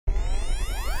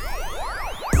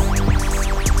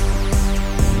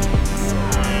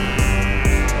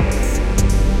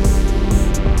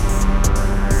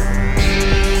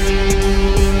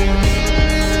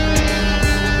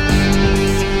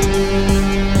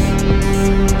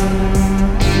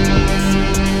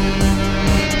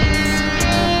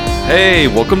Hey,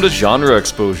 welcome to Genre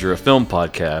Exposure, a film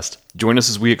podcast. Join us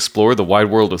as we explore the wide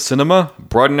world of cinema,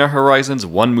 broaden our horizons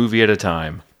one movie at a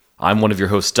time. I'm one of your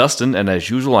hosts, Dustin, and as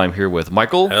usual, I'm here with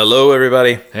Michael. Hello,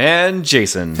 everybody. And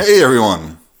Jason. Hey,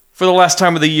 everyone. For the last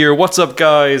time of the year, what's up,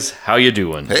 guys? How you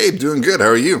doing? Hey, doing good. How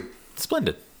are you?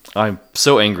 Splendid. I'm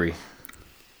so angry.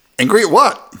 Angry at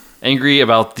what? Angry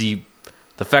about the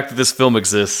fact that this film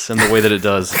exists and the way that it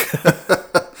does.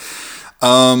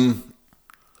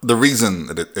 The reason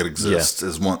that it exists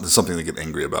is something to get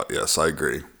angry about. Yes, I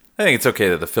agree. I think it's okay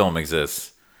that the film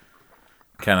exists.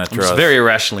 Kind of It's very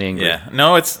irrationally angry. Yeah.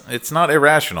 No, it's not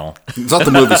irrational. It's not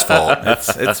the movie's fault.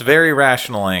 It's very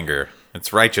rational anger.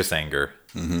 It's righteous anger.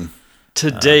 Mm-hmm.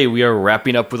 Today, we are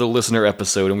wrapping up with a listener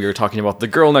episode, and we are talking about The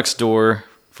Girl Next Door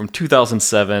from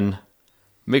 2007.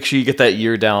 Make sure you get that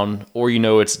year down, or you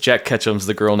know it's Jack Ketchum's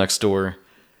The Girl Next Door.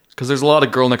 Because there's a lot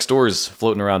of Girl Next Doors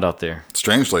floating around out there.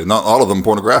 Strangely, not all of them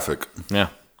pornographic. Yeah.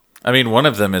 I mean, one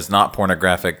of them is not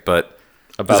pornographic, but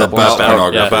About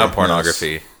pornography. about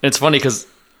pornography. Yes. It's funny because,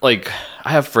 like, I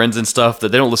have friends and stuff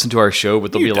that they don't listen to our show,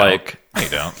 but they'll You be don't. like, You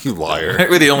don't. You liar.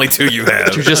 We're the only two you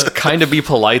have. to just kind of be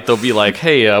polite, they'll be like,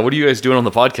 hey, what are you guys doing on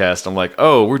the podcast? I'm like,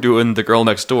 oh, we're doing The Girl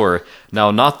Next Door. Now,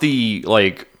 not the,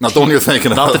 like... Not the one you're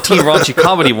thinking Not of. the teen raunchy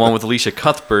comedy one with Alicia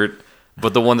Cuthbert,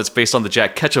 but the one that's based on the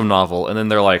Jack Ketchum novel. And then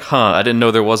they're like, I didn't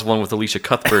know there was one with Alicia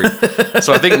Cuthbert.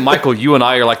 So I think, Michael, you and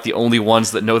I are like the only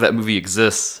ones that know that movie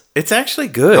exists. It's actually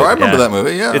good. Oh, I remember that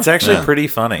movie, yeah. It's actually Yeah. pretty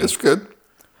funny. It's good.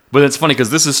 But it's funny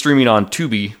because this is streaming on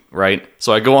Tubi, right?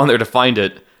 So I go on there to find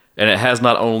it, and it has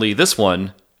not only this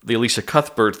one, the Alicia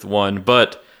Cuthbert one,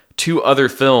 but two other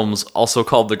films also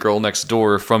called The Girl Next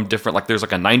Door from different, like there's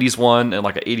like a 90s one and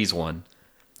like an 80s one.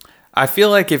 I feel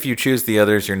like if you choose the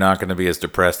others, you're not going to be as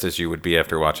depressed as you would be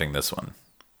after watching this one.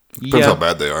 Depends how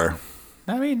bad they are.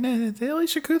 I mean, the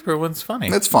Alicia Cuthbert one's funny.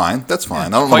 That's fine. That's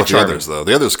fine. I don't know Quite about the charming. others, though.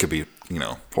 The others could be,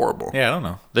 horrible. Yeah, I don't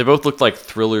know. They both looked like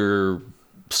thriller,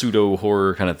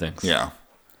 pseudo-horror kind of things. Yeah.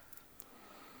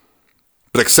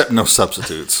 But accept no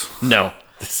substitutes. No.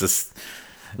 This is,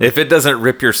 if it doesn't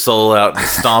rip your soul out and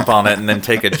stomp on it and then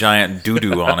take a giant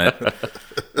doo-doo on it,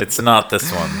 it's not this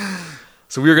one.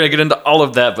 So we're going to get into all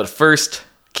of that, but first,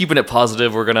 keeping it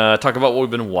positive, we're going to talk about what we've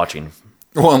been watching.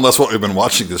 Well, unless what we've been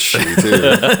watching is shitty,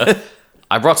 too.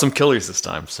 I brought some killers this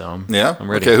time, so Yeah?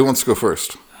 I'm ready. Okay, who wants to go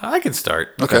first? I can start.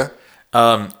 Okay.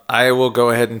 I will go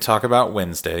ahead and talk about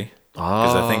Wednesday,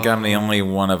 because I think I'm the only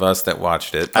one of us that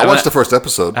watched it. I watched the first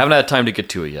episode. I haven't had time to get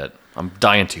to it yet. I'm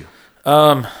dying to.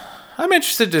 I'm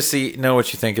interested to know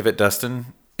what you think of it, Dustin.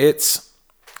 It's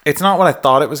not what I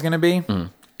thought it was going to be.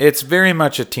 It's very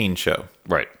much a teen show.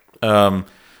 Right.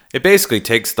 It basically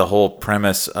takes the whole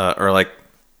premise, or like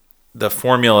the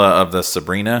formula of the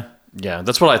Sabrina. Yeah,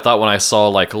 that's what I thought when I saw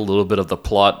like a little bit of the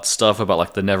plot stuff about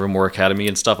like the Nevermore Academy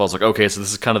and stuff. I was like, okay, so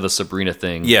this is kind of the Sabrina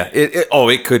thing. Yeah,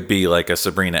 it could be like a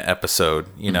Sabrina episode,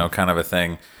 kind of a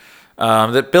thing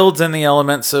that builds in the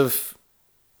elements of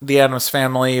the Addams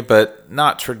Family, but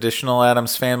not traditional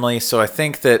Addams Family. So I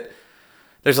think that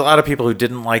there's a lot of people who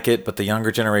didn't like it, but the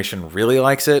younger generation really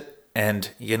likes it. And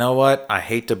you know what? I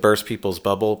hate to burst people's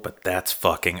bubble, but that's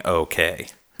fucking okay.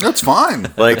 That's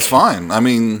fine. It's fine. I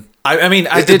mean...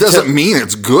 It doesn't mean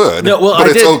it's good, No, well, but I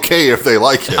it's did- okay if they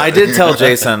like it. I did tell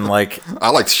Jason, like, I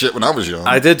liked shit when I was young.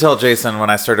 I did tell Jason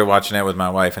when I started watching it with my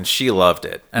wife, and she loved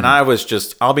it. And I was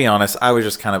just, I'll be honest, I was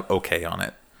just kind of okay on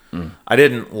it. I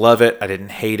didn't love it. I didn't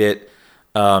hate it.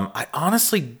 I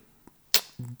honestly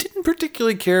didn't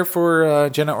particularly care for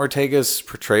Jenna Ortega's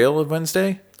portrayal of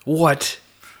Wednesday. What?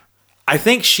 I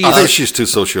think she's... I think she's too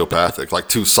sociopathic, like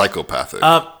too psychopathic.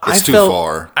 It's too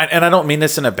far. And I don't mean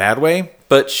this in a bad way,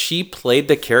 but she played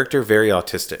the character very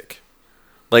autistic.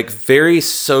 Like, very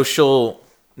social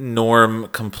norm,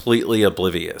 completely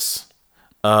oblivious.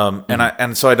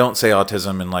 And so I don't say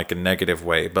autism in like a negative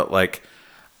way, but like,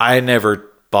 I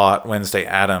never bought Wednesday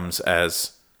Addams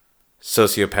as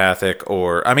sociopathic,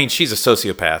 or I mean, she's a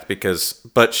sociopath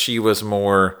but she was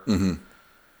more.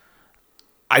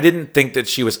 I didn't think that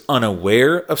she was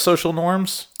unaware of social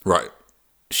norms. Right.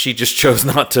 She just chose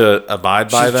not to abide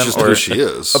by them. Just who she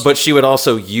is. But she would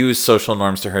also use social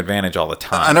norms to her advantage all the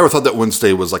time. I never thought that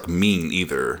Wednesday was like mean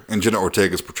either. And Jenna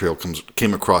Ortega's portrayal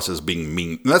came across as being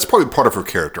mean. And that's probably part of her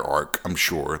character arc, I'm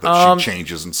sure, that she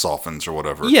changes and softens or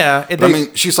whatever. Yeah. But I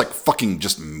mean, she's like fucking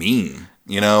just mean,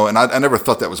 And I never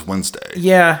thought that was Wednesday.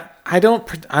 Yeah, I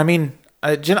don't. I mean,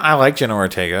 I like Jenna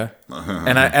Ortega,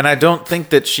 and I don't think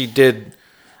that she did.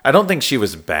 I don't think she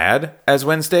was bad as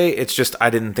Wednesday. It's just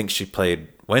I didn't think she played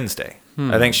Wednesday.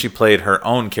 I think she played her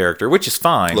own character, which is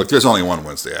fine. Look, there's only one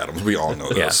Wednesday Addams. We all know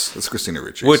this. It's Christina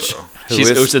Ricci. Which so.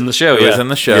 She's in the show, who yeah. is in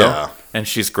the show, Yeah. and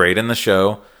she's great in the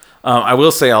show. I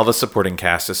will say all the supporting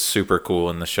cast is super cool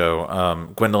in the show.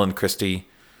 Gwendolyn Christie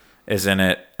is in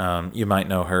it. You might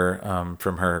know her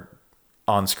from her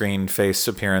on-screen face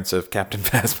appearance of Captain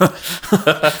Phasma.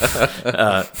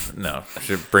 No,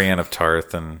 she's Brienne of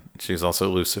Tarth, and she's also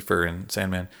Lucifer in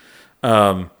Sandman.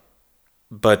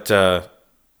 But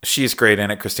she's great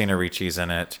in it. Christina Ricci's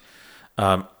in it.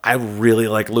 I really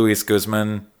like Luis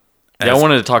Guzman. Yeah, I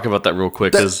wanted to talk about that real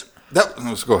quick because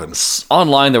Let's go ahead.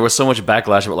 online there was so much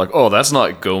backlash about like, oh, that's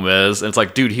not Gomez, and it's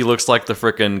like, dude, he looks like the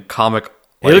freaking comic.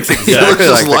 He looks He looks exactly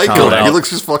just like like the him. comic. He looks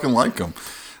just fucking like him.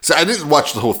 So I didn't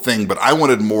watch the whole thing, but I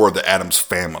wanted more of the Addams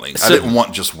Family. I didn't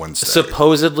want just Wednesday.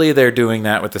 Supposedly they're doing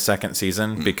that with the second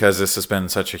season because this has been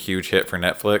such a huge hit for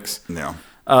Netflix. Yeah.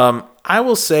 I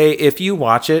will say if you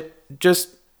watch it, just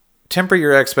temper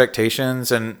your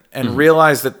expectations and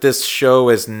realize that this show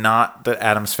is not the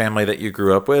Addams Family that you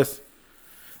grew up with.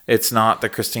 It's not the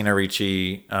Christina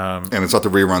Ricci. And it's not the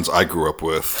reruns I grew up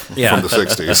with from the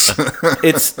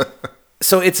 60s.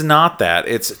 It's not that.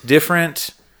 It's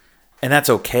different, and that's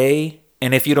okay.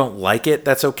 And if you don't like it,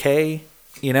 that's okay.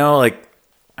 You know, like,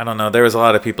 I don't know. There was a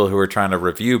lot of people who were trying to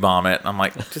review bomb it. And I'm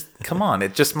like, just come on.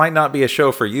 It just might not be a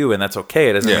show for you, and that's okay.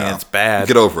 It doesn't mean it's bad.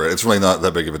 Get over it. It's really not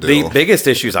that big of a deal. The biggest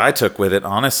issues I took with it,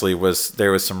 honestly, was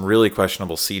there was some really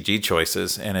questionable CG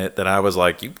choices in it that I was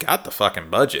like, you got the fucking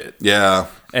budget. Yeah.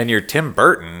 And you're Tim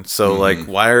Burton. So, like,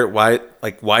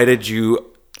 why did you...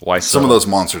 Why Some of those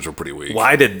monsters are pretty weak.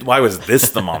 Why was this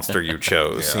the monster you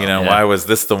chose? Yeah. You know, why was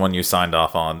this the one you signed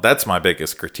off on? That's my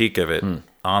biggest critique of it,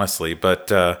 honestly.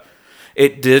 But I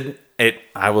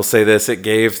will say this, it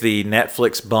gave the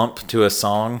Netflix bump to a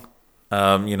song,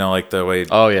 you know, like the way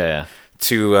Oh yeah.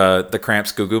 to the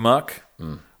Cramps Goo Goo Muck,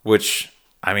 which,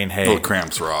 I mean, hey, The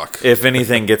Cramps rock. if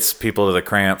anything gets people to the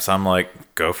Cramps, I'm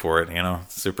like, go for it, you know,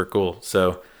 it's super cool.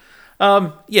 So,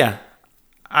 yeah.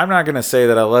 I'm not going to say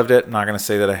that I loved it. I'm not going to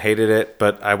say that I hated it,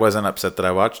 but I wasn't upset that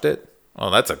I watched it.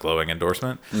 Well, that's a glowing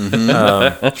endorsement.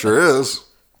 Sure is.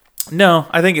 No,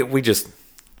 I think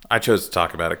I chose to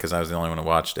talk about it because I was the only one who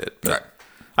watched it. But Right.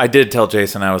 I did tell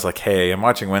Jason, I was like, hey, I'm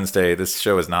watching Wednesday. This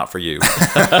show is not for you.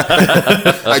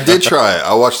 I did try it.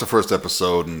 I watched the first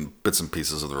episode and bits and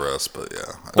pieces of the rest, but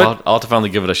yeah. Well, I'll have to finally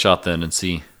give it a shot then and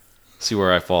see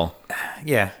where I fall.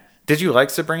 Yeah. Did you like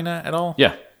Sabrina at all?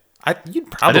 Yeah. You'd I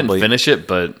probably. didn't finish it,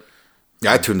 but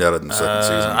Yeah, I tuned out in the second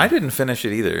season. I didn't finish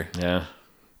it either. yeah.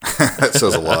 That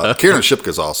says a lot. Karen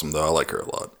Shipka's awesome, though. I like her a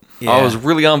lot. Yeah. I was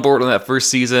really on board on that first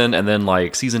season, and then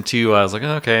like season 2, I was like,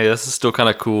 okay, this is still kind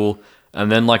of cool.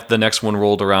 And then like the next one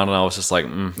rolled around, and I was just like, I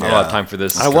don't have time for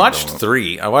this. I watched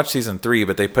 3. I watched season 3,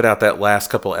 but they put out that last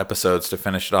couple episodes to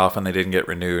finish it off, and they didn't get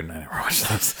renewed, and I never watched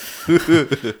those.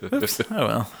 Oops. Oh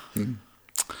well.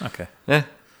 Okay. Eh,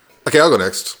 Okay, I'll go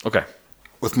next okay.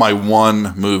 with my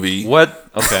one movie. What?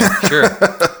 Okay, sure.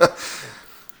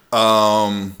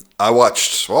 I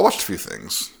watched a few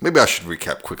things. Maybe I should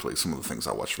recap quickly some of the things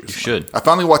I watched recently. should. I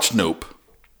finally watched Nope.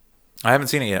 I haven't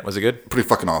seen it yet. Was it good? Pretty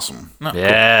fucking awesome.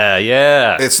 Yeah,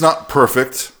 yeah. It's not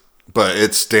perfect, but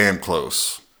it's damn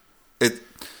close.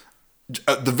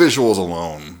 The visuals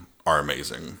alone are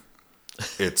amazing.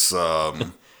 It's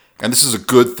and this is a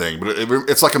good thing, but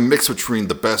it's like a mix between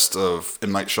the best of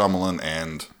M. Night Shyamalan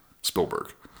and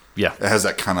Spielberg. Yeah. It has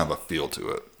that kind of a feel to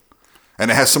it. And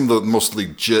it has some of the most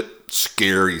legit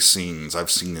scary scenes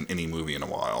I've seen in any movie in a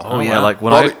while. Oh yeah, wow. like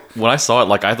when I saw it,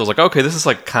 like I was like, okay, this is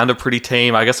like kind of pretty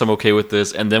tame. I guess I'm okay with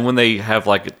this. And then when they have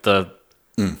like I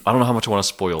don't know how much I want to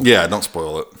spoil. Yeah, don't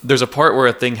spoil it. There's a part where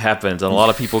a thing happens and a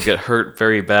lot of people get hurt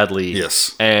very badly.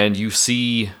 Yes. And you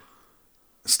see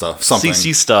Something.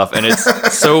 see stuff, and it's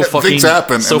so fucking Things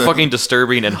happen, so and then- fucking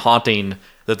disturbing and haunting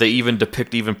that they even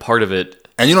depict even part of it.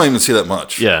 And you don't even see that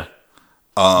much. Yeah.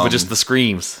 But just the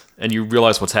screams, and you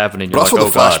realize what's happening. You're But also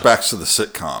like, the oh god. flashbacks to the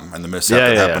sitcom and the mishap Yeah,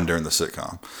 that yeah, happened yeah. during the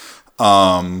sitcom.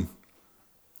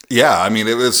 Yeah, I mean,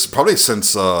 it was probably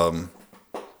since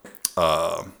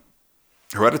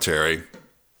Hereditary,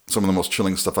 some of the most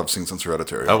chilling stuff I've seen since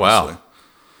Hereditary. Oh, wow. honestly.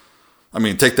 I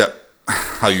mean, take that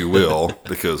how you will,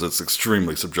 because it's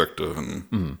extremely subjective,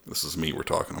 and this is me we're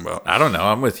talking about. I don't know.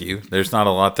 I'm with you. There's not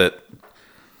a lot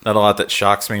that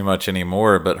shocks me much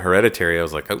anymore, but Hereditary, I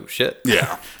was like, oh shit.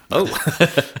 Yeah. Oh.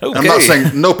 Okay. I'm not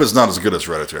saying Nope is not as good as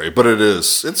Hereditary, but it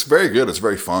is. It's very good. It's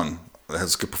very fun. It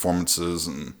has good performances,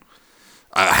 and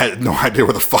I had no idea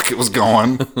where the fuck it was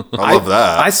going. I love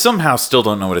that. I somehow still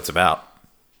don't know what it's about.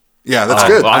 Yeah, that's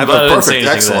good. well, I'm glad I didn't say Perfect.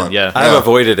 anything Excellent. then, yeah. I've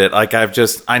avoided it. Like I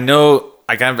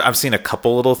I've seen a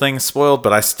couple little things spoiled,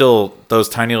 but I still, those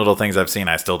tiny little things I've seen,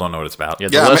 I still don't know what it's about. Yeah,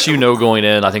 the less you know going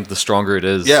in, I think the stronger it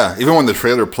is. Yeah, even when the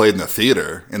trailer played in the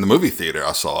theater, in the movie theater,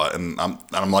 I saw it, and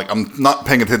I'm like, I'm not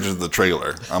paying attention to the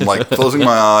trailer. I'm like closing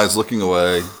my eyes, looking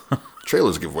away.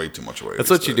 Trailers give way too much away. That's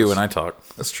what you do when I talk.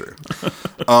 That's true.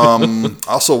 I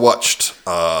also watched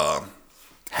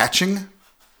Hatching.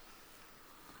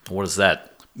 What is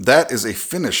that? That is a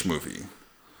Finnish movie.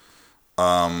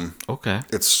 Okay.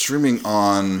 It's streaming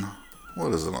on.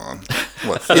 What is it on?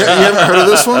 What? Yeah, you haven't heard of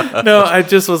this one? No, I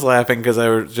just was laughing because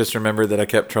just remembered that I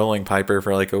kept trolling Piper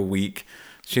for like a week.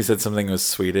 She said something was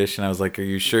Swedish, and I was like, "Are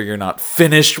you sure you're not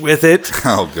finished with it?"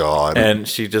 Oh God! And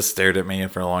she just stared at me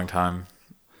for a long time.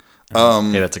 Yeah,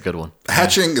 that's a good one.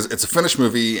 Hatching it's a Finnish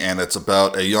movie, and it's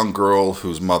about a young girl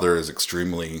whose mother is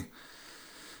extremely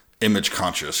image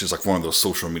conscious. She's like one of those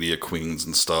social media queens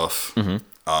and stuff.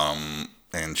 Mm-hmm.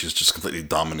 And she's just completely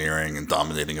domineering and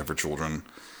dominating of her children.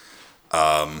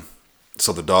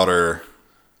 So the daughter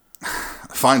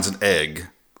finds an egg,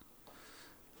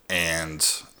 and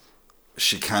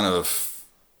she kind of...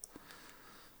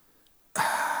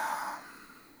 I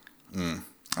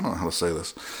don't know how to say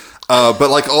this. But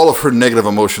like all of her negative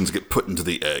emotions get put into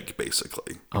the egg,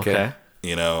 basically. Okay.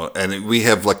 You know, and we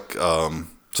have like...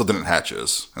 so then it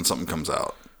hatches, and something comes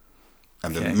out.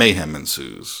 And then mayhem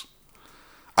ensues.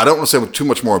 I don't want to say too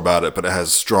much more about it, but it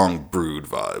has strong Brood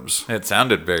vibes. It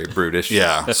sounded very brutish.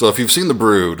 Yeah, so if you've seen The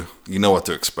Brood, you know what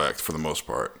to expect for the most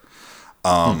part.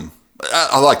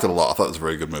 I liked it a lot. I thought it was a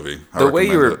very good movie. The way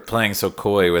you were playing so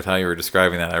coy with how you were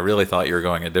describing that, I really thought you were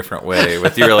going a different way.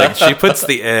 With you were like, she puts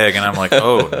the egg, and I'm like,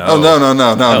 oh no. Oh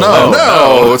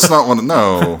no, it's not one.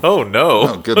 No. Oh no.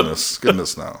 Oh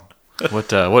goodness, no.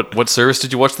 What service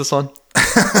did you watch this on?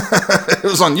 It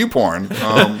was on YouPorn.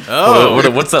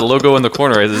 What's that logo in the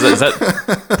corner? Is that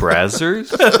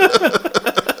Brazzers?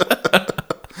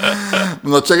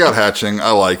 No, check out Hatching.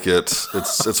 I like it.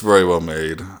 It's very well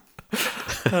made.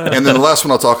 And then the last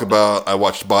one I'll talk about, I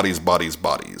watched Bodies.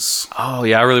 Oh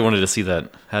yeah, I really wanted to see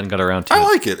that. Hadn't got around to it. I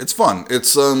like it. It's fun.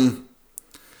 It's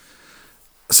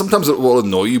sometimes it will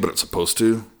annoy you, but it's supposed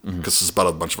to, because it's about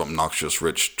a bunch of obnoxious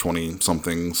rich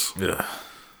 20-somethings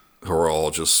who are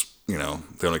all just, you know,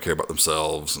 they only care about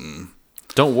themselves. And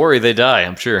don't worry, they die,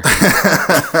 I'm sure.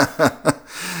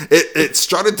 It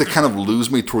started to kind of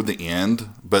lose me toward the end,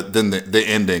 but then the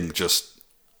ending just,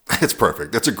 it's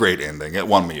perfect. It's a great ending. It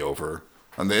won me over.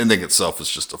 And the ending itself is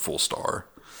just a full star.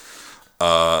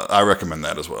 I recommend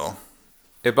that as well.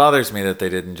 It bothers me that they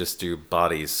didn't just do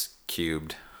Bodies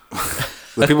cubed.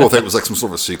 The people think it was like some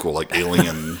sort of a sequel, like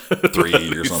Alien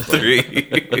 3 or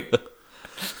something.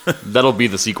 That'll be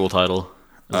the sequel title.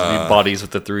 It'll be Bodies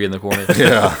with the 3 in the corner.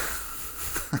 Yeah.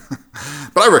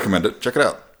 But I recommend it. Check it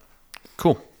out.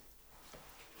 Cool.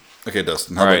 Okay,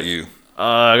 Dustin, how about you?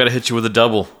 I gotta hit you with a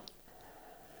double.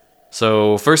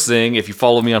 So, first thing, if you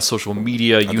follow me on social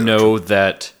media, you know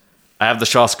that I have the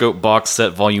Shawscope box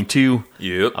set Volume 2.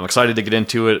 Yep. I'm excited to get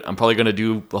into it. I'm probably gonna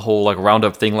do the whole like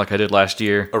roundup thing like I did last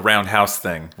year. A roundhouse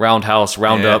thing. Roundhouse,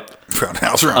 roundup.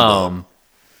 Roundhouse, roundup.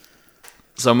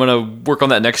 So I'm gonna work on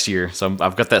that next year. So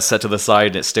I've got that set to the side,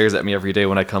 and it stares at me every day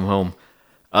when I come home.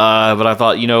 But I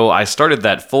thought, I started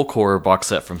that Folk Horror box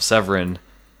set from Severin,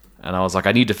 and I was like,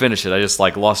 I need to finish it. I just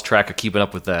like lost track of keeping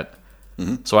up with that.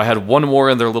 Mm-hmm. So I had one more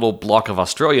in their little block of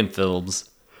Australian films,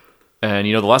 and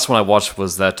the last one I watched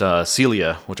was that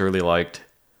Celia, which I really liked.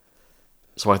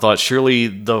 So I thought surely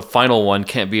the final one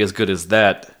can't be as good as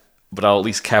that, but I'll at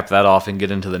least cap that off and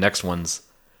get into the next ones.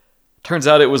 Turns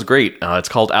out it was great. It's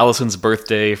called Allison's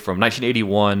Birthday from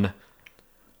 1981,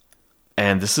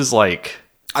 and this is like...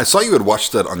 I saw you had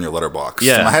watched that on your Letterboxd.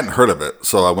 Yeah. And I hadn't heard of it,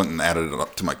 so I went and added it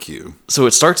up to my queue. So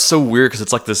it starts so weird because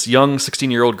it's like this young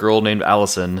 16-year-old girl named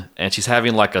Allison, and she's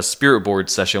having like a spirit board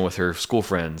session with her school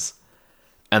friends.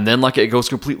 And then like it goes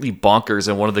completely bonkers,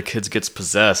 and one of the kids gets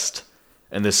possessed,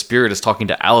 and this spirit is talking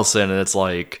to Allison, and it's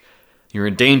like, you're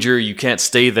in danger, you can't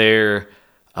stay there,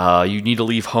 you need to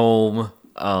leave home,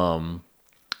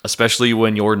 especially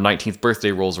when your 19th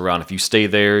birthday rolls around. If you stay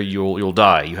there, you'll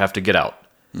die. You have to get out.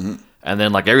 Mm-hmm. And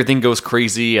then like everything goes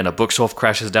crazy, and a bookshelf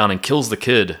crashes down and kills the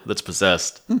kid that's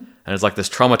possessed. And it's like this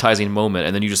traumatizing moment,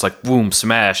 and then you just like boom,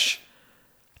 smash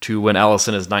to when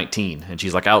Allison is 19, and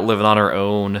she's like out living on her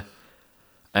own.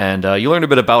 And you learn a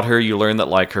bit about her. You learn that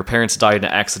like her parents died in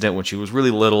an accident when she was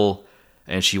really little,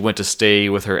 and she went to stay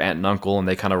with her aunt and uncle, and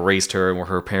they kind of raised her and were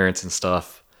her parents and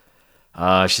stuff.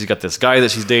 She's got this guy that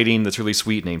she's dating that's really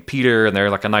sweet named Peter, and they're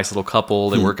like a nice little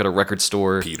couple. They work at a record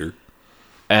store. Peter.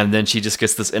 And then she just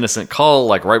gets this innocent call,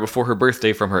 like right before her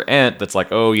birthday, from her aunt that's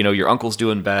like, oh, your uncle's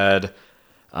doing bad.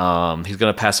 He's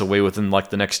going to pass away within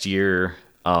like the next year.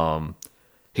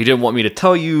 he didn't want me to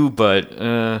tell you, but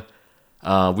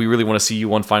we really want to see you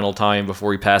one final time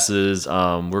before he passes.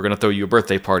 We're going to throw you a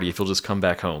birthday party if you'll just come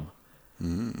back home.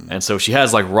 And so she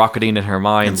has like rocketing in her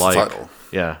mind, It's like, the title.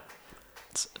 yeah,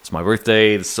 it's my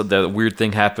birthday. So that weird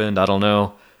thing happened. I don't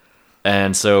know.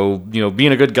 And so, you know,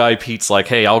 being a good guy, Pete's like,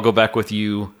 hey, I'll go back with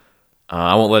you.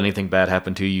 I won't let anything bad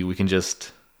happen to you. We'll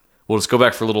just go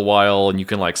back for a little while and you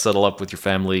can like settle up with your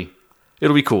family.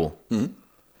 It'll be cool.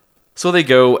 So they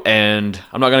go, and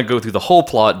I'm not going to go through the whole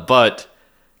plot, but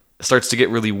it starts to get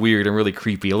really weird and really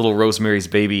creepy. A little Rosemary's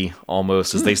Baby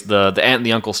almost, as the aunt and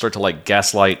the uncle start to like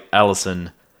gaslight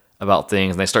Allison about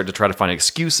things, and they start to try to find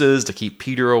excuses to keep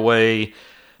Peter away,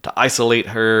 to isolate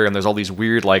her, and there's all these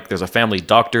weird, like, there's a family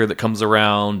doctor that comes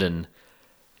around, and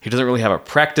he doesn't really have a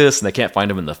practice, and they can't find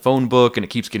him in the phone book, and it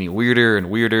keeps getting weirder and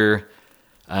weirder,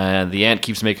 and the aunt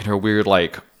keeps making her weird,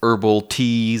 like, herbal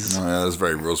teas. Oh, yeah, that's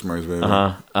very Rosemary's Baby.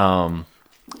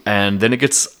 And then it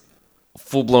gets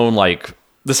full-blown, like,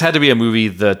 this had to be a movie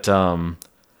that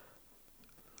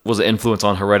was an influence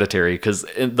on Hereditary, because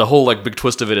the whole, like, big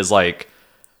twist of it is, like,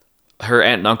 her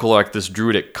aunt and uncle are, like, this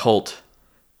druidic cult,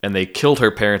 and they killed her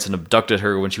parents and abducted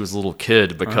her when she was a little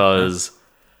kid because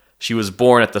she was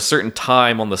born at the certain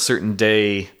time on the certain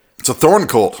day It's a thorn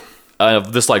cult.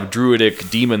 of this, like, druidic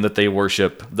demon that they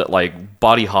worship that, like,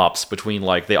 body hops between,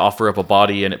 like, they offer up a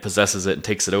body and it possesses it and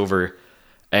takes it over.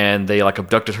 And they, like,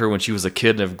 abducted her when she was a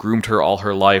kid and have groomed her all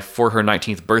her life for her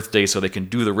 19th birthday so they can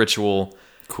do the ritual.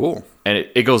 Cool. And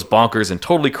it goes bonkers and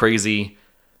totally crazy.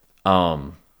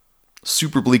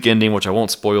 Super bleak ending, which I won't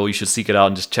spoil. You should seek it out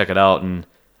and just check it out and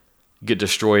get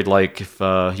destroyed like if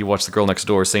you watch The Girl Next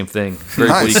Door. Same thing. Very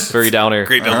Nice. bleak, very downer.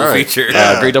 Great double All right. feature.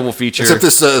 Great double feature. Except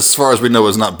this, as far as we know,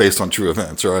 is not based on true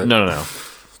events, right? No.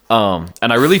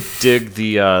 And I really dig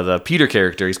the Peter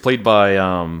character. He's played by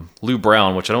Lou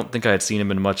Brown, which I don't think I had seen him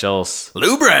in much else.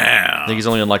 Lou Brown. I think he's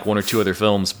only in like one or two other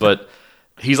films, but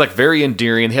he's like very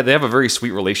endearing. They have a very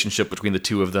sweet relationship between the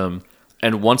two of them.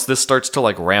 And once this starts to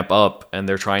like ramp up and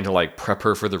they're trying to like prep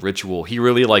her for the ritual, he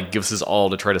really like gives his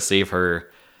all to try to save her.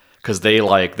 Because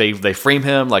they frame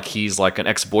him like he's like an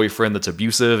ex-boyfriend that's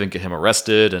abusive and get him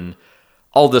arrested and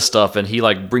all this stuff. And he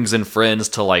like brings in friends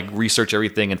to like research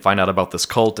everything and find out about this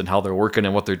cult and how they're working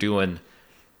and what they're doing.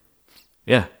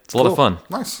 Yeah, it's a lot of fun.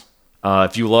 Nice.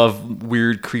 If you love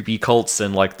weird, creepy cults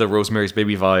and like the Rosemary's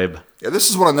Baby vibe. Yeah, this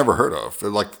is one I never heard of. It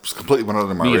like completely went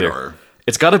under my Me either. radar.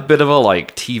 It's got a bit of a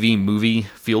like TV movie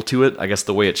feel to it. I guess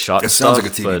the way it's shot. It and sounds stuff,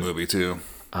 like a TV but, movie too.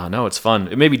 No, it's fun.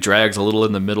 It maybe drags a little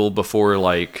in the middle before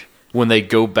like when they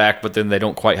go back, but then they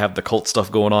don't quite have the cult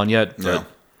stuff going on yet. But Yeah.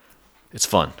 it's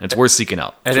fun. It's worth seeking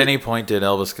out. At any point, did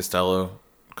Elvis Costello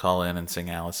call in and sing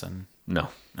Allison? No.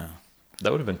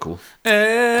 That would have been cool.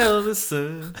 Elvis,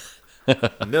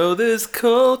 know this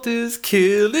cult is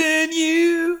killing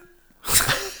you.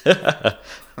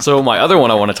 So my other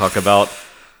one I want to talk about,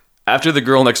 after The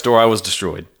Girl Next Door, I was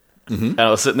destroyed. And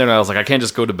I was sitting there and I was like, I can't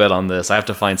just go to bed on this. I have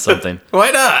to find something. Why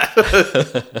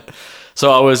not? So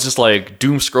I was just like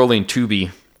doom scrolling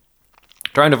Tubi,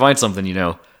 trying to find something,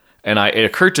 And it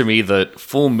occurred to me that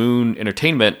Full Moon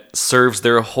Entertainment serves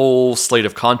their whole slate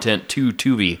of content to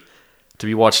Tubi to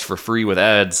be watched for free with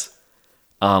ads.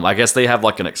 I guess they have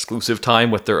like an exclusive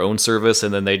time with their own service,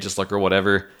 and then they just like or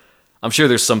whatever. I'm sure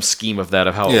there's some scheme of that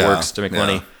of how it works to make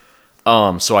money.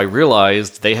 So I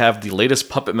realized they have the latest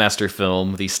Puppet Master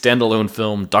film, the standalone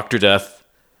film Dr. Death,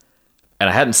 and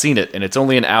I hadn't seen it, and it's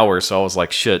only an hour, so I was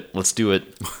like, shit, let's do it.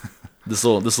 This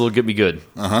will get me good.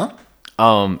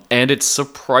 And it's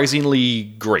surprisingly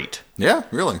great. Yeah,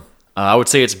 really. I would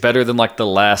say it's better than like the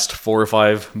last 4 or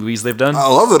 5 movies they've done. I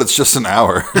love that it's just an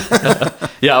hour.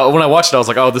 Yeah, when I watched it, I was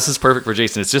like, oh, this is perfect for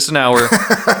Jason. It's just an hour.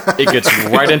 It gets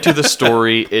right into the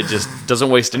story. It just doesn't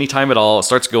waste any time at all. It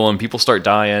starts going. People start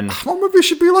dying. Well, maybe it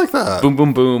should be like that. Boom,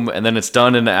 boom, boom. And then it's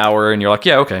done in an hour, and you're like,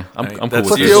 yeah, okay. I'm cool that's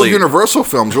with Like you. the old Usually- Universal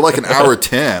films are like an hour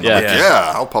 10. Yeah. Like, Yeah.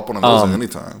 yeah, I'll pop one of those at any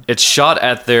time. It's shot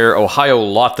at their Ohio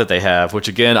lot that they have, which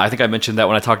again, I think I mentioned that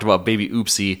when I talked about Baby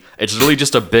Oopsie. It's really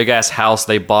just a big ass house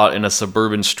they bought in a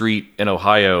suburban street in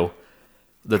Ohio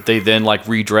that they then like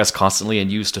redress constantly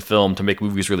and use to film to make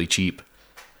movies really cheap.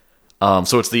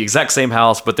 So it's the exact same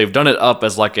house, but they've done it up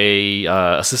as like a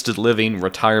assisted living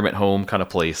retirement home kind of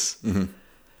place.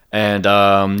 And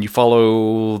you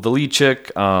follow the lead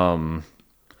chick. Dang,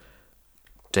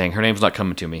 her name's not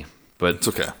coming to me, but It's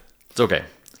okay. it's okay.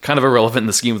 Kind of irrelevant in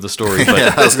the scheme of the story, but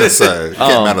Yeah, I was going to say. You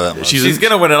can't matter that much. She's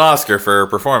gonna win an Oscar for her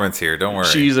performance here. Don't worry.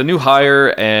 she's a new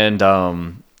hire, and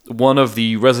one of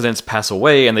the residents pass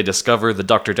away, and they discover the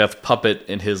Dr. Death puppet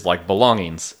in his like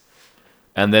belongings.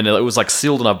 And then it was like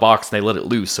sealed in a box, and they let it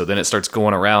loose. So then it starts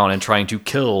going around and trying to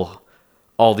kill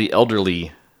all the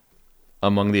elderly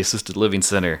among the assisted living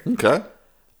center. Okay.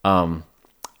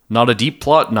 Not a deep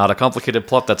plot, not a complicated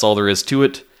plot. That's all there is to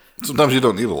it. Sometimes you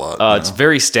don't need a lot. It's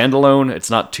very standalone. It's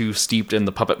not too steeped in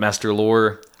the Puppet Master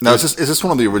lore. Now, is this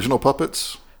one of the original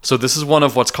puppets? So this is one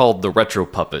of what's called the retro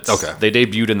puppets. Okay. They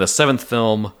debuted in the 7th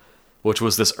film, which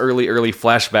was this early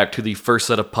flashback to the first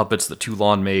set of puppets that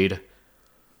Toulon made.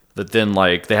 That then,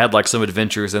 like, they had, like, some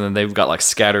adventures, and then they got, like,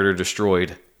 scattered or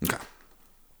destroyed. Okay.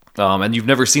 And you've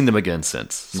never seen them again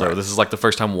since. So Right. this is, like, the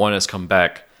first time one has come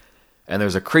back. And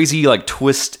there's a crazy, like,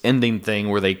 twist ending thing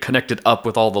where they connect it up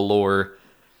with all the lore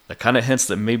that kind of hints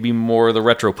that maybe more of the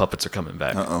retro puppets are coming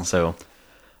back. So,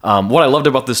 what I loved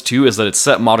about this, too, is that it's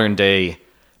set modern day.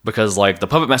 Because, like, the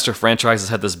Puppet Master franchise has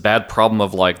had this bad problem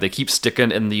of, like, they keep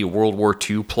sticking in the World War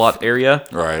II plot area.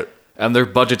 Right. And their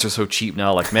budgets are so cheap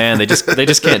now. Like, man, they just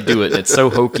can't do it. It's so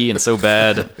hokey and so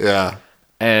bad. Yeah.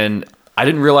 And I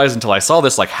didn't realize until I saw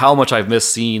this, like, how much I've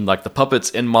missed seeing, like, the puppets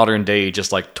in modern day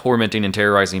just, like, tormenting and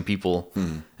terrorizing people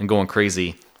and going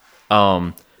crazy.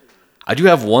 I do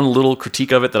have one little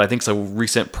critique of it that I think is a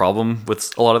recent problem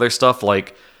with a lot of their stuff.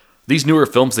 Like, these newer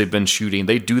films they've been shooting,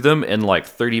 they do them in, like,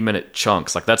 30-minute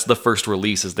chunks. Like, that's the first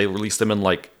release, is they release them in,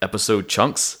 like, episode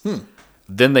chunks.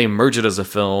 Then they merge it as a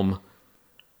film.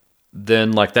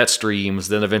 Then, like, that streams.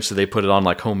 Then eventually they put it on,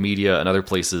 like, home media and other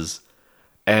places.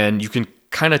 And you can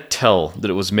kind of tell that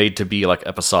it was made to be, like,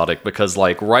 episodic. Because,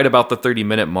 like, right about the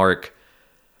 30-minute mark,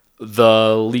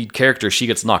 the lead character, she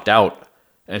gets knocked out.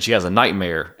 And she has a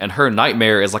nightmare. And her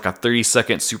nightmare is, like, a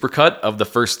 30-second supercut of the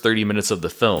first 30 minutes of the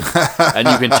film. And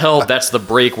you can tell that's the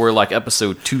break where, like,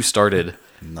 episode 2 started.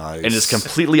 Nice. And it's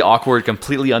completely awkward,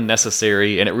 completely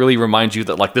unnecessary, and it really reminds you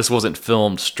that, like, this wasn't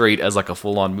filmed straight as, like, a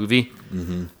full-on movie.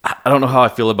 I don't know how I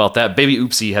feel about that. Baby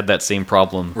Oopsie had that same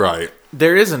problem. Right.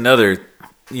 There is another,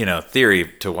 theory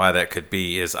to why that could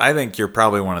be. Is I think you're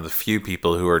probably one of the few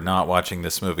people who are not watching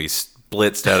this movie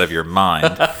blitzed out of your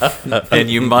mind, and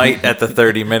you might at the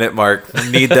 30-minute mark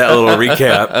need that little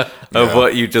recap of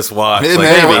what you just watched. Hey, Like,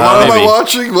 man, maybe, what am I maybe.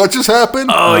 watching? What just happened?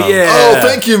 Oh yeah. Oh,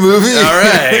 thank you, movie. All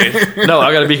right. No,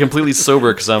 I gotta be completely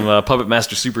sober because I'm a Puppet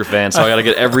Master super fan, so I gotta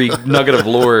get every nugget of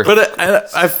lore. But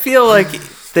I feel like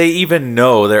they even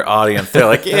know their audience. They're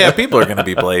like, yeah, people are going to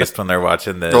be blazed when they're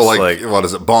watching this. Or like, what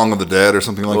is it, Bong of the Dead or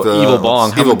something like that? Evil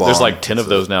Bong. Evil Bong. There's like 10 of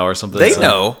those now or something. They so-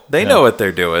 know. They know what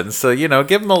they're doing. So,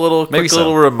 give them a little Maybe quick so.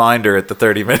 little reminder at the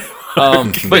 30-minute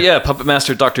But yeah, Puppet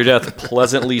Master Dr. Death,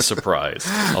 pleasantly surprised.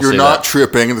 I'll You're say not that.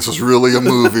 tripping. This is really a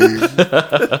movie.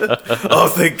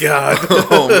 Oh, thank God.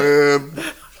 Oh, man.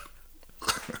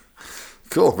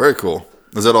 Cool. Very cool.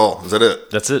 Is that all? Is that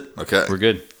it? That's it. Okay. We're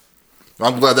good.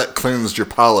 I'm glad that cleansed your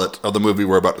palate of the movie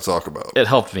we're about to talk about. It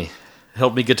helped me. It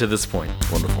helped me get to this point.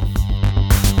 Wonderful.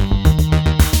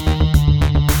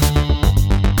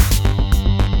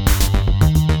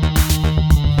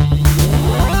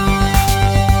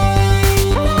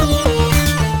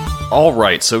 All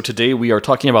right, so today we are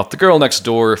talking about The Girl Next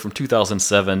Door from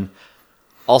 2007.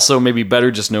 Also, maybe better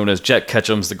just known as Jack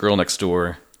Ketchum's The Girl Next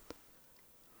Door.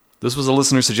 This was a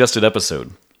listener-suggested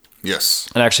episode. Yes.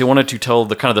 And I actually wanted to tell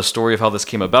the kind of the story of how this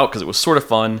came about because it was sort of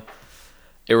fun.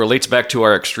 It relates back to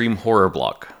our extreme horror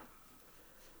block.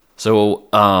 So,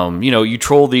 you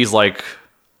troll these like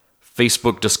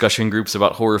Facebook discussion groups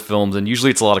about horror films, and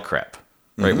usually it's a lot of crap,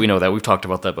 right? We know that. We've talked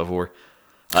about that before.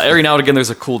 Every now and again,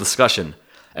 there's a cool discussion.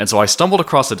 And so I stumbled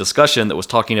across a discussion that was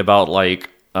talking about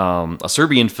like a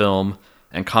Serbian film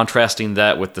and contrasting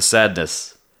that with The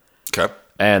Sadness. Okay.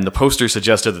 And the poster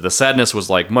suggested that The Sadness was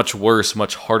like much worse,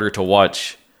 much harder to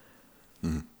watch.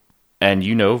 And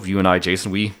you and I,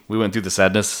 Jason, we went through The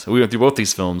Sadness. We went through both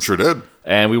these films. Sure did.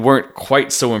 And we weren't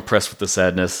quite so impressed with The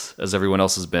Sadness as everyone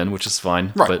else has been, which is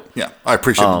fine. Right. But yeah. I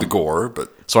appreciate the gore,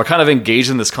 but so I kind of engaged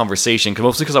in this conversation,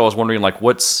 mostly because I was wondering, like,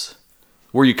 where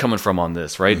are you coming from on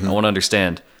this, right? I want to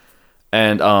understand.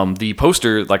 And the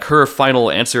poster, like, her final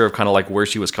answer of kind of like where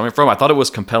she was coming from, I thought it was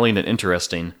compelling and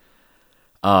interesting.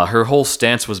 Her whole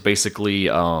stance was basically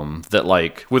that,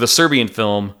 like, with a Serbian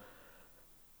film,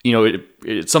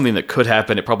 it's something that could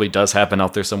happen. It probably does happen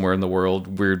out there somewhere in the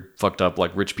world. Weird, fucked up,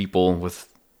 like, rich people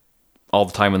with all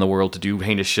the time in the world to do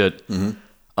heinous shit.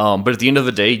 But at the end of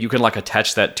the day, you can, like,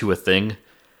 attach that to a thing,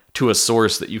 to a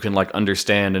source that you can, like,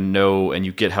 understand and know, and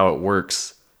you get how it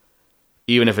works,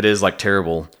 even if it is, like,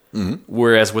 terrible.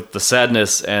 Whereas with The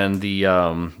Sadness and the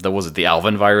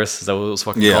Alvin virus, is that what it was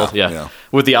fucking called? Yeah.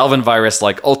 With the Alvin virus,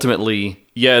 like, ultimately,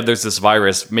 yeah, there's this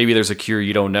virus. Maybe there's a cure,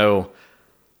 you don't know.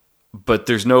 But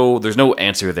there's no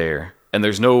answer there. And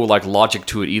there's no, like, logic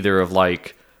to it either of,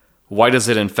 like, why does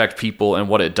it infect people? And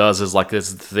what it does is, like,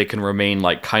 this, they can remain,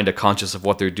 like, kind of conscious of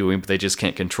what they're doing, but they just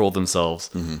can't control themselves.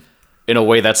 in a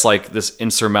way that's like this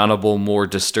insurmountable, more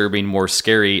disturbing, more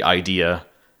scary idea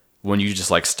when you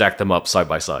just like stack them up side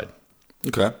by side.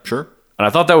 Okay, sure. And I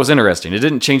thought that was interesting. It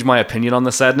didn't change my opinion on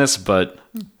the sadness, but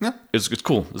Yeah. it's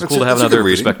cool. It's That's cool to have that's a another good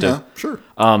reading. perspective. Yeah, sure.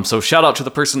 So shout out to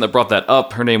the person that brought that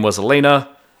up. Her name was Elena.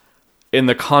 In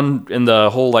the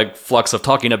whole like flux of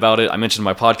talking about it, I mentioned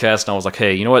my podcast, and I was like,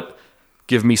 hey, you know what?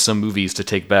 Give me some movies to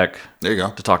take back There you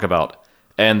go. to talk about.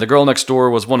 And The Girl Next Door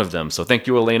was one of them. So thank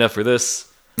you, Elena, for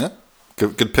this. Yeah.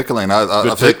 Good pick, Elaine.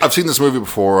 I've seen this movie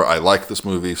before. I like this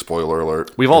movie. Spoiler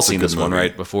alert. We've all It's a seen good this one, movie.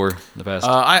 right? Before in the past.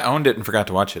 I owned it and forgot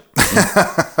to watch it.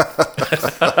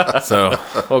 So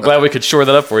well, glad we could shore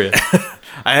that up for you.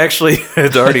 I actually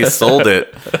had already sold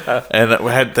it,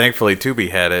 and thankfully Tubi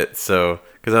had it. So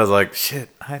because I was like, shit,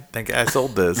 I think I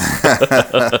sold this.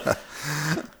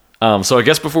 So I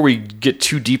guess before we get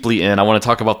too deeply in, I want to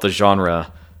talk about the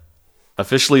genre.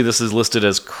 Officially, this is listed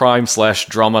as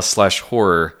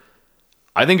crime/drama/horror.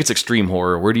 I think it's extreme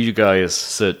horror. Where do you guys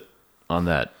sit on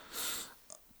that?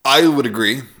 I would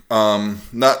agree.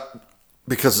 Not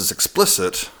because it's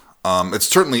explicit. It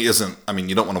certainly isn't. I mean,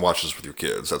 you don't want to watch this with your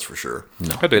kids. That's for sure.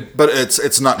 No. I did. But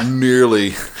it's not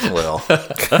nearly well.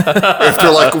 If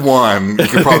they're like one, you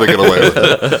can probably get away with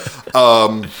it.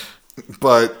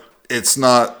 But it's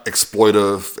not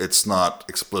exploitive. It's not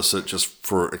explicit just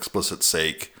for explicit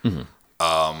sake.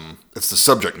 It's the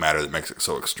subject matter that makes it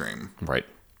so extreme, Right.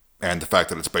 and the fact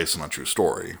that it's based on a true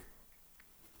story.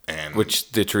 And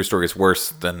Which the true story is worse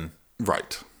than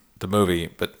right, the movie,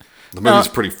 but the movie's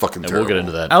pretty fucking And terrible. we'll get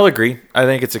into that. I'll agree. I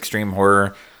think it's extreme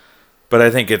horror, but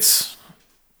I think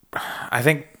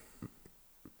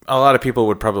a lot of people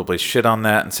would probably shit on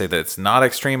that and say that it's not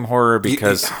extreme horror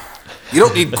because You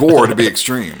don't need gore to be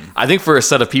extreme. I think for a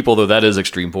set of people, though, that is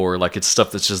extreme horror. Like, it's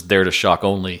stuff that's just there to shock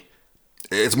only.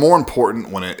 It's more important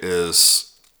when it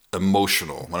is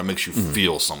emotional, when it makes you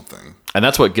feel something. And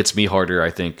that's what gets me harder, I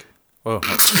think. whoa,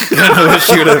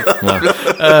 shoot him.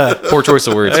 Poor choice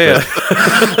of words.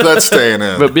 That's staying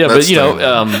in. But That's you know,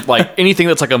 staying in. like anything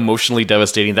that's like emotionally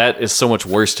devastating, that is so much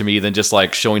worse to me than just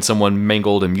like showing someone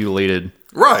mangled and mutilated.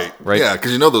 Right. Right. Yeah,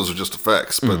 because you know those are just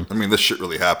effects. But, I mean, this shit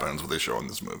really happens, what they show in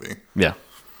this movie. Yeah.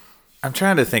 I'm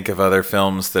trying to think of other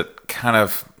films that kind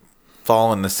of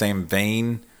fall in the same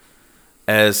vein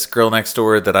as Girl Next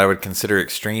Door that I would consider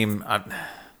extreme. I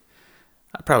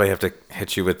probably have to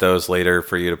hit you with those later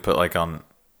for you to put like on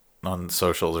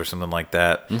socials or something like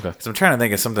that. Okay. Because I'm trying to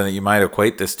think of something that you might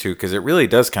equate this to, because it really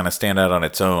does kind of stand out on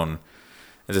its own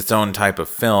as its own type of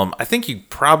film. I think you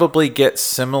probably get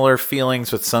similar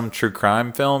feelings with some true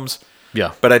crime films.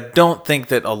 Yeah. But I don't think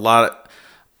that a lot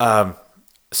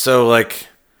so like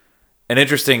an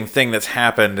interesting thing that's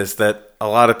happened is that a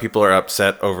lot of people are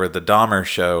upset over the Dahmer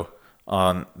show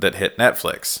that hit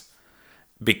Netflix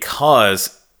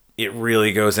because it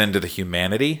really goes into the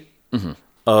humanity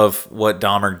of what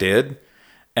Dahmer did.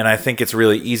 And I think it's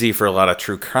really easy for a lot of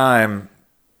true crime,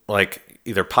 like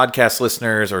either podcast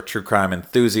listeners or true crime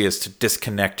enthusiasts, to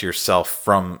disconnect yourself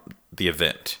from the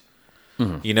event.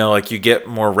 You know, like you get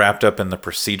more wrapped up in the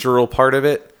procedural part of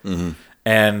it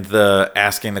and the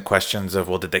asking the questions of,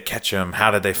 well, did they catch him?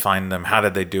 How did they find them? How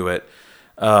did they do it?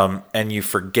 And you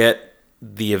forget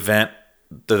the event,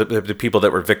 the people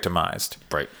that were victimized.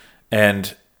 Right.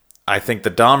 And I think the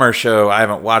Dahmer show, I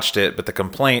haven't watched it, but the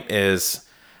complaint is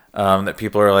that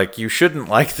people are like, you shouldn't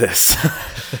like this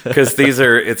because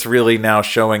it's really now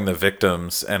showing the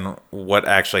victims and what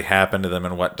actually happened to them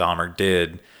and what Dahmer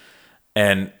did.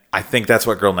 And I think that's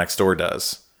what Girl Next Door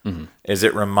does, is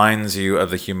it reminds you of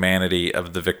the humanity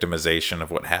of the victimization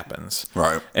of what happens.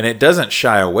 Right. And it doesn't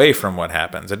shy away from what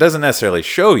happens. It doesn't necessarily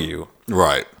show you,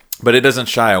 Right. but it doesn't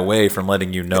shy away from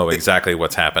letting you know exactly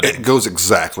what's happening. It goes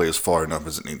exactly as far enough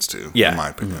as it needs to, Yeah. in my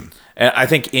opinion. And I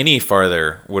think any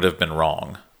farther would have been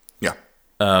wrong. Yeah.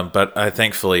 But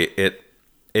thankfully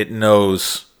it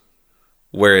knows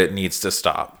where it needs to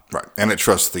stop. Right. And it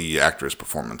trusts the actors'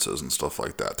 performances and stuff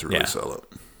like that to really Yeah. sell it.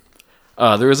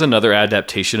 There is another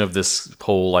adaptation of this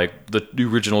whole, like, the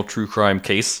original true crime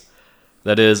case.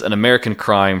 That is An American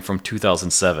Crime from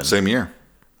 2007. Same year.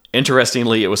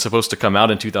 Interestingly, it was supposed to come out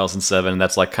in 2007, and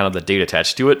that's like kind of the date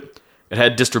attached to it. It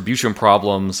had distribution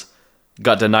problems,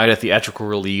 got denied a theatrical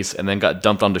release, and then got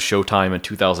dumped onto Showtime in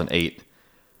 2008.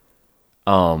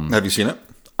 Have you seen it?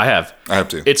 I have. I have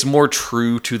to. It's more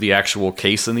true to the actual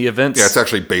case and the events. Yeah, it's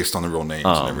actually based on the real names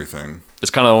and everything. It's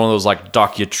kind of one of those like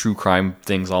docu true crime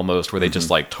things almost, where they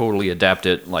just like totally adapt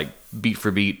it like beat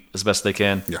for beat as best they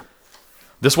can. Yeah.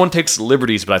 This one takes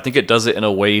liberties, but I think it does it in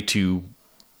a way to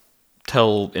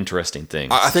tell interesting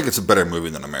things. I think it's a better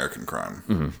movie than American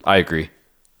Crime. I agree.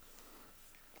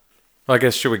 Well, I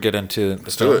guess should we get into the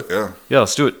Let's do it, yeah. Yeah,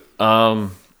 let's do it.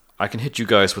 I can hit you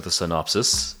guys with a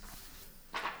synopsis.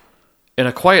 In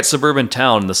a quiet suburban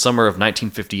town in the summer of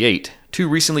 1958, two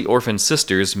recently orphaned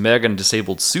sisters, Meg and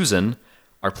disabled Susan,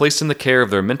 are placed in the care of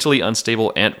their mentally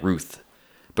unstable Aunt Ruth.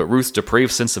 But Ruth's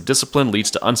depraved sense of discipline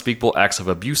leads to unspeakable acts of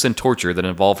abuse and torture that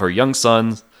involve her young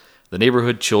sons, the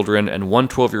neighborhood children, and one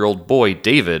 12-year-old boy,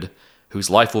 David, whose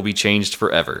life will be changed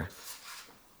forever.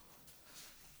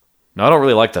 Now, I don't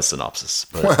really like that synopsis.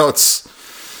 But Well, it's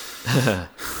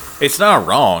It's not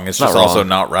wrong. It's not just wrong. also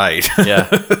not right. yeah.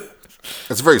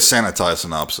 a very sanitized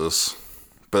synopsis,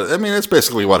 but I mean, it's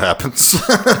basically what happens.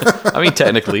 I mean,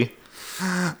 technically.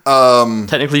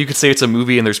 Technically, you could say it's a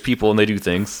movie and there's people and they do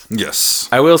things. Yes.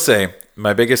 I will say,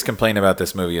 my biggest complaint about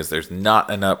this movie is there's not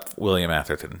enough William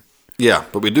Atherton. Yeah,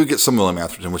 but we do get some William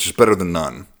Atherton, which is better than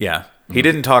none. Yeah. He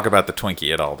didn't talk about the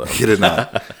Twinkie at all, though. He did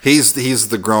not. He's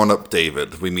the grown-up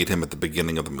David. We meet him at the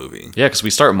beginning of the movie. Yeah, because we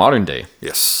start modern day.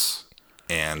 Yes.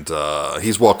 And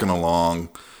he's walking along,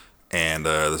 and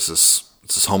there's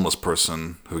this homeless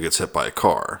person who gets hit by a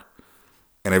car.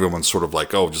 And everyone's sort of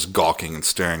like, oh, just gawking and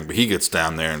staring. But he gets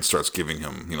down there and starts giving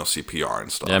him, CPR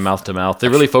and stuff. Yeah, mouth to mouth. They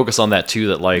really focus on that too.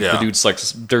 That like Yeah. the dude's like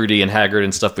dirty and haggard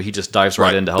and stuff, but he just dives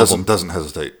right in to help him. Doesn't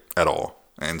hesitate at all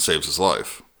and saves his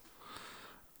life.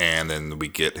 And then we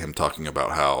get him talking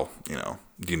about how, do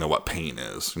you know what pain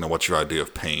is? What's your idea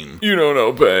of pain? You don't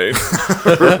know, babe.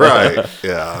 Right,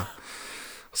 yeah.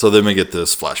 So then we get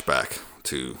this flashback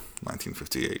to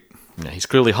 1958. Yeah, he's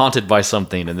clearly haunted by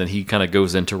something, and then he kind of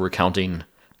goes into recounting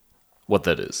what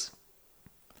that is.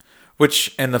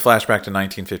 Which, in the flashback to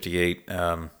 1958,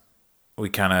 we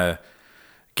kind of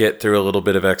get through a little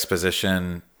bit of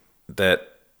exposition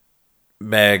that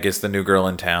Meg is the new girl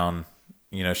in town.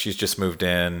 She's just moved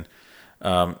in.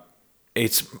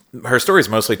 It's her story is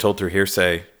mostly told through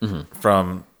hearsay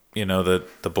from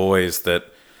the boys that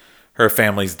her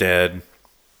family's dead.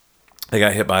 They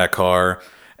got hit by a car,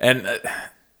 and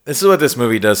this is what this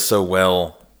movie does so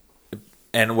well.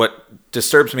 And what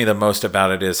disturbs me the most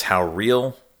about it is how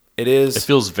real it is. It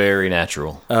feels very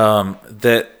natural.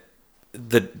 That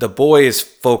the boys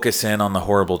focus in on the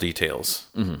horrible details.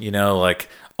 Like,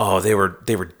 oh, they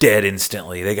were dead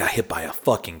instantly. They got hit by a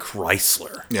fucking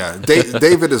Chrysler. Yeah,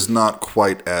 David is not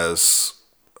quite as,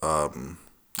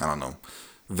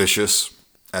 vicious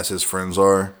as his friends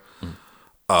are.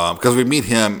 Because we meet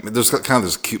him, there's kind of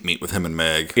this cute meet with him and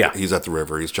Meg. Yeah. He's at the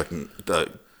river. He's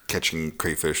catching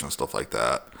crayfish and stuff like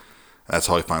that. That's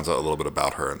how he finds out a little bit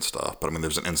about her and stuff. But I mean,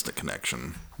 there's an instant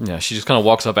connection. Yeah, she just kind of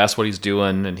walks up, asks what he's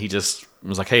doing, and he just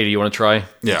was like, "Hey, do you want to try?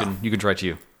 Yeah. You can try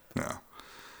too." Yeah.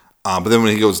 But then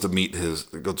when he goes to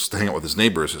goes to hang out with his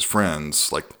neighbors, his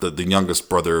friends, like the youngest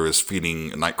brother is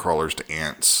feeding night crawlers to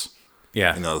ants.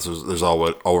 Yeah. There's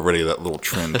already that little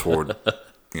trend toward,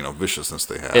 viciousness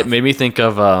they have. It made me think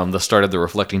of the start of The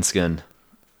Reflecting Skin,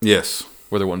 Yes.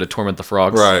 where they're wanting to torment the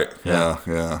frogs. Right.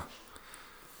 Yeah.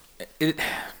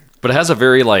 But it has a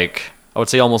very, I would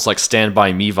say almost like Stand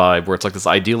By Me vibe, where it's like this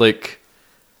idyllic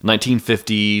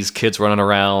 1950s, kids running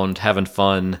around, having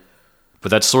fun. But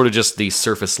that's sort of just the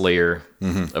surface layer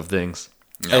of things.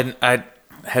 Yeah. And I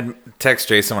had text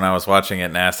Jason when I was watching it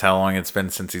and asked how long it's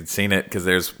been since he'd seen it, because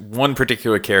there's one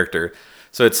particular character.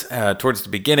 So it's towards the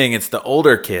beginning, it's the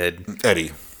older kid,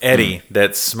 Eddie,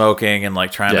 that's smoking and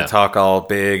trying Yeah. to talk all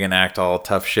big and act all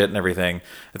tough shit and everything.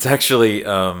 It's actually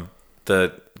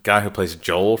the guy who plays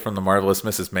Joel from The Marvelous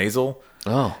Mrs. Maisel.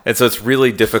 Oh. And so it's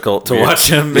really difficult to watch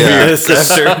him Yeah. this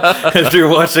after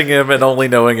watching him and only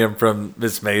knowing him from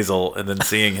Miss Maisel, and then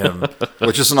seeing him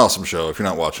which is an awesome show. If you're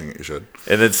not watching it, you should.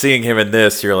 and then seeing him in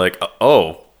this, you're like,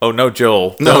 oh no,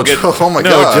 Joel. No, Don't get, Joel. Oh my no,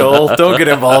 God. Joel, don't get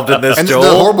involved in this, And Joel. the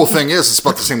horrible thing is, it's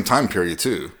about the same time period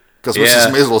too. Because Yeah.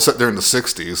 Mrs. Maisel sat there in the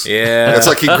 60s. Yeah. It's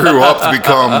like he grew up to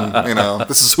become,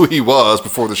 this is who he was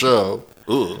before the show.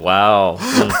 Ooh. Wow.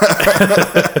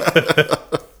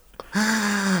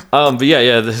 But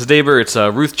yeah, his neighbor, it's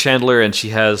Ruth Chandler, and she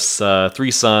has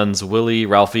 3 sons, Willie,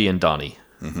 Ralphie, and Donnie.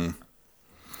 Mm-hmm.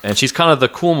 And she's kind of the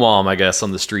cool mom, I guess,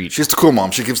 on the street. She's the cool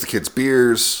mom. She gives the kids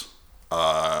beers,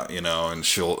 and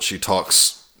she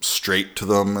talks straight to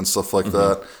them and stuff like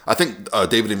that. I think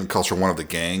David even calls her one of the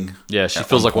gang. Yeah, she at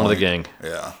feels like one of the point.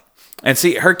 gang. Yeah. And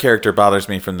see, her character bothers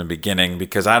me from the beginning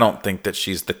because I don't think that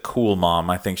she's the cool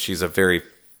mom. I think she's a very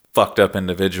fucked up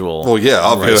individial. Well, yeah,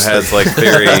 obviously. Who has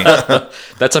very...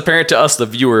 That's apparent to us, the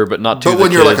viewer, but not to But the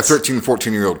when you're like a kids. 13,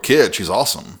 14-year-old kid, she's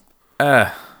awesome.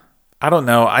 I don't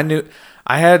know.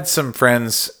 I had some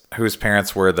friends whose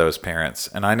parents were those parents,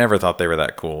 and I never thought they were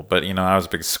that cool. But, I was a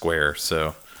big square,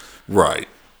 so... Right.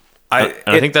 And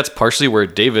I think that's partially where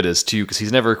David is, too, because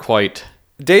he's never quite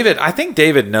David, I think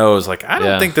David knows. Like, I don't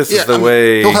Yeah. think this Yeah, is the I mean,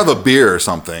 way. he'll have a beer or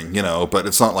something, but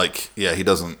it's not like, he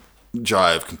doesn't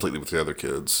jive completely with the other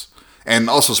kids. And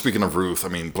also, speaking of Ruth, I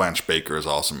mean, Blanche Baker is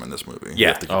awesome in this movie. Yeah. You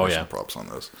have to give her some props on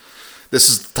this. This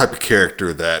is the type of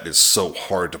character that is so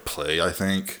hard to play, I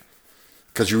think,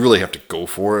 because you really have to go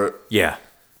for it. Yeah.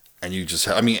 And you just,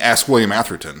 ask William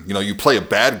Atherton. You play a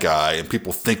bad guy, and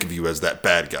people think of you as that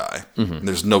bad guy. Mm-hmm. And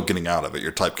there's no getting out of it.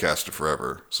 You're typecasted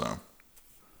forever. So,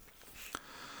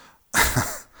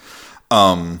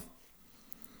 and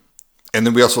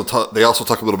then they also talk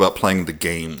a little about playing the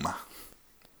game,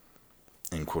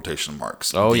 in quotation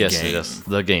marks. Oh, The yes, game. yes,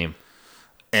 the game.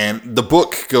 And the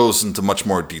book goes into much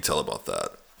more detail about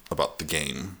that, about the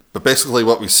game. But basically,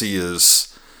 what we see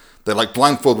is they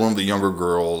blindfold one of the younger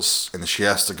girls, and then she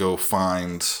has to go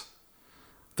find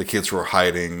the kids who are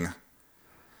hiding,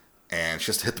 and she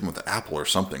has to hit them with the apple or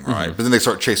something, right? Mm-hmm. But then they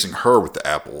start chasing her with the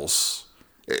apples.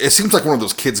 It seems like one of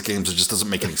those kids' games that just doesn't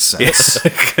make any sense.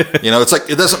 It's like,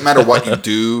 it doesn't matter what you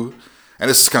do, and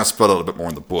this is kind of spelled out a bit more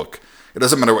in the book. It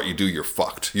doesn't matter what you do, you're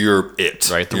fucked. You're it.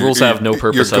 Right. The rules have no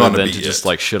purpose other than to just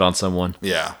shit on someone.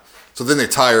 Yeah. So then they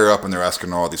tie her up and they're asking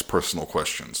her all these personal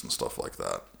questions and stuff like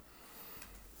that.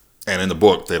 And in the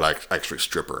book, they actually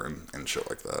strip her and shit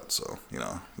like that. So,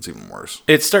 it's even worse.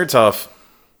 It starts off,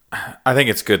 I think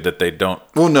it's good that they don't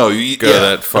go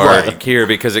that far here,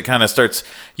 because it kind of starts,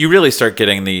 you really start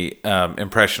getting the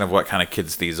impression of what kind of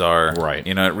kids these are. Right.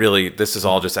 This is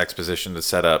all just exposition to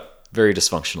set up. Very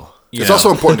dysfunctional. It's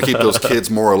also important to keep those kids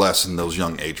more or less in those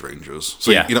young age ranges.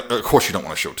 So, of course, you don't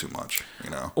want to show too much,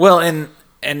 Well,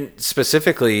 and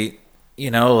specifically,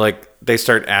 they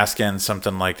start asking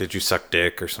something like, did you suck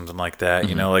dick or something like that?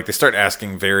 Mm-hmm. They start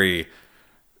asking very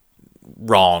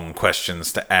wrong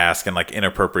questions to ask, and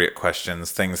inappropriate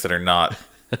questions, things that are not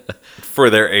for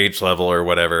their age level or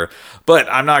whatever. But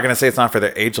I'm not going to say it's not for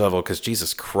their age level, because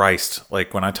Jesus Christ,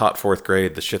 when I taught 4th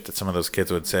grade, the shit that some of those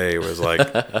kids would say was oh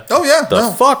yeah,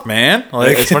 the fuck, man.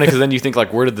 It's funny because then you think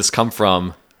where did this come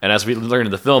from? And as we learn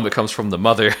in the film, it comes from the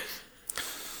mother.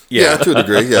 Yeah, to a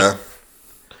degree, yeah.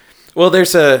 Well,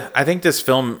 I think this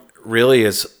film really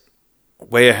is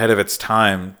way ahead of its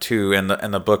time too, in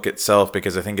the book itself,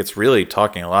 because I think it's really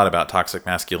talking a lot about toxic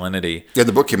masculinity. Yeah,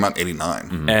 the book came out in '89,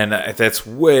 mm-hmm. and that's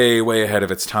way ahead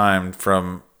of its time.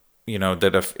 From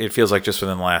that it feels like just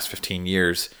within the last 15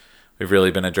 years, we've really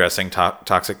been addressing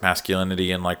toxic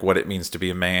masculinity and what it means to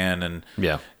be a man, and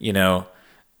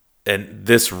and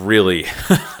this really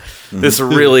this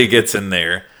really gets in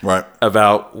there, right,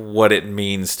 about what it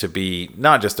means to be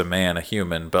not just a man, a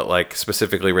human, but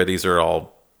specifically where these are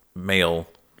all male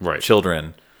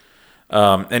children.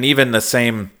 And even the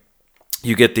same,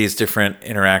 you get these different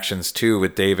interactions too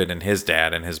with David and his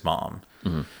dad and his mom.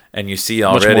 Mm-hmm. And you see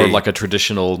already much more like a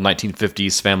traditional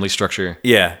 1950s family structure.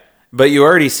 Yeah. But you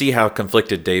already see how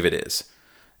conflicted David is.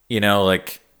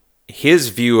 His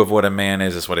view of what a man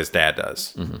is what his dad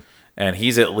does. Mm-hmm. And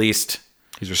he's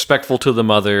respectful to the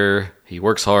mother. He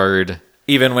works hard.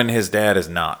 Even when his dad is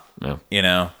not.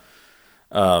 Yeah.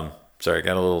 Sorry,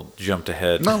 got a little jumped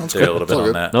ahead. No, it's there good. a little bit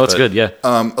on that. No, it's good, yeah.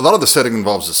 A lot of the setting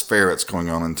involves this fair that's going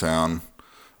on in town.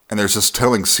 And there's this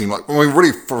telling scene, when we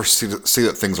really first see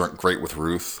that things aren't great with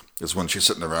Ruth, is when she's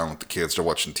sitting around with the kids, they're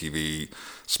watching TV,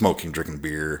 smoking, drinking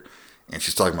beer, and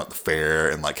she's talking about the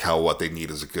fair and how what they need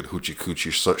is a good hoochie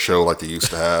coochie show like they used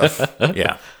to have.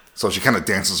 Yeah. So she kind of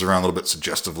dances around a little bit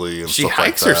suggestively and she stuff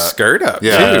like that. She hikes her skirt up, too.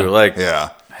 Yeah.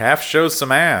 Half shows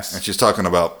some ass. And she's talking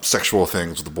about sexual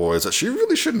things with the boys that she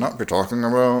really should not be talking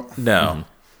about. No.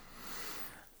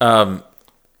 Mm-hmm.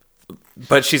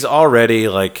 But she's already,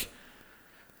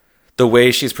 the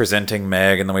way she's presenting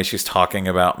Meg and the way she's talking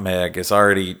about Meg is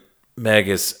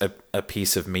a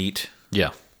piece of meat.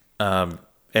 Yeah.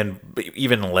 And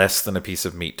even less than a piece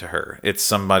of meat to her. It's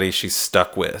somebody she's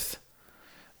stuck with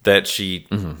that she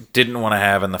didn't want to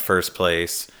have in the first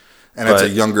place. And it's a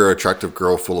younger, attractive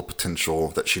girl full of potential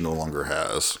that she no longer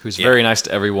has. Who's very nice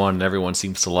to everyone, and everyone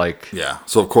seems to like. Yeah.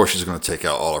 So, of course, she's going to take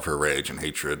out all of her rage and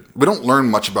hatred. We don't learn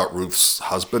much about Ruth's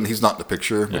husband. He's not in the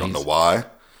picture. We don't know why.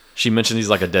 She mentioned he's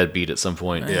like a deadbeat at some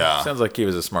point. Yeah. Sounds like he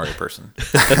was a smarter person.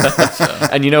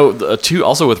 And, too,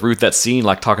 also with Ruth, that scene,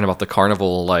 talking about the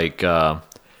carnival,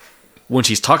 when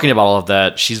she's talking about all of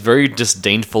that, she's very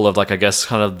disdainful of, I guess,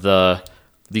 kind of the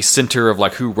center of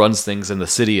who runs things in the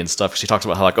city and stuff. She talks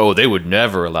about how they would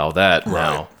never allow that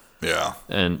now. Yeah.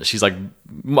 And she's a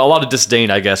lot of disdain,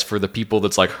 I guess, for the people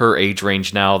that's her age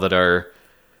range now that are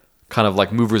kind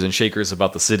of movers and shakers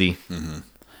about the city. Mm-hmm.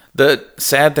 The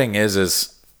sad thing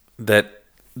is that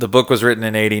the book was written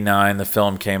in 1989. The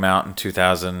film came out in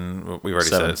 2000. We've already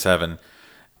said it, 7.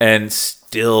 And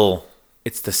still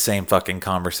it's the same fucking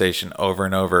conversation over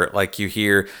and over. Like you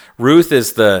hear Ruth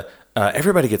is the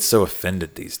everybody gets so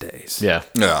offended these days. Yeah.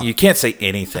 Yeah. You can't say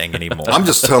anything anymore. I'm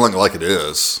just telling it like it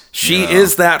is. She you know?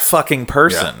 is that fucking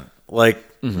person. Yeah. Like,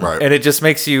 Right. and it just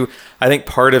makes you, I think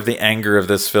part of the anger of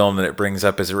this film that it brings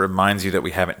up is it reminds you that we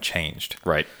haven't changed.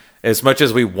 Right. As much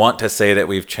as we want to say that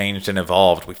we've changed and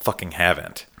evolved, we fucking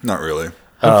haven't. Not really.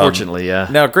 Unfortunately, yeah.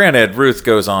 Now, granted, Ruth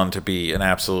goes on to be an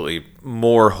absolutely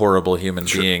more horrible human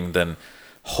being than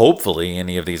hopefully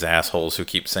any of these assholes who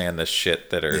keep saying this shit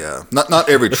that are. Yeah. Not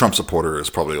every Trump supporter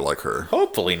is probably like her.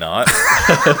 Hopefully not.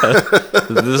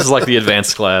 This is like the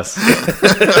advanced class.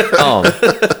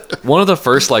 One of the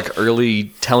first like early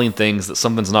telling things that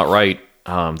something's not right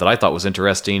that I thought was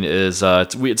interesting is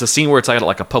it's a scene where it's at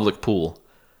like a public pool,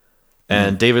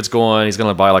 and David's he's going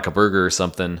to buy like a burger or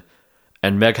something,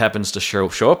 and Meg happens to show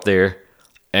up there,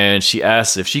 and she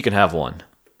asks if she can have one.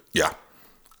 Yeah.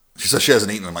 She says she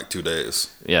hasn't eaten in like 2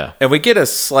 days. Yeah. And we get a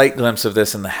slight glimpse of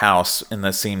this in the house in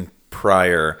the scene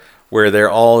prior where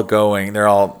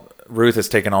Ruth has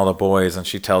taken all the boys and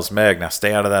she tells Meg, now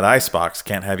stay out of that icebox.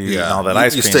 Can't have you eating all that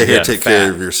ice You cream. stay here, You're take fat."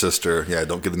 care of your sister. Yeah,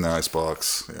 don't get in the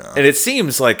icebox. Yeah. And it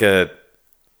seems like it's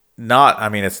not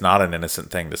an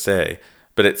innocent thing to say,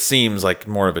 but it seems like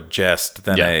more of a jest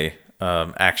than a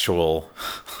actual,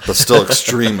 But still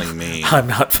extremely mean. I'm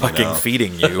not fucking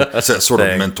feeding you. It's that sort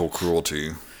thing. of mental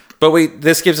cruelty. But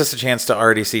this gives us a chance to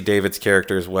already see David's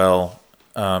character as well,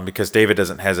 because David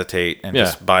doesn't hesitate and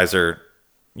just buys her,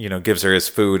 gives her his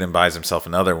food and buys himself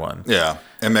another one. Yeah.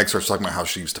 And Meg starts talking about how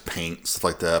she used to paint, stuff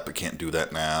like that, but can't do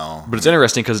that now. But it's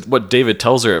interesting because what David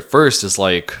tells her at first is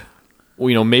like,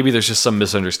 well, maybe there's just some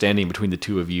misunderstanding between the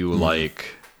two of you.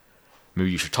 Like, maybe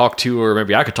you should talk to her.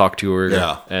 Maybe I could talk to her.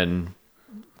 Yeah. And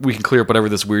we can clear up whatever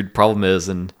this weird problem is.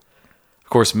 And of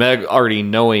course, Meg already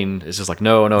knowing is just like,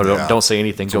 no, don't say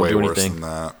anything. It's Don't way do worse anything. than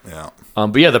that. Yeah.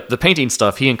 But yeah, the painting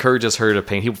stuff, he encourages her to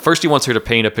paint. He wants her to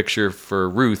paint a picture for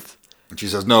Ruth. And she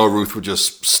says, no, Ruth would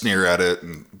just sneer at it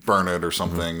and burn it or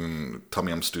something and tell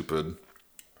me I'm stupid.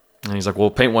 And he's like, well,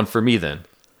 paint one for me then.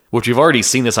 Which we've already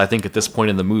seen this, I think, at this point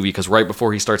in the movie, because right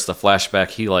before he starts the flashback,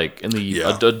 he like, in the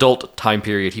adult time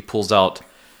period, he pulls out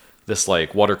this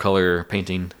like watercolor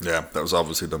painting. Yeah, that was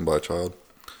obviously done by a child.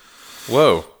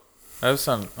 Whoa. That was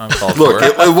uncalled Look,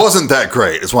 for. it wasn't that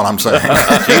great, is what I'm saying.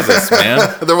 Jesus,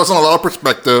 man. There wasn't a lot of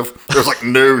perspective. There was like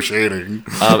no shading.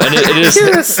 And it is,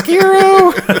 You're a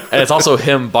Skiro. and it's also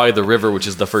him by the river, which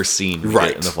is the first scene we Right.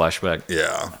 get in the flashback.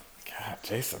 Yeah. God,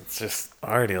 Jason's just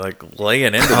already like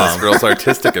laying into this girl's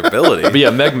artistic ability. But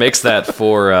yeah, Meg makes that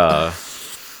for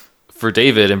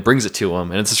David and brings it to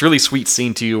him, and it's this really sweet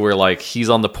scene to you where like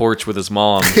he's on the porch with his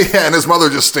mom. Yeah, and his mother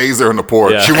just stays there on the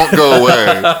porch. Yeah. She won't go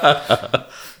away.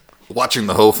 Watching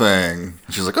the whole thing.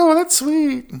 She's like, oh, that's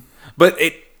sweet. But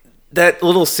that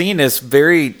little scene is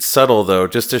very subtle, though,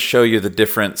 just to show you the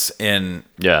difference in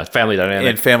Family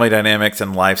dynamic. family dynamics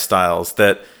and lifestyles.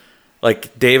 That,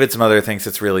 like, David's mother thinks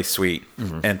it's really sweet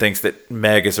and thinks that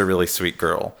Meg is a really sweet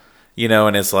girl,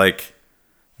 and is like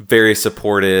very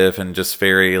supportive and just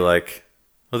very like,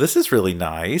 well, this is really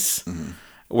nice.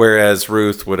 Whereas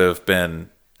Ruth would have been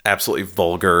absolutely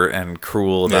vulgar and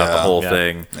cruel about the whole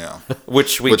thing. Yeah.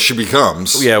 Which she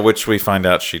becomes. Yeah, which we find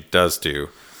out she does do.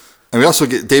 And we also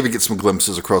David gets some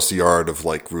glimpses across the yard of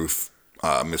like Ruth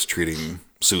mistreating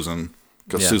Susan.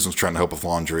 Because Susan's trying to help with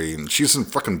laundry. And she's in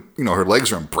fucking, her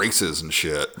legs are in braces and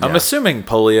shit. I'm assuming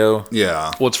polio.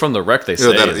 Yeah. Well, it's from the wreck, they say.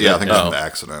 I think it's an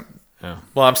accident.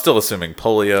 Well, I'm still assuming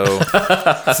polio.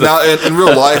 Now, in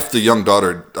real life, the young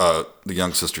daughter, the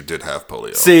young sister did have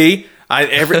polio. See,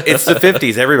 it's the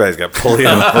 50s. Everybody's got polio.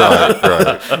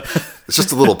 Right. It's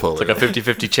just a little polio. Like a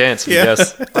 50-50 chance,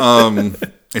 yes. And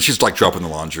she's like dropping the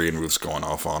laundry and Ruth's going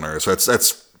off on her. So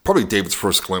that's probably David's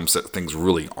first glimpse that things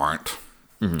really aren't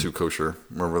too kosher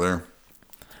over there.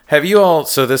 Have you all,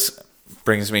 so this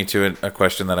brings me to a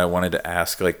question that I wanted to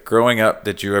ask. Like, growing up,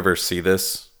 did you ever see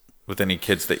this with any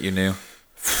kids that you knew?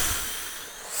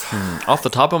 Off the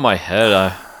top of my head,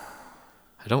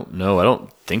 I don't know. I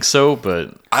don't think so,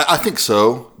 but I think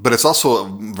so, but it's also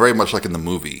very much like in the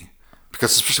movie.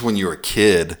 Because especially when you're a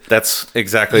kid, That's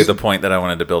exactly the point that I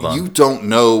wanted to build on. you don't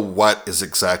know what is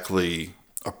exactly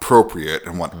appropriate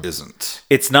and what isn't.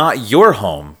 It's not your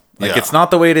home. Like, Yeah. it's not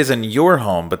the way it is in your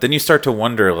home. But then you start to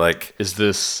wonder, like, is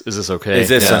this okay? is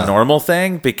this Yeah. a normal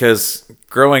thing? Because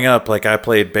growing up, like, I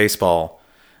played baseball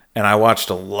and I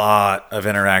watched a lot of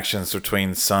interactions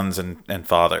between sons and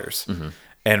fathers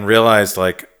and realized,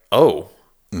 like,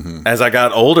 as I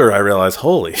got older, I realized,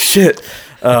 holy shit,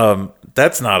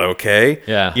 that's not okay.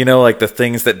 Yeah. Like the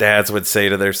things that dads would say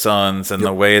to their sons and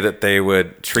the way that they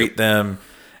would treat them.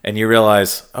 And you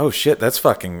realize, oh shit, that's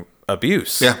fucking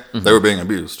abuse. Yeah, they were being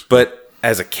abused. But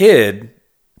as a kid,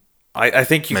 I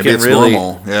think you Maybe can it's really,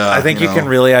 normal. Yeah, I think you can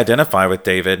really identify with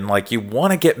David, and like you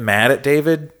want to get mad at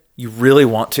David. You really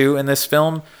want to in this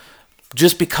film,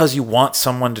 just because you want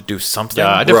someone to do something.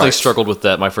 Yeah, I definitely Right. struggled with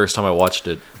that my first time I watched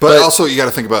it. But also, you got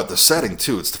to think about the setting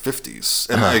too. It's the 50s,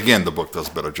 and again, the book does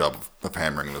a better job of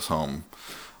hammering this home.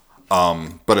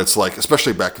 But it's like,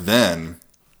 especially back then,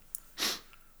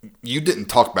 you didn't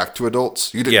talk back to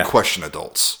adults. You didn't Yeah. question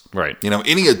adults. Right. You know,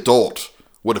 any adult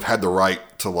would have had the right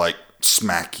to like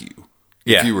smack you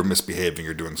Yeah. if you were misbehaving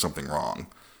or doing something wrong.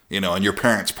 You know, and your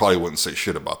parents probably wouldn't say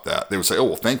shit about that. They would say, "Oh,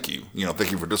 well, thank you. You know,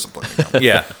 thank you for disciplining them."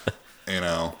 Yeah. You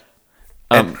know.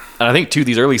 And I think, too,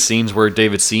 these early scenes where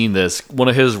David's seeing this, one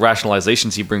of his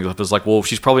rationalizations he brings up is like, well,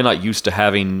 she's probably not used to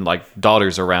having, like,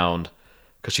 daughters around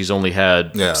because she's only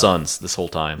had Yeah. sons this whole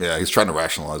time. Yeah, he's trying to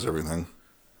rationalize everything.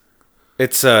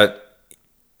 It's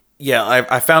yeah,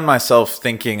 I found myself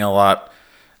thinking a lot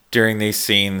during these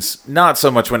scenes, not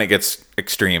so much when it gets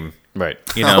extreme, Right.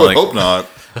 you I know, would like, hope not.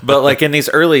 but like in these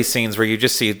early scenes where you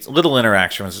just see little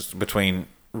interactions between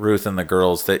Ruth and the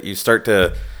girls that you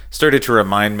started to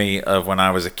remind me of when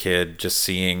I was a kid, just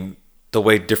seeing the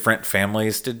way different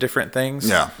families did different things.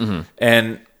 Yeah.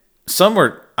 And some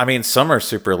are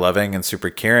super loving and super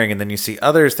caring, and then you see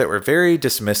others that were very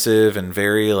dismissive and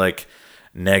very like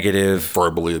negative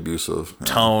Verbally abusive. Yeah.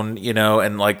 tone, you know,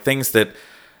 and like things that,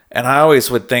 and I always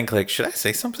would think like, should I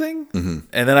say something? Mm-hmm.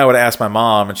 And then I would ask my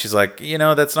mom, and she's like, you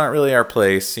know, that's not really our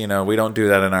place. You know, we don't do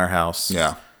that in our house.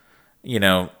 Yeah. You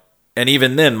know, and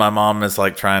even then, my mom is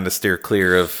like trying to steer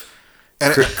clear of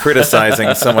And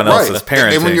criticizing someone else's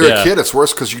parenting. And when you're Yeah. a kid, it's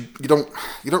worse because you don't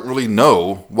really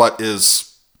know what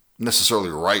is necessarily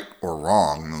right or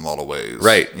wrong in a lot of ways.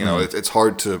 Right. You know, it's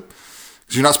hard to,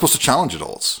 because you're not supposed to challenge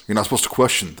adults. You're not supposed to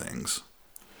question things.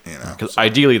 You know. Because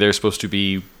ideally, they're supposed to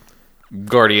be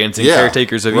guardians and Yeah,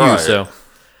 caretakers of right. you, so...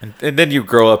 And then you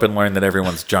grow up and learn that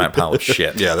everyone's a giant pile of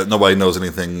shit. Yeah, that nobody knows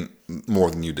anything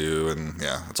more than you do, and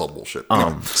yeah, it's all bullshit. You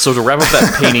know. So to wrap up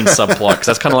that painting subplot, because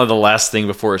that's kind of like the last thing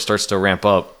before it starts to ramp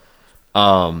up,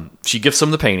 she gives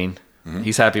him the painting.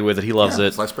 He's happy with it. He loves Yeah, it.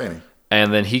 it's a nice painting.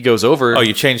 And then he goes over. Oh,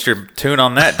 you changed your tune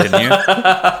on that, didn't you?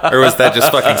 Or was that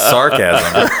just fucking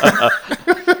sarcasm?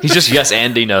 He's just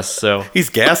yes-anding us, so... He's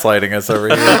gaslighting us over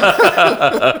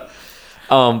here.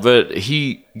 But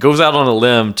he goes out on a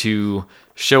limb to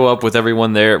show up with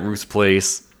everyone there at Ruth's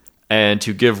place and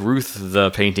to give Ruth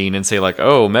the painting and say like,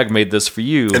 "Oh, Meg made this for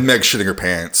you." And Meg's shitting her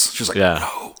pants. She's like, Yeah.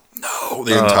 no,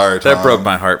 the entire time. That broke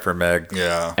my heart for Meg.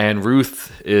 Yeah. And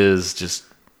Ruth is just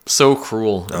so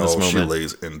cruel in this Oh, she moment.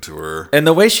 lays into her. And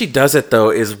the way she does it though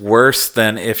is worse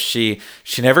than if she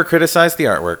never criticized the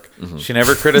artwork. She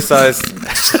never criticized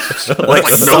like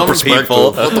some perspective.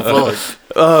 people. What the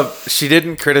fuck? She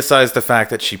didn't criticize the fact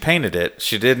that she painted it.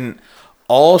 She didn't.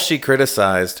 All she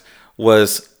criticized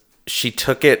was she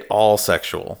took it all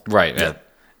sexual. Right. Yeah.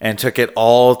 And took it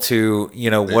all to, you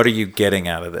know, what are you getting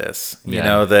out of this? You Yeah.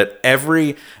 know, that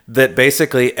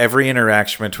basically every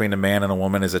interaction between a man and a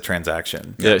woman is a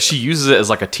transaction. Yeah, she uses it as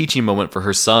like a teaching moment for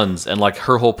her sons, and like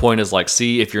her whole point is like,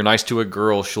 see, if you're nice to a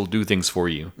girl, she'll do things for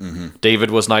you. David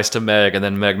was nice to Meg, and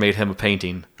then Meg made him a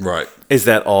painting. Right. Is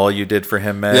that all you did for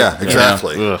him, Meg? Yeah, You know?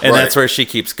 exactly. Ugh. And Right. that's where she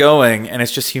keeps going, and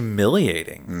it's just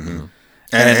humiliating.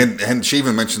 And she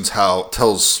even mentions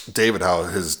tells David how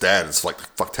his dad is like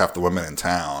fucked half the women in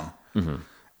town.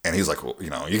 And he's like, well, you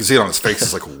know, you can see it on his face.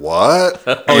 He's like, what?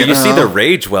 Oh, you see the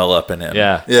rage well up in him.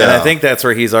 Yeah. Yeah. And I think that's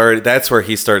where that's where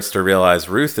he starts to realize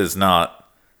Ruth is not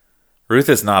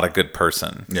a good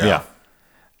person. Yeah.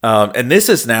 And this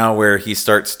is now where he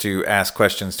starts to ask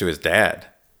questions to his dad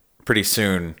pretty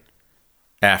soon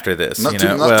after this.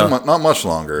 Not much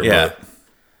longer. Yeah.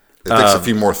 But it takes a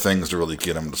few more things to really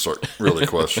get him to start really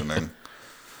questioning.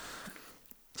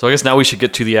 So I guess now we should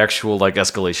get to the actual like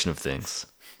escalation of things.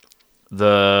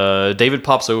 David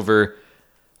pops over.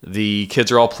 The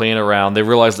kids are all playing around. They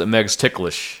realize that Meg's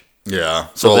ticklish. Yeah.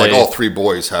 So like all three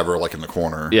boys have her like in the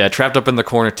corner. Yeah, trapped up in the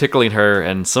corner, tickling her,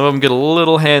 and some of them get a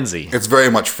little handsy. It's very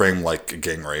much framed like a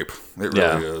gang rape. It really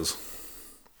Yeah. is.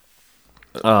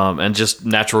 And just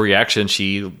natural reaction,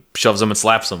 she shoves him and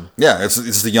slaps him. Yeah,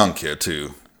 it's the young kid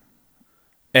too.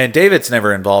 And David's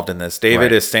never involved in this. David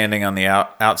Right. is standing on the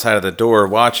outside of the door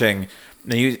watching.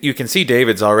 And you can see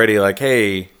David's already like,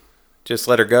 hey, just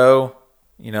let her go.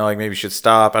 like maybe you should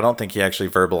stop. I don't think he actually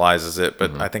verbalizes it,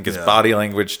 but I think his body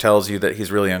language tells you that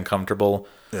he's really uncomfortable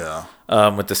Yeah.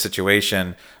 with the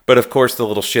situation. But of course, the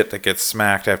little shit that gets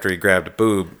smacked after he grabbed a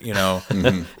boob, Yeah,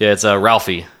 it's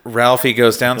Ralphie. Ralphie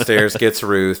goes downstairs, gets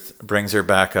Ruth, brings her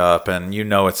back up, and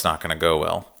it's not going to go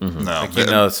well. No.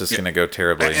 This is going to go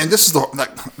terribly. And this is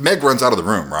Meg runs out of the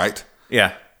room, right?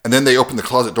 Yeah. And then they open the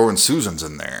closet door and Susan's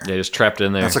in there. Yeah, just trapped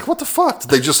in there. And it's like, what the fuck? Did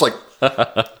they just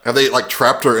have they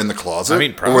trapped her in the closet? I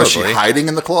mean, Or is she probably. hiding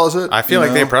in the closet? I feel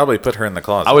like they probably put her in the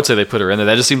closet. I would say they put her in there.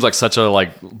 That just seems like such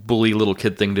a bully little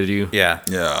kid thing to do. Yeah.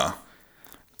 Yeah.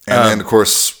 And then, of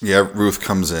course, Ruth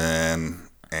comes in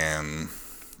and...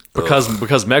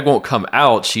 Because Meg won't come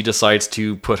out, she decides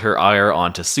to put her ire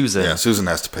onto Susan. Yeah, Susan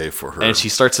has to pay for her. And she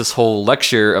starts this whole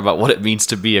lecture about what it means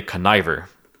to be a conniver.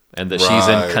 And that she's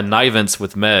Right. in connivance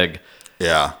with Meg.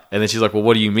 Yeah. And then she's like, well,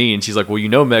 what do you mean? She's like,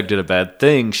 well, Meg did a bad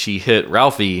thing. She hit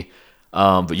Ralphie.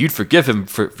 But you'd forgive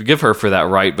her for that,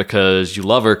 right? Because you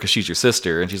love her because she's your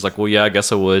sister. And she's like, well, yeah, I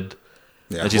guess I would.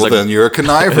 Yeah. And she's Well, like, then you're a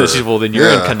conniver. she's like, well, then you're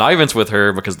Yeah. in connivance with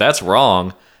her because that's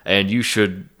wrong. And you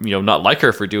should, not like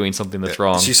her for doing something that's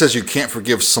wrong. She says you can't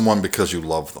forgive someone because you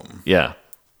love them. Yeah.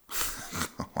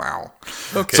 Wow.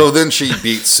 Okay. So then she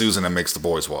beats Susan and makes the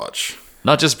boys watch.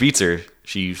 Not just beats her,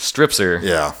 she strips her.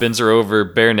 Yeah. Bends her over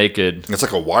bare naked. It's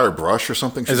like a wire brush or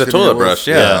something. she's It's a hitting toilet her with. brush,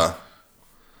 yeah.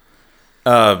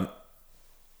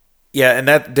 Yeah, and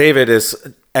that David is...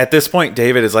 At this point,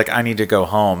 David is like, I need to go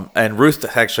home. And Ruth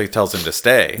actually tells him to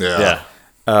stay. Yeah.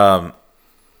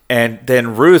 And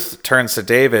then Ruth turns to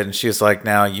David and she's like,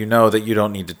 now you know that you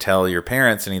don't need to tell your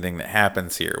parents anything that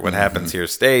happens here. What happens here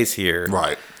stays here.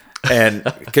 Right. And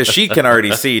because she can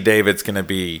already see David's going to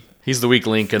be... He's the weak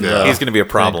link in Yeah. He's going to be a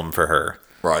problem for her.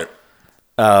 Right.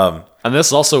 And this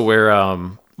is also where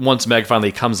once Meg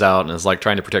finally comes out and is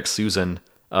trying to protect Susan,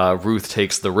 Ruth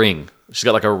takes the ring. She's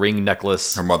got a ring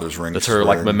necklace. Her mother's ring. That's she's her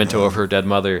wearing. memento of her dead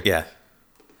mother. Yeah.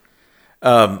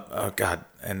 Oh, God.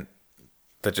 And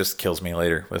that just kills me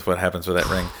later with what happens with that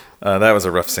ring. That was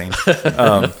a rough scene.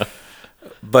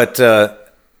 But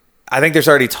I think there's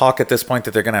already talk at this point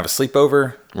that they're going to have a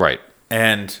sleepover. Right.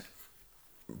 And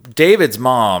David's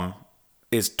mom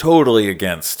is totally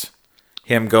against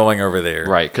him going over there.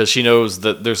 Right, because she knows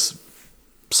that there's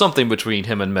something between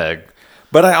him and Meg.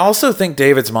 But I also think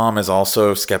David's mom is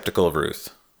also skeptical of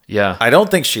Ruth. Yeah. I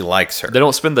don't think she likes her. They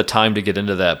don't spend the time to get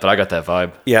into that, but I got that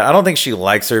vibe. Yeah, I don't think she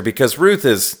likes her because Ruth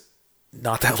is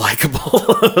not that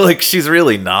likable. She's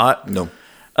really not. No.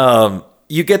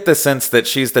 You get the sense that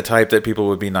she's the type that people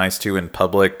would be nice to in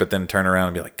public, but then turn around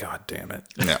and be like, God damn it.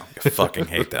 Yeah. I fucking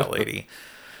hate that lady.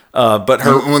 But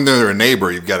her... When they're a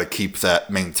neighbor, you've got to keep that,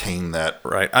 maintain that.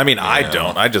 Right. I mean, I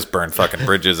don't. I just burn fucking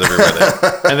bridges everywhere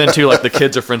there. And then, too, the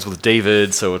kids are friends with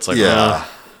David, so it's Yeah.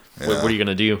 what are you going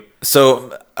to do?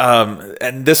 So,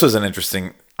 and this was I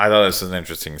thought this was an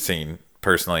interesting scene,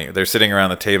 personally. They're sitting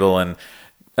around the table, and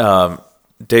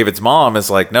David's mom is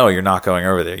like, no, you're not going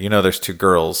over there. There's two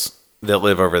girls that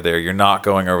live over there. You're not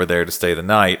going over there to stay the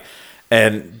night.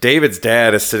 And David's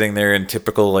dad is sitting there in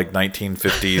typical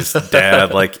 1950s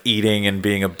dad, eating and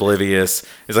being oblivious.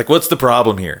 He's like, what's the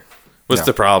problem here? What's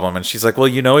the problem? And she's like, well,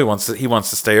 he wants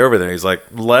to stay over there. He's like,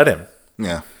 let him.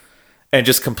 Yeah. And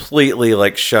just completely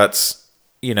shuts,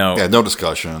 Yeah, no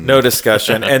discussion. no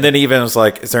discussion. And then even was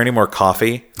like, is there any more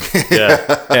coffee?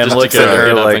 Yeah. And Just looks get at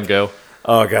her up like, and go.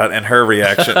 oh God. And her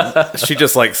reaction, she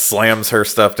just slams her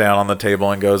stuff down on the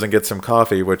table and goes and gets some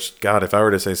coffee, which God, if I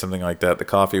were to say something like that, the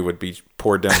coffee would be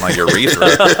poured down my urethra.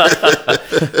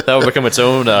 That would become its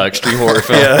own extreme horror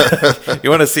film. Yeah. You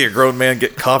want to see a grown man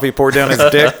get coffee poured down his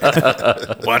dick?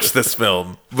 Watch this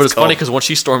film. But it's funny because once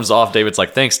she storms off, David's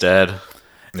like, thanks, Dad.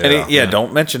 Yeah. And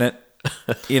don't mention it.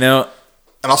 And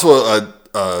also,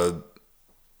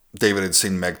 David had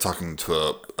seen Meg talking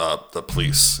to the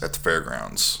police at the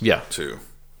fairgrounds. Yeah. Too.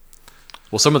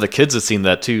 Well, some of the kids have seen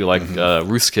that, too,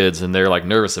 Ruth's kids, and they're,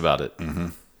 nervous about it. Mm-hmm.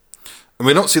 And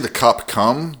we don't see the cop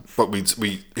come, but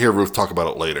we hear Ruth talk about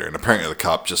it later. And apparently the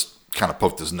cop just kind of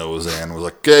poked his nose in, was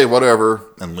like, okay, whatever,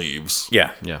 and leaves.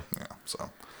 Yeah. Yeah. Yeah,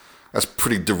 so that's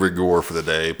pretty de rigueur for the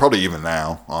day. Probably even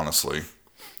now, honestly.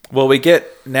 Well, we get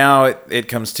now it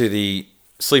comes to the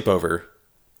sleepover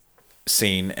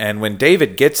scene, and when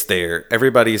David gets there,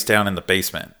 everybody's down in the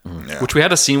basement. Yeah. Which we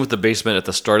had a scene with the basement at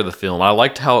the start of the film. I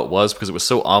liked how it was because it was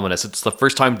so ominous. It's the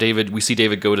first time we see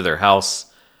David go to their house,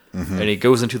 and he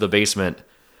goes into the basement,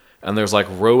 and there's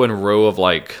row and row of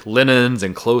linens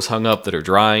and clothes hung up that are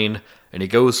drying, and he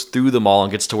goes through them all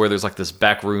and gets to where there's this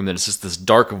back room, and it's just this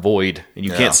dark void, and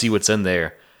you can't see what's in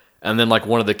there. And then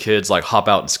one of the kids hop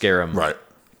out and scare him. Right.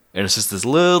 And it's just this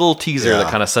little teaser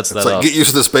that kind of sets that up. Get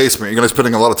used to this basement. You're going to be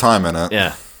spending a lot of time in it.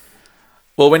 Yeah.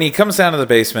 Well, when he comes down to the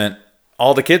basement,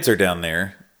 all the kids are down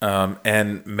there,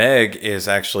 and Meg is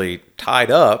actually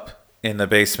tied up in the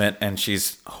basement, and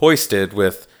she's hoisted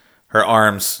with her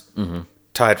arms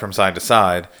tied from side to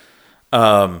side.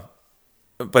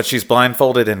 But she's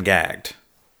blindfolded and gagged.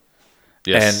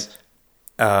 Yes.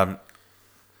 And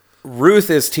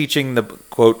Ruth is teaching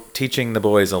the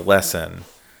boys a lesson,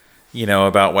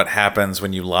 about what happens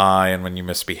when you lie and when you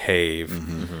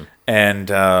misbehave. And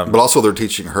But also they're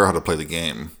teaching her how to play the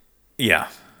game. yeah.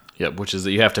 Yep, which is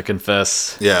that you have to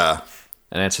confess Yeah.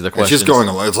 and answer the And questions. she's going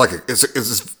along. It's like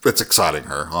it's exciting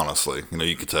her, honestly.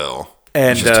 You can tell.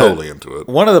 And she's totally into it.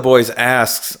 One of the boys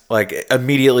asks,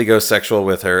 immediately goes sexual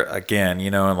with her again,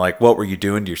 and what were you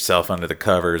doing to yourself under the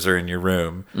covers or in your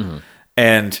room?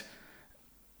 And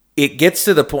it gets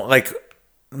to the point,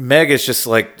 Meg is just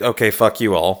like, okay, fuck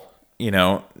you all.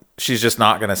 She's just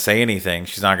not going to say anything.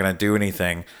 She's not going to do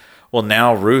anything. Well,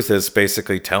 now Ruth is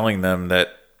basically telling them that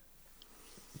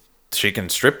she can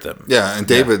strip them. Yeah, and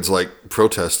David's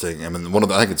protesting. I mean,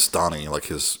 I think it's Donnie,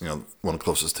 his, one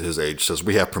closest to his age, says,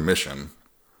 "We have permission.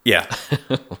 Yeah.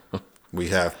 We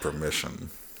have permission."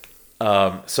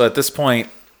 So at this point,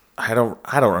 I don't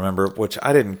remember which.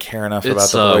 I didn't care enough about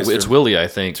the boys it's Willie, I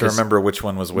think. to remember which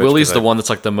one was which. Willie's the one that's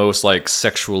the most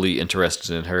sexually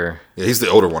interested in her Yeah, he's the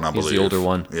older one, I believe. He's the older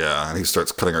one. Yeah, and he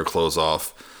starts cutting her clothes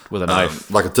off. with a knife.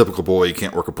 Like a typical boy, he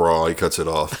can't work a bra, he cuts it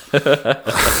off.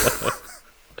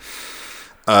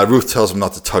 Ruth tells him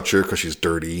not to touch her because she's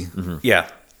dirty. Yeah.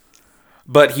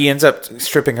 But he ends up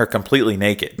stripping her completely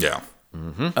naked. Yeah.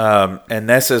 And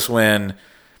this is when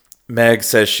Meg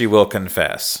says she will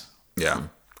confess. Yeah.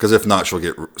 Because if not, she'll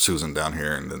get Susan down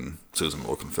here, and then Susan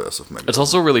will confess. If Meg It's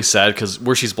also really sad because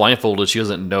where she's blindfolded, she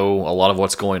doesn't know a lot of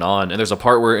what's going on. And there's a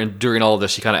part where during all of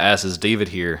this, she kind of asks, "Is David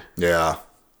here?" Yeah.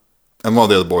 And one of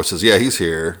the other boys says, "Yeah, he's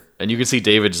here." And you can see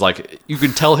David's you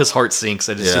can tell his heart sinks,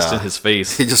 and it's just in his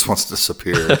face. He just wants to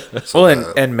disappear.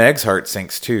 And Meg's heart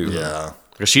sinks too. Yeah.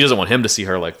 Because she doesn't want him to see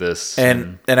her like this.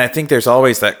 And I think there's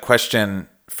always that question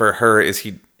for her: is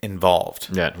he involved?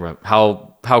 Yeah, right.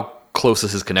 How close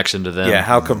is his connection to them? Yeah,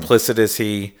 how complicit is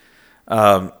he?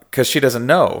 Because she doesn't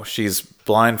know. She's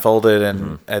blindfolded,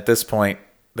 and at this point,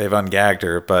 they've ungagged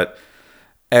her. But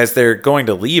as they're going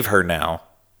to leave her now,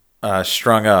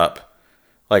 strung up,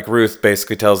 Ruth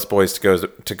basically tells the boys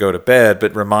to go to bed,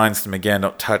 but reminds them again,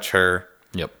 don't touch her.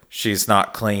 Yep. She's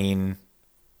not clean.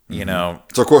 You know.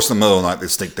 So, of course, in the middle of the night, they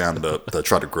sneak down to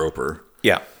try to grope her.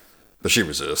 Yeah. But she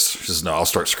resists. She says, "No, I'll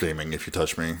start screaming if you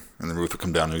touch me." And then Ruth will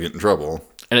come down and get in trouble.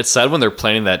 And it's sad when they're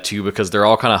planning that too, because they're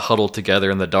all kind of huddled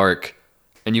together in the dark.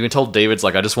 And you can tell David's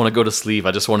I just want to go to sleep.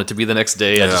 I just want it to be the next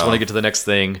day. I just want to get to the next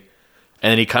thing.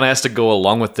 And then he kind of has to go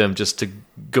along with them just to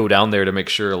go down there to make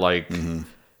sure,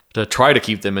 to try to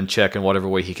keep them in check in whatever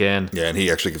way he can. Yeah, and he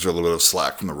actually gives her a little bit of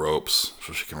slack from the ropes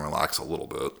so she can relax a little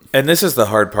bit. And this is the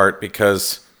hard part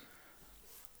because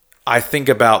I think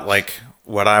about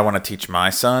what I want to teach my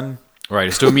son. Right,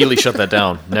 is to immediately shut that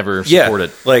down. Never support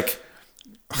it.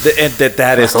 And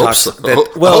that is toxic. I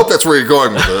hope that's where you're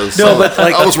going with this. No, but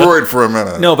I was worried for a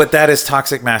minute. No, but that is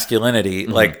toxic masculinity.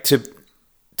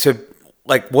 To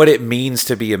what it means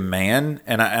to be a man,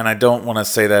 and I don't want to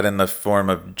say that in the form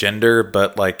of gender,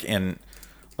 but in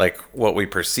what we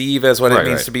perceive as what it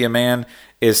means to be a man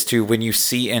is to, when you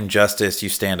see injustice, you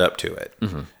stand up to it.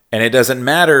 And it doesn't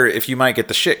matter if you might get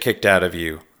the shit kicked out of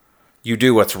you. You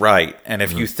do what's right. And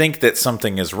if you think that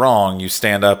something is wrong, you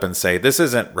stand up and say, this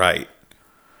isn't right.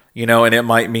 And it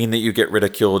might mean that you get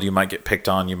ridiculed, you might get picked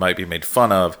on, you might be made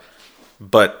fun of,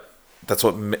 but that's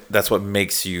what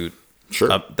makes you,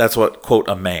 Sure. that's what, quote,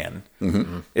 a man,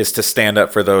 is to stand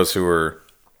up for those who are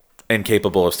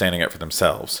incapable of standing up for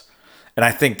themselves. And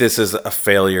I think this is a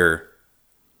failure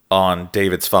on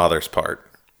David's father's part.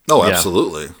 Oh,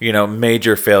 absolutely.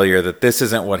 Major failure that this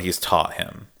isn't what he's taught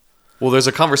him. Well, there's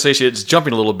a conversation, it's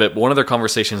jumping a little bit, but one of their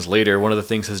conversations later, one of the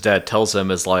things his dad tells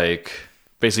him is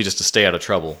basically just to stay out of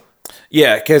trouble.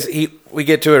 Yeah, because we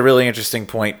get to a really interesting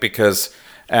point because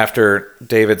after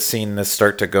David's seen this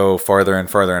start to go farther and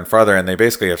farther and farther, and they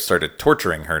basically have started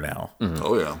torturing her now.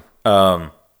 Oh, yeah.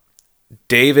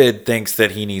 David thinks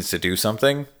that he needs to do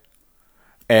something,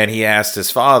 and he asked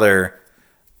his father,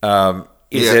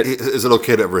 is it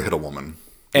okay to ever hit a woman?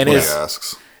 And he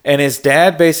asks. And his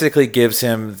dad basically gives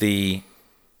him the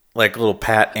little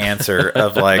pat answer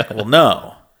of well,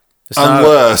 no.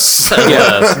 Unless.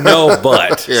 No,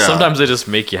 but. Yeah. Sometimes they just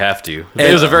make you have to.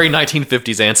 It was a very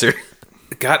 1950s answer.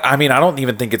 God, I mean, I don't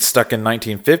even think it's stuck in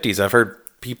 1950s. I've heard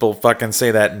people fucking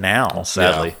say that now.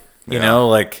 Sadly. You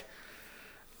know, And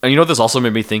you know what this also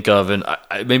made me think of? And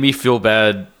it made me feel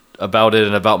bad about it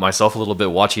and about myself a little bit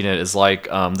watching it is like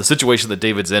the situation that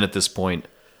David's in at this point.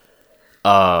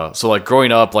 So like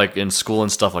growing up, like in school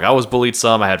and stuff, like I was bullied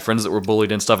some. I had friends that were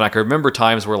bullied and stuff, and I can remember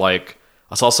times where like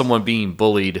I saw someone being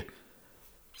bullied,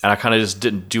 and I kind of just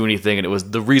didn't do anything. And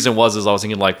the reason was I was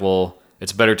thinking like, well,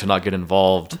 it's better to not get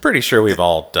involved. I'm pretty sure we've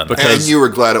all done that. And you were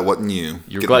glad it wasn't you.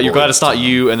 You're glad it's not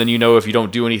you, and then if you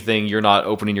don't do anything, you're not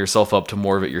opening yourself up to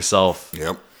more of it yourself.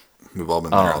 Yep. We've all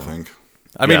been there, I think.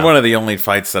 I mean, Yeah. one of the only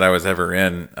fights that I was ever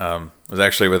in was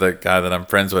actually with a guy that I'm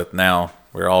friends with now.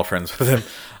 We're all friends with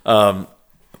him.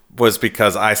 Was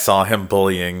because I saw him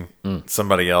bullying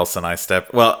somebody else, and I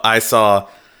saw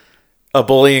a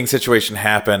bullying situation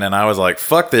happen, and I was like,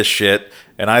 fuck this shit.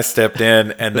 And I stepped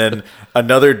in, and then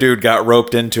another dude got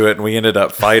roped into it, and we ended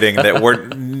up fighting.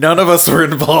 None of us were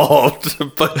involved.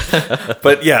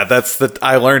 but yeah,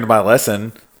 I learned my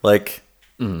lesson. Like,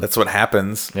 that's what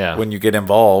happens when you get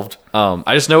involved.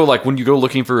 I just know like when you go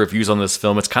looking for reviews on this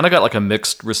film, it's kind of got like a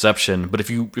mixed reception. But if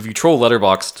you troll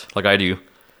Letterboxd like I do,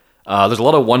 there's a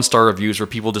lot of 1-star reviews where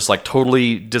people just like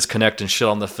totally disconnect and shit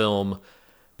on the film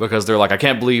because they're like, I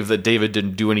can't believe that David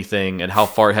didn't do anything and how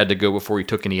far it had to go before he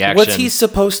took any action. What's he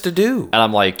supposed to do? And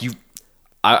I'm like,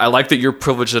 I like that you're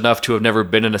privileged enough to have never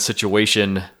been in a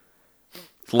situation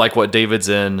like what David's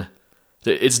in.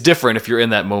 It's different if you're in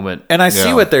that moment. And I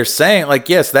see what they're saying. Like,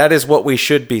 yes, that is what we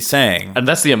should be saying. And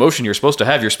that's the emotion you're supposed to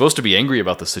have. You're supposed to be angry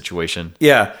about the situation.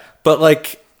 Yeah, but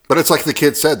like... But it's like the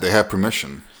kid said, they have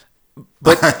permission.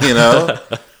 But, you know?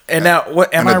 And now,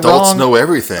 what am And I adults wrong? know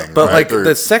everything. But right? like They're-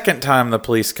 the second time the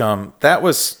police come, that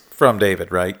was from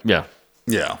David, right? Yeah.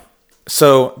 Yeah.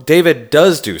 So David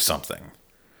does do something.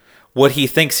 What he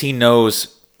thinks he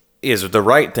knows is the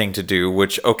right thing to do,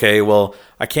 which, okay, well,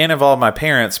 I can't involve my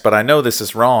parents, but I know this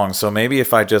is wrong, so maybe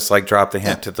if I just like drop the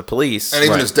hint to the police. And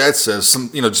even his dad says,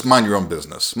 just mind your own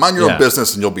business. Mind your Yeah. own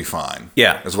business and you'll be fine.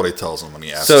 Yeah. Is what he tells him when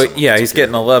he asks So him. yeah, he's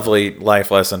getting a lovely life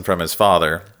lesson from his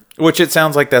father, which it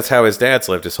sounds like that's how his dad's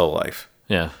lived his whole life.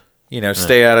 Yeah.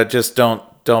 Stay out of, just don't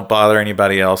bother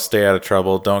anybody else, stay out of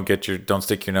trouble, don't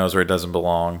stick your nose where it doesn't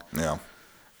belong. Yeah.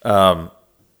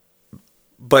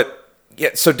 But yeah,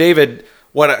 so David,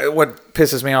 what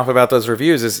pisses me off about those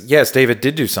reviews is, yes, David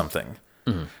did do something.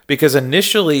 Because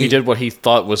initially He did what he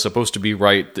thought was supposed to be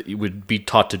right, that you would be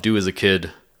taught to do as a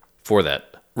kid for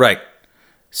that. right.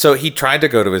 So he tried to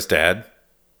go to his dad.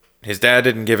 His dad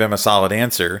didn't give him a solid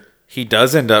answer. He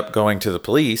does end up going to the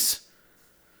police.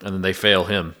 And then they fail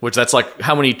him. Which that's like,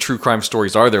 how many true crime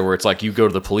stories are there where it's like you go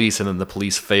to the police and then the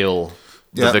police fail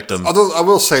the victim? Although I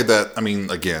will say that,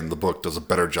 again, the book does a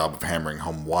better job of hammering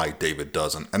home why David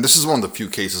doesn't. And this is one of the few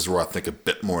cases where I think a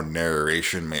bit more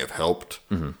narration may have helped.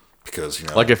 Because,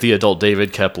 Like if the adult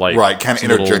David kept like... right, kind of some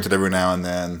little- interjected every now and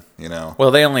then, Well,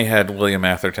 they only had William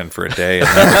Atherton for a day, and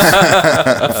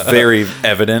that was very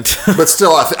evident. But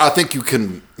still, I think you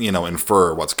can,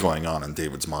 infer what's going on in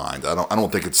David's mind. I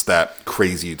don't think it's that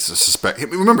crazy to suspect.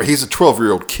 Remember, he's a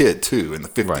 12-year-old kid, too, in the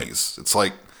 50s. Right. It's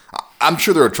like, I'm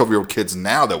sure there are 12-year-old kids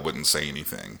now that wouldn't say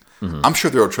anything. I'm sure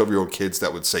there are 12-year-old kids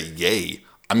that would say, yay,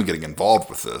 I'm getting involved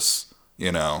with this,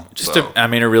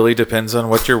 It really depends on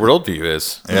what your worldview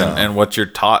is and what you're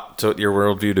taught your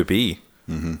worldview to be.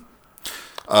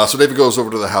 So David goes over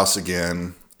to the house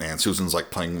again, and Susan's like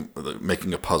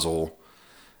making a puzzle.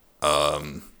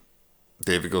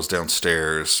 David goes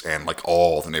downstairs, and like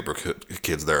all the neighborhood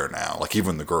kids there now, like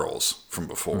even the girls from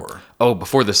before. Oh,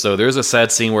 before this though, there's a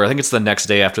sad scene where I think it's the next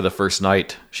day after the first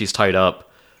night she's tied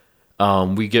up.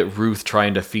 We get Ruth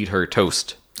trying to feed her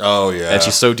toast. Oh yeah, And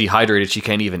she's so dehydrated she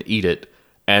can't even eat it.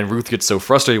 And Ruth gets so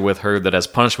frustrated with her that as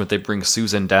punishment they bring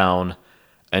Susan down,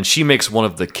 and she makes one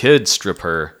of the kids strip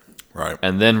her. right.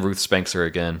 And then Ruth spanks her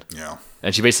again. Yeah,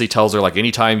 And she basically tells her like,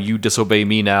 anytime you disobey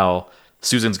me now,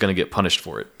 Susan's gonna get punished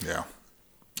for it. yeah.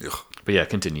 Ugh. But yeah,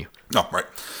 continue. No, right.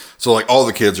 So like all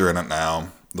the kids are in it now.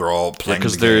 They're all playing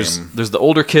Because the game. there's the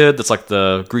older kid that's like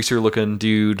the greaser looking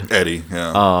dude. Eddie,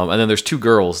 yeah. And then there's two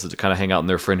girls that kind of hang out in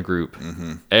their friend group.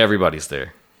 Everybody's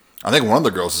there. I think one of the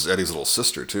girls is Eddie's little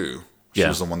sister too. She Yeah.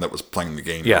 was the one that was playing the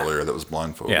game Yeah. earlier that was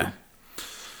blindfolded.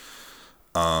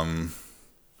 Yeah.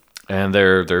 And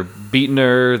they're beating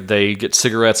her. They get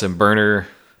cigarettes and burn her.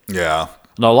 Yeah.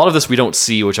 Now a lot of this we don't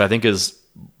see, which I think is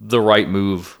the right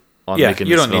move on Yeah, making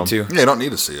you this don't film. need to. Yeah, you don't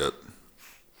need to see it.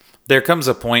 There comes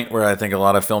a point where I think a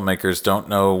lot of filmmakers don't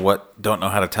know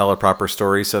how to tell a proper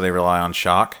story, so they rely on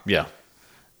shock. Yeah.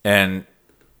 And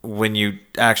when you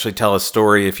actually tell a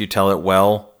story, if you tell it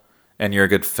well and you're a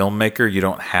good filmmaker, you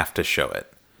don't have to show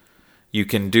it. You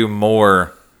can do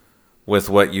more with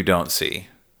what you don't see.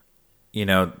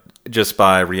 Just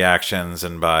by reactions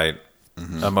and by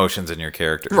emotions in your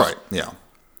characters. Right, yeah.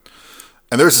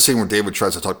 And there's a scene where David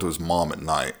tries to talk to his mom at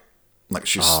night. Like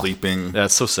she's sleeping.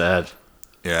 That's so sad.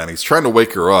 Yeah, and he's trying to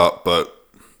wake her up, but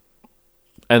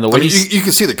And the way you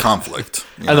can see the conflict.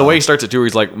 and the way he starts it too,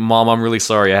 he's like, "Mom, I'm really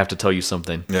sorry. I have to tell you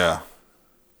something." Yeah.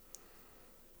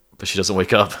 But she doesn't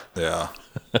wake up. Yeah.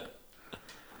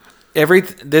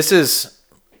 This is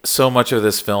so much of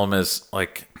this film is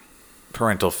like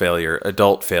parental failure,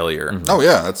 adult failure. Oh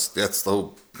yeah, that's the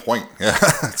whole point. Yeah.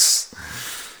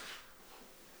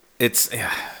 It's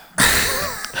yeah.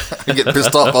 You get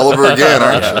pissed off all over again,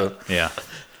 aren't you? Yeah.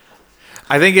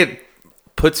 I think it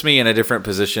puts me in a different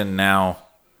position now.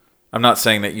 I'm not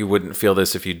saying that you wouldn't feel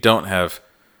this if you don't have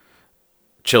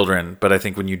children, but I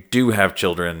think when you do have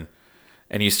children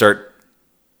and you start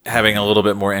having a little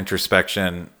bit more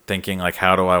introspection, thinking like,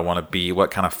 how do I want to be? What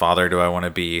kind of father do I want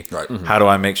to be? Right. Mm-hmm. How do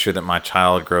I make sure that my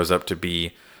child grows up to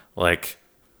be like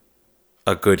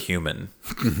a good human?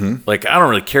 Mm-hmm. Like, I don't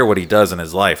really care what he does in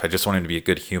his life. I just want him to be a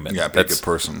good human. Yeah, be a good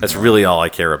person. That's really all I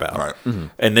care about. Right. Mm-hmm.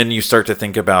 And then you start to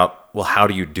think about, well, how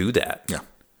do you do that? Yeah.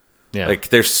 Yeah. Like,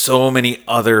 there's so many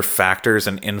other factors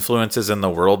and influences in the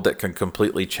world that can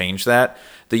completely change that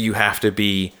you have to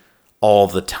be all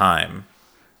the time.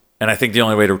 And I think the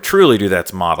only way to truly do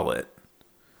that's model it.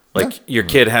 Like, your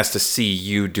kid has to see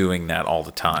you doing that all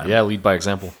the time. Yeah, lead by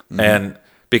example. Mm-hmm. And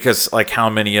because, like, how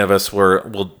many of us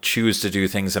will choose to do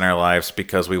things in our lives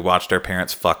because we watched our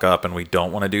parents fuck up and we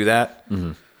don't want to do that?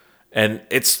 Mm-hmm. And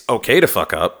it's okay to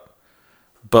fuck up,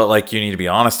 but, like, you need to be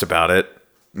honest about it.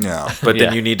 Yeah. But then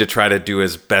Yeah. you need to try to do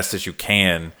as best as you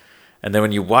can. And then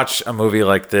when you watch a movie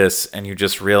like this and you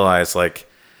just realize, like,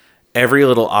 every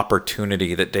little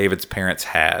opportunity that David's parents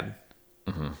had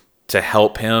to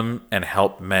help him and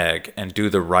help Meg and do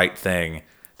the right thing,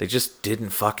 they just didn't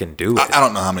fucking do it. I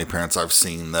don't know how many parents I've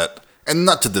seen that, and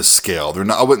not to this scale. They're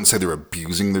not. I wouldn't say they're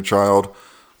abusing their child,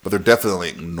 but they're definitely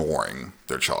ignoring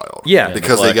their child. Yeah,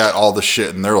 because neglect. they got all the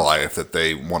shit in their life that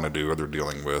they want to do or they're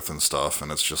dealing with and stuff,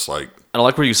 and it's just like, And I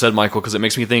like what you said, Michael, because it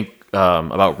makes me think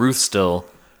about Ruth still.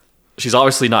 She's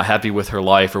obviously not happy with her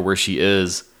life or where she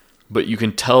is, but you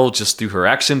can tell just through her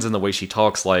actions and the way she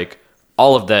talks, like,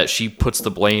 all of that, she puts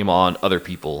the blame on other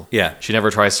people. Yeah. She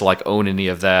never tries to, like, own any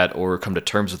of that or come to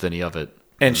terms with any of it.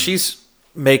 And she's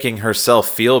making herself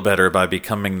feel better by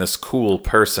becoming this cool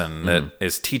person that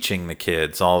is teaching the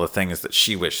kids all the things that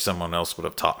she wished someone else would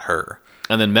have taught her.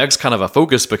 And then Meg's kind of a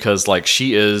focus because, like,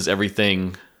 she is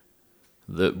everything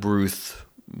that Ruth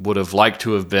would have liked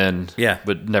to have been, Yeah.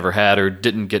 but never had or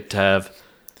didn't get to have.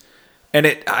 And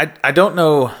I don't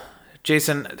know,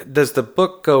 Jason, does the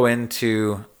book go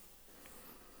into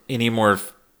any more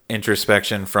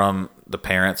introspection from the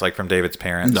parents, like from David's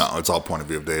parents? no, it's all point of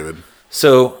view of David.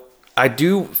 So I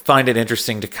do find it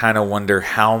interesting to kind of wonder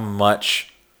how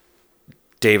much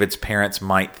David's parents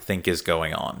might think is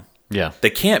going on. Yeah. They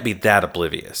can't be that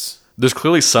oblivious. There's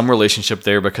clearly some relationship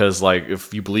there because, like,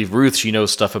 if you believe Ruth, she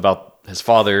knows stuff about his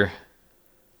father.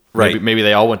 Right. Maybe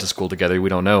they all went to school together. We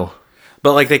don't know.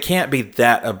 But, like, they can't be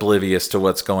that oblivious to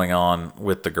what's going on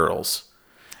with the girls.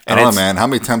 I don't know, man. How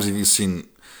many times have you seen,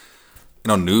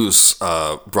 news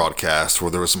broadcasts where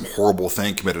there was some horrible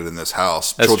thing committed in this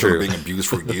house? That's Children true. were being abused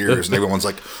for years, and everyone's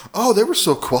like, "Oh, they were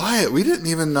so quiet. We didn't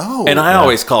even know." And I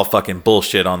always call fucking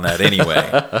bullshit on that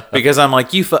anyway. Because I'm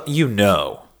like, you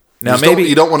know. Now, maybe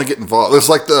you don't want to get involved. It's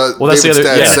like the that's the David's other-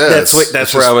 dad yeah, says.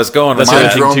 that's where I was going. That's with the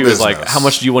Mind other your thing, own too, is, like, business. how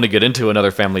much do you want to get into another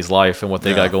family's life and what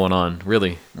they Yeah. got going on,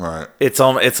 really? Right. It's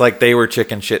like they were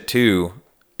chicken shit too,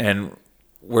 and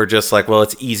we're just like, well,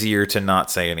 it's easier to not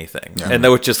say anything. Yeah. And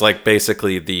that was just like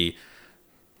basically the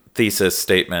thesis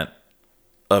statement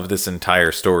of this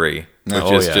entire story, which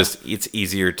Oh, is yeah. just it's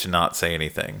easier to not say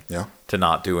anything, Yeah. to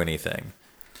not do anything.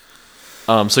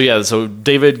 So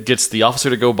David gets the officer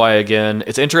to go by again.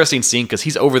 It's an interesting scene because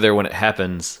he's over there when it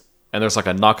happens, and there's like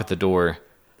a knock at the door.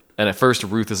 And at first,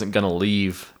 Ruth isn't going to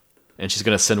leave, and she's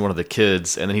going to send one of the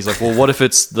kids. And then he's like, well, what if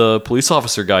it's the police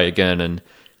officer guy again? And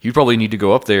you probably need to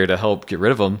go up there to help get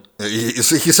rid of him. He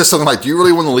says something like, "Do you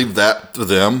really want to leave that to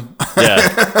them?"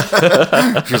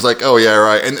 Yeah. She's like, "Oh yeah,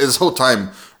 right." And this whole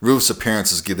time, Ruth's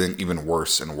appearance is getting even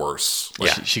worse and worse.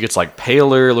 Like, She gets like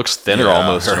paler, looks thinner yeah,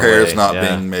 almost. her in a hair's way. not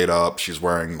Yeah. being made up. She's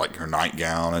wearing like her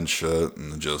nightgown and shit,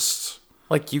 and just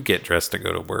Like, you get dressed to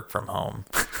go to work from home.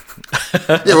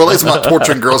 yeah. Well, at least I'm not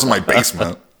torturing girls in my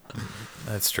basement.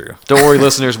 That's true. Don't worry,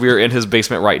 listeners. We are in his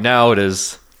basement right now. It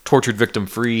is tortured victim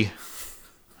free.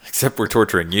 Except we're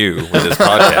torturing you with this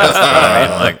podcast. But I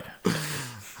mean,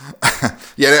 like,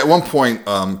 Yeah, at one point,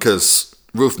 because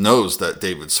Ruth knows that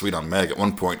David's sweet on Meg. At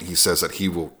one point, he says that she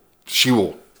will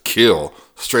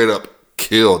straight up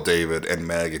kill David and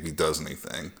Meg if he does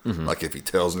anything. Like if he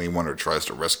tells anyone or tries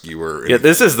to rescue her. Yeah,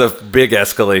 this is the big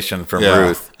escalation from Yeah.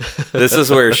 Ruth. This is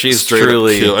where she's Straight up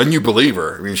truly... kill. And you believe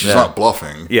her. I mean, she's not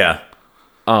bluffing. Yeah.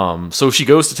 So she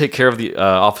goes to take care of the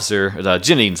officer.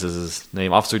 Jennings is his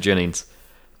name, Officer Jennings.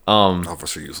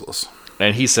 Officer useless.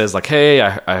 And he says, like, hey,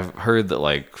 I've heard that,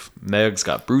 like, Meg's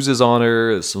got bruises on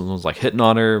her. Someone's, like, hitting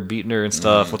on her, beating her and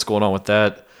stuff. What's going on with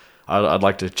that? I'd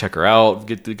like to check her out,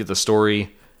 get the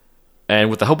story. And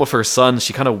with the help of her son,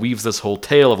 she kind of weaves this whole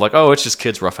tale of, like, oh, it's just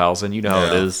kids roughhousing. You know how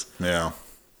it is. Yeah.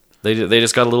 They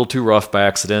just got a little too rough by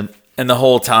accident. And the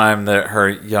whole time that her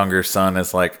younger son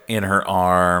is like in her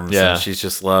arms, Yeah. and she's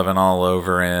just loving all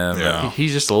over him. Yeah.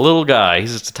 He's just a little guy.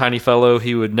 He's just a tiny fellow.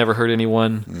 He would never hurt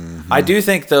anyone. I do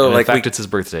think though, And like in fact, it's his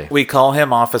birthday. we call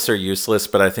him Officer Useless,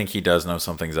 but I think he does know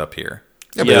something's up here.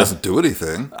 Yeah, but Yeah. he doesn't do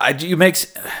anything.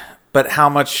 But how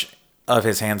much of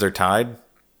his hands are tied?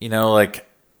 You know, like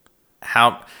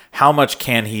how much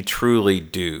can he truly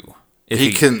do? If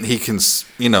He can,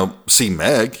 you know, see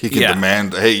Meg. He can Yeah.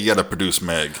 demand, hey, you got to produce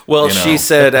Meg. Well, you know? she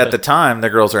said at the time the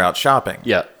girls are out shopping.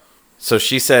 Yeah. So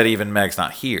she said even Meg's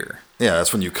not here. Yeah,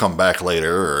 that's when you come back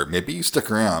later, or maybe you stick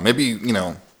around. Maybe, you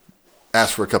know,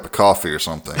 ask for a cup of coffee or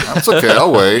something. That's okay,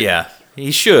 I'll wait. Yeah,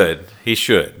 he should. He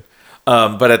should.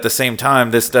 But at the same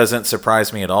time, this doesn't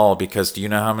surprise me at all because do you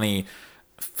know how many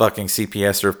fucking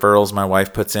CPS referrals my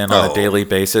wife puts in on a Oh. daily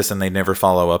basis and they never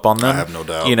follow up on them? I have no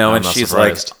doubt. You know, I'm and not she's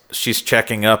surprised. like, she's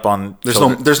checking up on.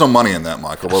 There's no money in that,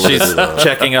 Michael. Why would I She's do that?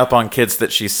 checking up on kids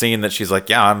that she's seen that she's like,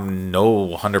 yeah, I'm no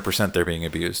 100% they're being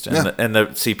abused. And, Yeah. and the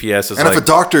CPS is And like, if a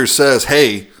doctor says,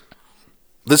 hey,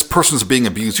 this person's being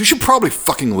abused, you should probably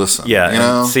fucking listen. yeah, you and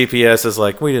know? CPS is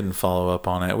like, we didn't follow up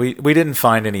on it. We didn't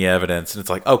find any evidence. And it's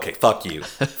like, okay, fuck you.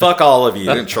 Fuck all of I you.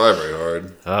 didn't try very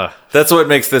hard. That's what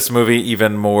makes this movie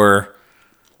even more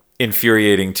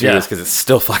infuriating too, Yeah. is because it's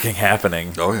still fucking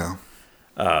happening. Oh,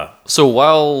 yeah. So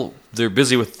while they're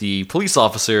busy with the police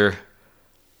officer,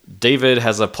 David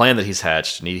has a plan that he's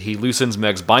hatched. And he loosens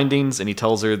Meg's bindings and he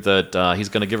tells her that he's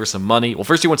going to give her some money. Well,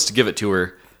 first he wants to give it to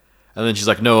her. And then she's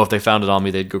like, no, if they found it on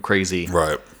me, they'd go crazy.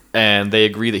 Right. And they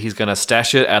agree that he's going to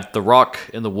stash it at the rock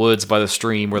in the woods by the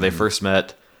stream where they first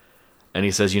met. And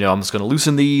he says, you know, I'm just going to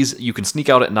loosen these. You can sneak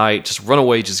out at night. Just run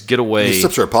away. Just get away. He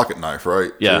slips her a pocket knife,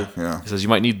 right? Yeah. too? Yeah. He says, you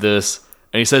might need this.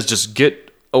 And he says, just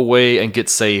get away and get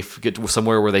safe. Get to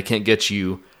somewhere where they can't get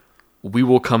you. We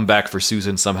will come back for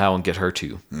Susan somehow and get her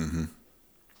too.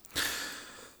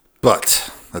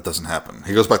 But that doesn't happen.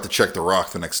 He goes back to check the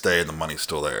rock the next day, and the money's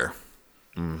still there.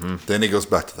 Mm-hmm. Then he goes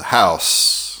back to the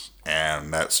house,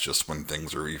 and that's just when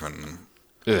things are even...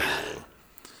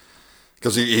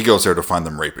 Because he goes there to find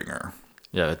them raping her.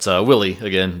 Yeah, it's Willie,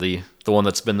 again, the one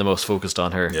that's been the most focused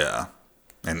on her. Yeah.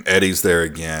 And Eddie's there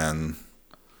again.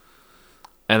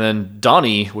 And then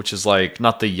Donnie, which is like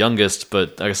not the youngest,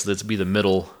 but I guess that'd be the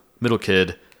middle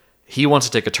kid, he wants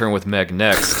to take a turn with Meg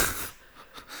next.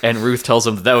 And Ruth tells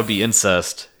him that would be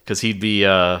incest, because he'd be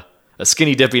a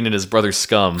skinny dipping in his brother's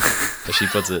scum, as she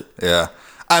puts it. Yeah.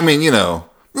 I mean, you know,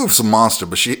 Ruth's a monster,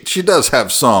 but she does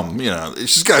have some, you know,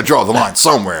 she's got to draw the line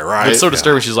somewhere, right? It's so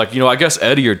disturbing. She's like, you know, I guess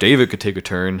Eddie or David could take a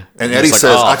turn. And he's Eddie like,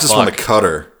 says, "Oh, I just want to fuck." cut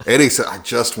her. Eddie said, I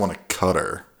just want to cut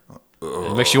her.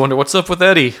 It makes you wonder what's up with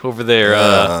Eddie over there.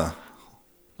 Oh,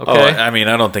 Okay. I mean,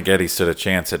 I don't think Eddie stood a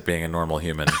chance at being a normal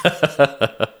human.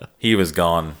 He was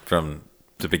gone from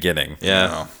the beginning. Yeah.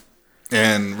 You know.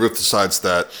 And Ruth decides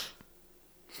that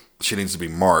she needs to be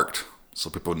marked so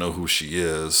people know who she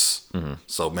is,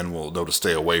 so men will know to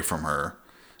stay away from her.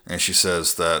 And she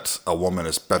says that a woman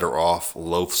is better off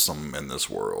loathsome in this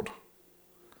world.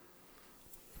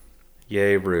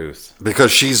 Yay, Ruth.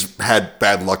 Because she's had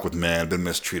bad luck with men, been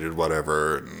mistreated,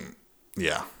 whatever. And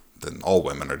yeah, then all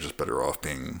women are just better off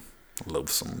being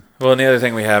loathsome. Well, and the other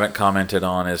thing we haven't commented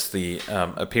on is the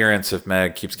appearance of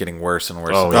Meg keeps getting worse and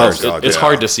worse. Oh, and yeah. worse. God, It's yeah.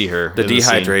 hard to see her. The in scene.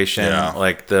 dehydration, Yeah.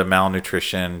 like the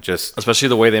malnutrition, just Especially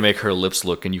the way they make her lips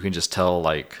look, and you can just tell,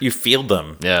 like... you feel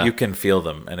them. Yeah. You can feel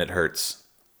them, and it hurts.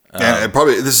 And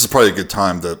this is probably a good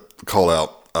time to call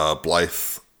out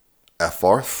Blythe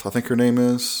Affarth, I think her name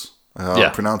is. How Yeah. I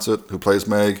pronounce it, who plays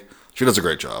Meg. She does a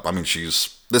great job. I mean,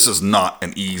 this is not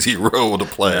an easy role to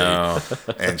play. No.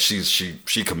 And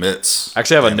she commits. I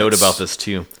actually have a And note it's- about this,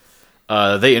 too.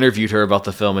 They interviewed her about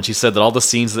the film, and she said that all the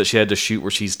scenes that she had to shoot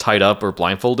where she's tied up or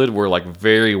blindfolded were, like,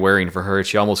 very wearing for her.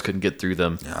 She almost couldn't get through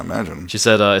them. Yeah, I imagine. She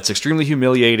said, it's extremely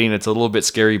humiliating. It's a little bit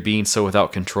scary being so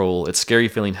without control. It's scary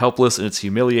feeling helpless, and it's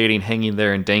humiliating hanging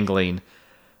there and dangling.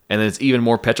 And then it's even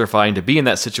more petrifying to be in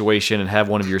that situation and have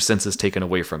one of your senses taken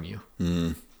away from you.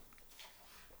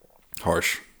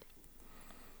 Harsh.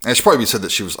 And she probably said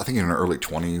that she was, I think, in her early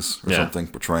 20s or Yeah. something,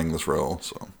 portraying this role.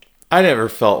 So I never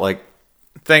felt like,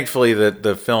 thankfully, that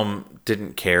the film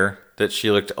didn't care that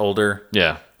she looked older.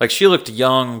 Yeah. Like, she looked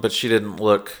young, but she didn't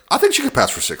look... I think she could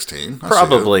pass for 16. I see it.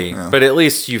 Probably. Yeah. But at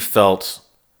least you felt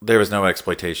there was no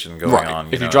exploitation going Right. on.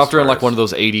 If you know, dropped as her in far like one as- of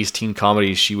those 80s teen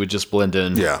comedies, she would just blend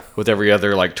in Yeah. with every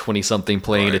other like 20-something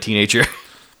playing a Right. teenager.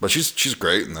 But she's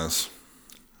great in this.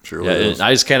 She really Yeah, is. and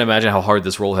I just can't imagine how hard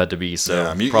this role had to be, so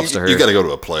Yeah, I mean, props to her. You got to go to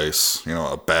a place,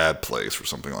 a bad place for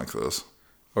something like this.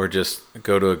 Or just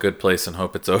go to a good place and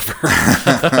hope it's over.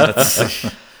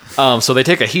 So they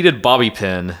take a heated bobby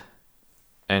pin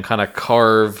and kind of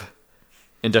carve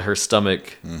into her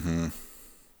stomach.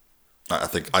 I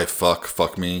think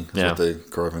fuck me is Yeah. what they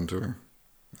carve into her.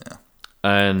 Yeah.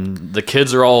 And the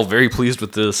kids are all very pleased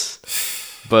with this,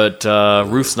 but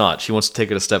Ruth's not. She wants to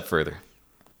take it a step further.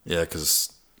 Yeah,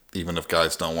 because even if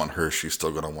guys don't want her, she's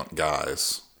still going to want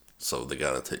guys. So they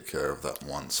got to take care of that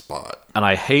one spot. And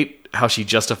I hate how she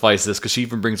justifies this because she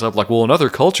even brings up like, well, in other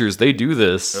cultures, they do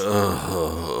this.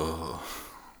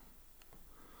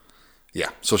 Yeah,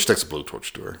 so she takes a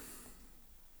blowtorch to her.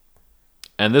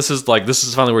 And this is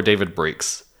finally where David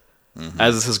breaks.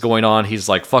 As this is going on, he's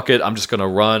like, fuck it, I'm just going to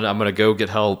run. I'm going to go get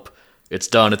help. It's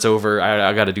done. It's over.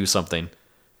 I got to do something.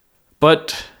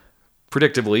 But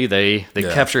predictably, they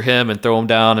Yeah. capture him and throw him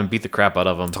down and beat the crap out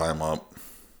of him. Tie him up.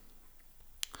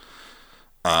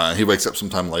 He wakes up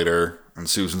sometime later, and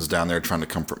Susan's down there trying to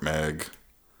comfort Meg.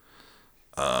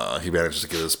 He manages to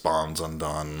get his bonds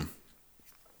undone.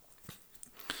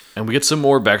 And we get some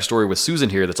more backstory with Susan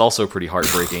here that's also pretty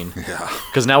heartbreaking. Yeah,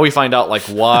 Because now we find out like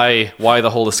why the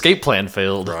whole escape plan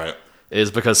failed. right.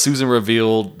 Is because Susan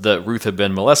revealed that Ruth had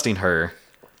been molesting her.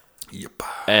 Yep.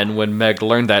 And when Meg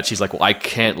learned that, she's like, well, I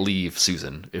can't leave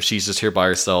Susan. If she's just here by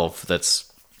herself,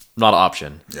 that's not an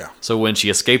option. Yeah. So when she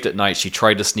escaped at night, she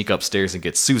tried to sneak upstairs and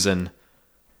get Susan,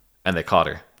 and they caught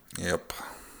her. Yep.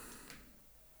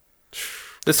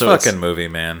 This So it's- fucking movie,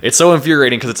 man. It's so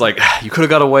infuriating because it's like, you could have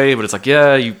got away, but it's like,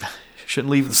 yeah, you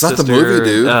shouldn't leave the It's not the movie,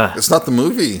 dude. It's not the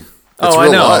movie. It's I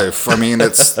real know. life. I mean,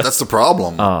 that's the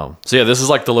problem. So yeah, this is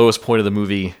like the lowest point of the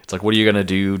movie. It's like, what are you gonna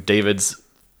do? David's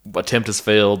attempt has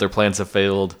failed. Their plans have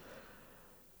failed,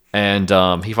 and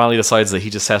he finally decides that he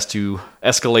just has to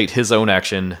escalate his own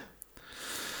action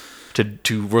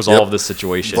to resolve Yep. this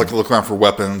situation. Like to look around for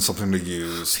weapons, something to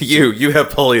use. You have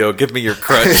polio. Give me your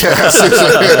crutch.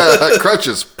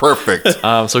 Crutches, perfect.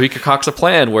 So he concocts a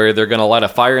plan where they're gonna light a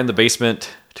fire in the basement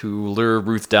to lure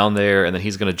Ruth down there, and then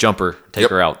he's gonna jump her, take Yep.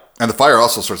 her out. And the fire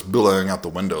also starts billowing out the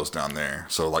windows down there,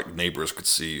 so like neighbors could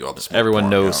see all this. Everyone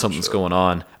knows something's going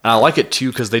on. And I like it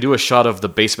too because they do a shot of the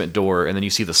basement door, and then you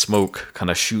see the smoke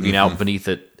kind of shooting out beneath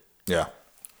it. Yeah.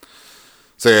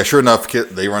 So yeah, sure enough,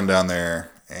 they run down there,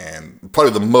 and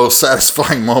probably the most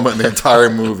satisfying moment in the entire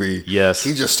movie. Yes.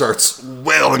 He just starts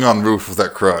wailing on Ruth with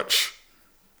that crutch.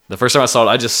 The first time I saw it,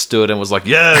 I just stood and was like,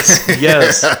 yes,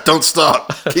 yes. Don't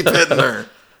stop. Keep hitting her.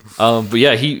 But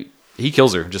yeah, he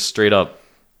kills her just straight up.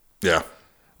 Yeah.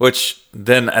 Which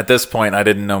then at this point I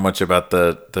didn't know much about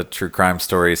the true crime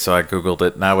story, so I googled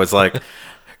it and I was like,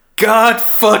 God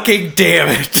fucking damn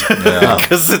it,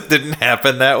 because it didn't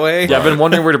happen that way. Yeah, I've been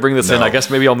wondering where to bring this in. No. I guess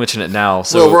maybe I'll mention it now.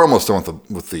 So Well, we're almost done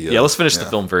with the. yeah, let's finish the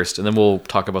film first, and then we'll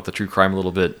talk about the true crime a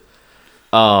little bit.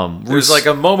 There's like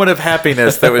a moment of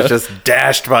happiness that was just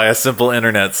dashed by a simple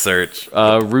internet search.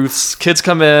 Ruth's kids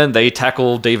come in, they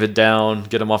tackle David down,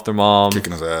 get him off their mom,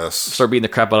 Kicking his ass. start beating the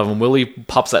crap out of him. Willie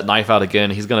pops that knife out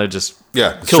again. He's gonna just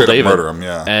Yeah, kill straight up David, murder him,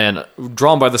 yeah. And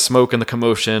drawn by the smoke and the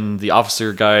commotion, the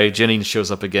officer guy Jennings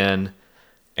shows up again,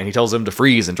 and he tells him to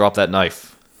freeze and drop that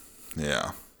knife.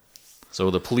 Yeah.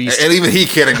 So the police, And even he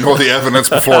can't ignore the evidence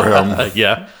before him.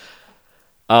 yeah.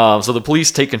 So the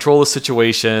police take control of the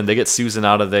situation. They get Susan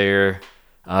out of there.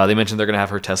 They mention they're going to have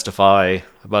her testify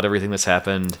about everything that's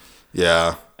happened.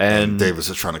 Yeah. And- Davis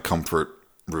is trying to comfort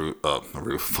Ruth.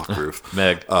 Fuck Ruth.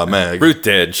 Meg. Meg. Ruth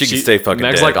did. She can stay fucking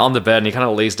Meg's dead. like on the bed, and he kind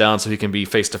of lays down so he can be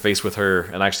face to face with her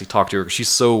and actually talk to her. She's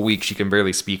so weak she can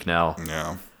barely speak now.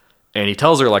 Yeah. And he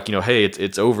tells her like, hey,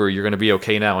 it's over. You're going to be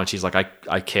okay now. And she's like,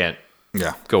 I can't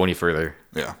Yeah. go any further.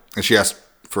 Yeah. And she asked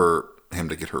for him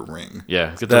to get her ring. Yeah,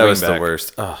 get the that ring was the back.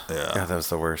 worst. Oh, Yeah. God, that was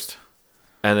the worst.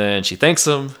 And then she thanks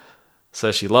him,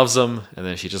 says she loves him, and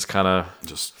then she just kind of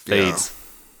Just fades.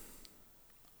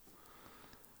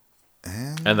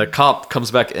 Yeah. And the cop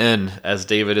comes back in as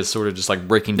David is sort of just like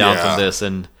breaking down Yeah. from this,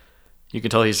 and you can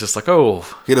tell he's just like, oh,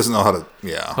 He doesn't know how to.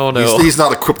 Yeah. Oh, no. He's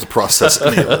not equipped to process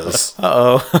any of this.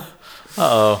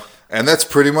 And that's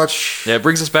pretty much. yeah. It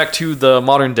brings us back to the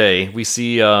modern day. We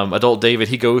see adult David.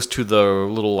 He goes to the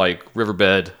little like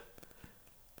riverbed.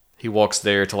 He walks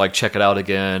there to like check it out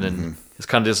again, and is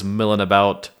kind of just milling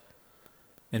about.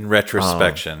 In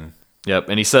retrospection. Yep,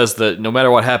 and he says that no matter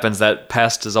what happens, that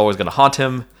past is always going to haunt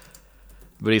him.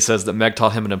 But he says that Meg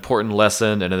taught him an important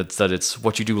lesson, and it's that it's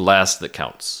what you do last that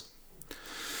counts.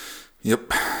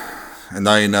 Yep. And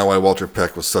now you know why Walter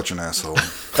Peck was such an asshole.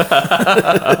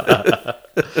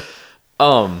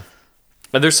 And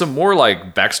there's some more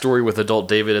like backstory with adult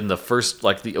David in the first,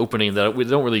 like the opening that we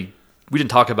didn't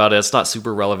talk about it. It's not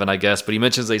super relevant, I guess. But he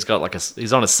mentions that he's got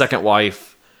he's on his second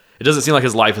wife. It doesn't seem like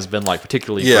his life has been like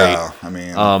particularly great. I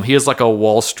mean, he is like a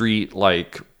Wall Street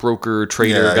like broker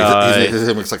trader guy.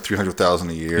 He makes like $300,000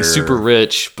 a year. He's super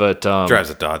rich, but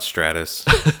Drives a Dodge Stratus.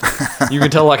 you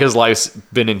can tell like his life's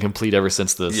been incomplete ever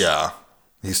since this. Yeah,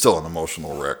 he's still an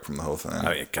emotional wreck from the whole thing.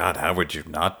 I mean, God, how would you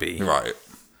not be? Right.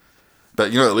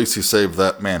 But at least he saved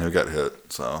that man who got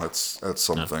hit. So that's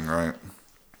something, right?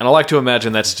 And I like to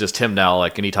imagine that's just him now.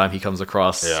 Like anytime he comes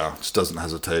across, just doesn't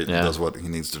hesitate. Yeah. And does what he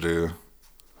needs to do.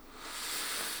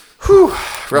 Whew,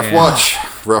 rough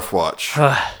watch.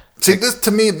 See, this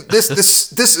to me, this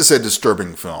is a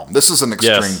disturbing film. This is an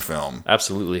extreme film.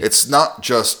 Absolutely. It's not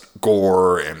just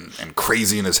gore and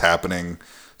craziness happening.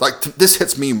 Like this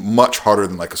hits me much harder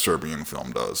than like a Serbian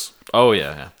film does. Oh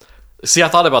yeah. See, I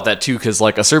thought about that too because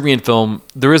like a Serbian film,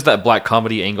 there is that black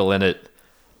comedy angle in it,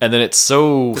 and then it's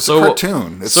a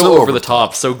cartoon. It's so over the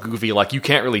top, so goofy. Like you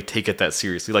can't really take it that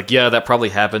seriously. Like yeah, that probably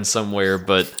happened somewhere,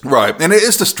 but right, and it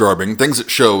is disturbing. Things it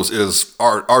shows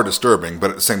are disturbing, but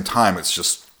at the same time, it's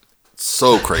just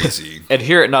so crazy. And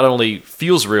here it not only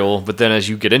feels real, but then as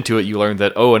you get into it, you learn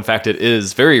that in fact, it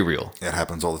is very real. It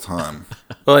happens all the time.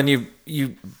 Well, and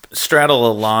you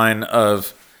straddle a line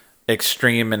of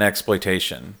extreme and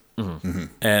exploitation,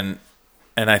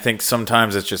 and I think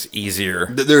sometimes it's just easier.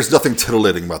 There's nothing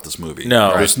titillating about this movie.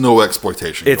 No. There's no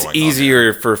exploitation. It's going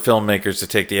easier for filmmakers to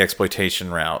take the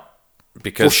exploitation route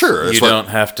because you don't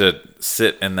have to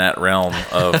sit in that realm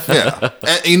of yeah.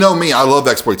 And you know me, I love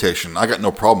exploitation. I got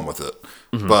no problem with it,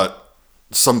 but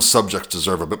some subjects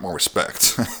deserve a bit more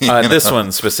respect. This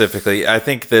one specifically, I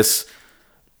think this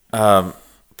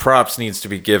props needs to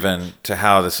be given to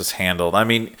how this is handled. I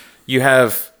mean, we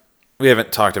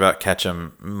haven't talked about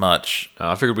Ketchum much.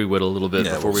 I figured we would a little bit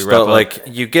before we wrap But up. like,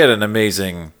 you get an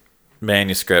amazing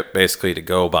manuscript basically to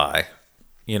go by,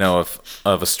 of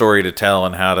a story to tell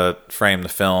and how to frame the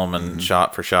film and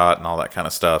shot for shot and all that kind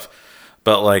of stuff.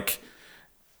 But like,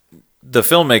 the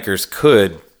filmmakers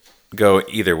could go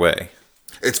either way.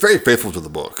 It's very faithful to the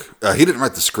book. He didn't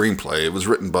write the screenplay. It was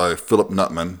written by Philip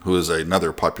Nutman, who is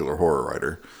another popular horror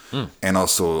writer, and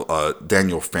also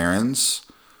Daniel Farrens,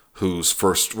 whose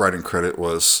first writing credit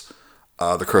was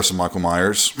The Curse of Michael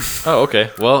Myers. Oh,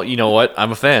 okay. Well, you know what?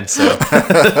 I'm a fan, so.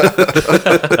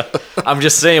 I'm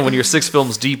just saying, when you're 6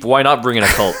 films deep, why not bring in a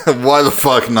cult? Why the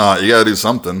fuck not? You gotta do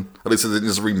something. At least they didn't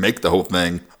just remake the whole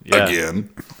thing again.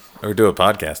 Or do a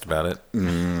podcast about it.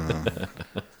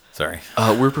 Sorry.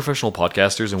 We're professional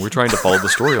podcasters, and we're trying to follow the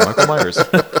story of Michael Myers.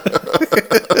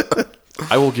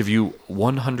 I will give you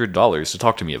 $100 to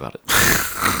talk to me about it.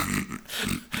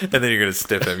 And then you're going to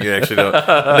stiff him. You actually don't.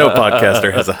 No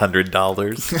podcaster has $100.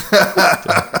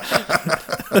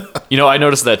 I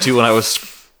noticed that too when I was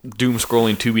doom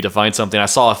scrolling Tubi to find something. I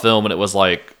saw a film and it was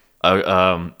like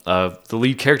the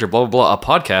lead character, blah, blah, blah, a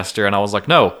podcaster. And I was like,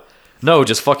 no,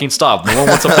 just fucking stop. No one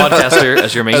wants a podcaster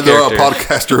as your main And character. they're a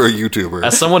podcaster or a YouTuber.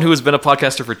 As someone who has been a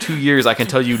podcaster for 2 years, I can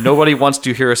tell you nobody wants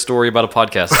to hear a story about a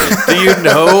podcaster. Do you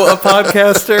know a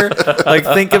podcaster? Like,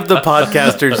 think of the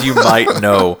podcasters you might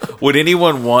know. Would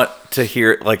anyone want to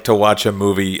hear, like, to watch a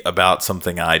movie about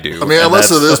something I do? I mean,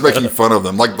 unless it is making fun of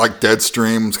them, like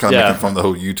Deadstream's kind of Yeah. making fun of the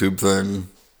whole YouTube thing.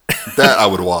 That I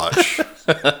would watch.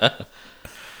 But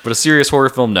a serious horror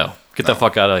film, no. Get the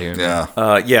fuck out of here.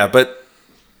 Yeah. But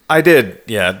I did,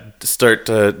 start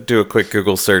to do a quick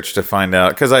Google search to find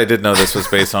out, because I did know this was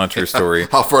based on a true story.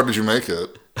 How far did you make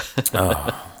it?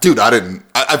 Dude, I didn't.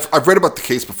 I've read about the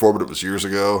case before, but it was years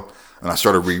ago, and I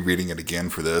started rereading it again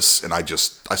for this, and I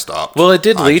stopped. Well, it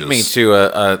did lead me to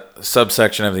a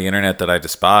subsection of the internet that I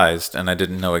despised and I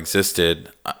didn't know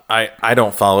existed. I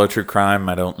don't follow true crime.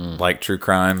 I don't like true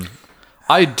crime.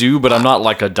 I do, but I'm not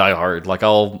like a diehard. Like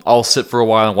I'll sit for a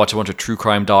while and watch a bunch of true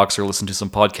crime docs or listen to some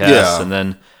podcasts, and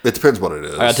then it depends what it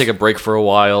is. I gotta take a break for a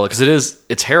while because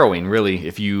it's harrowing, really.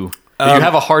 If you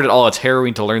have a heart at all, it's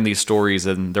harrowing to learn these stories,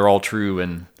 and they're all true.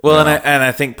 And well, and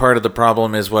I think part of the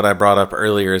problem is what I brought up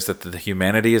earlier is that the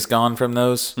humanity is gone from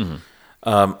those.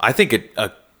 I think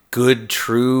a good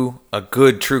true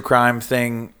crime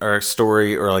thing or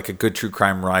story, or like a good true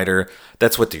crime writer,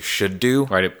 that's what they should do.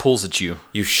 right, it pulls at you.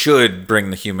 You should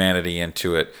bring the humanity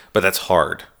into it, but that's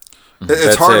hard. It's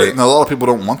That's hard. a- And a lot of people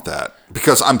don't want that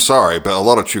because I'm sorry, but a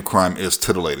lot of true crime is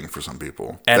titillating for some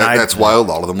people, And that's why a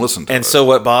lot of them listen to it. And so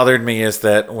what bothered me is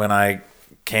that when I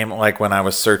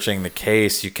was searching the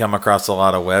case, you come across a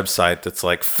lot of website that's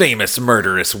like famous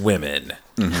murderous women.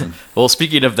 Well,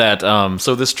 speaking of that,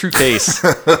 so this true case,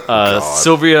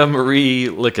 Sylvia Marie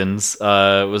Likens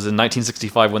was in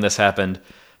 1965 when this happened.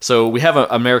 So we have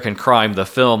American Crime, the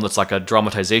film that's like a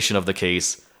dramatization of the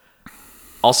case.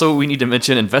 Also, we need to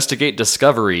mention Investigate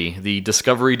Discovery, the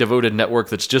Discovery-devoted network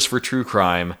that's just for true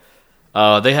crime.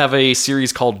 They have a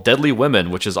series called Deadly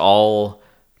Women, which is all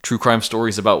true crime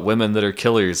stories about women that are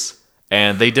killers.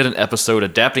 And they did an episode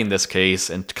adapting this case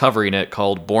and covering it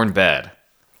called Born Bad.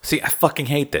 See, I fucking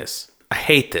hate this. I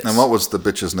hate this. And what was the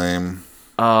bitch's name?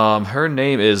 Her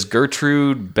name is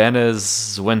Gertrude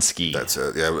Banaszewski. That's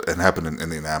it. Yeah, it happened in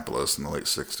Indianapolis in the late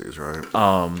 60s,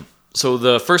 right? So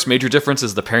the first major difference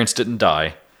is the parents didn't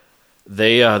die.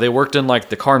 They worked in like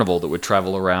the carnival that would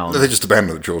travel around, They just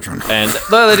abandoned the children. and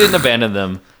no, they didn't abandon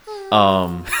them.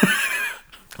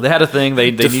 They had a thing.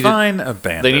 They Define needed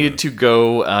abandon. they needed to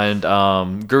go,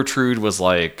 and Gertrude was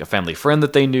like a family friend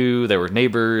that they knew. They were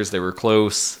neighbors. They were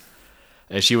close,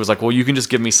 and she was like, "Well, you can just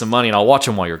give me some money, and I'll watch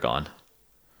them while you're gone."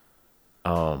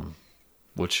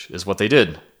 Which is what they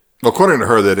did. Well, according to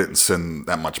her, they didn't send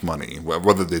that much money.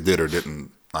 Whether they did or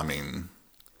didn't, I mean,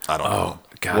 I don't know.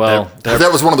 God, Well,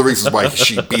 That was one of the reasons why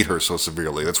she beat her so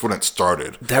severely. That's when it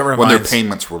started. That when their reminds-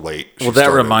 payments were late. she well, that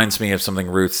started. reminds me of something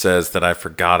Ruth says that I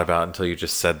forgot about until you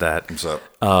just said that. What's up?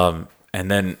 And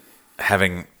then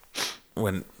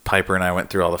when Piper and I went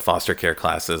through all the foster care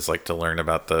classes, like to learn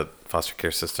about the foster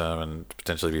care system and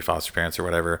potentially be foster parents or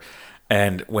whatever.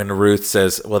 And when Ruth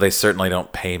says, well, they certainly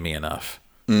don't pay me enough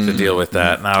to deal with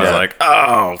that. And I was Yeah. like,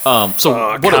 oh, So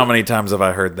fuck. what? How many times have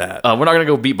I heard that? We're not gonna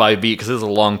go beat by beat because this is a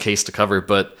long case to cover,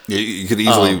 but Yeah, you could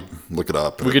easily look it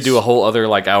up. we could do a whole other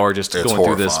like hour just It's going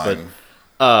through this. But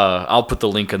horrifying. I'll put the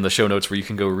link in the show notes where you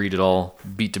can go read it all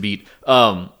beat to beat.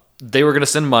 They were gonna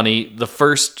send money. The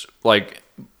first like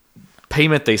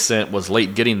payment they sent was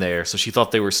late getting there, so she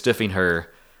thought they were stiffing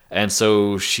her, and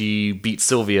so she beat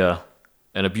Sylvia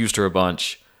and abused her a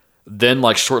bunch. Then,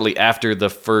 like shortly after the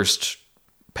first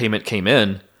payment came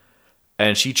in,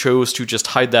 and she chose to just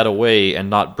hide that away and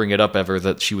not bring it up ever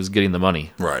that she was getting the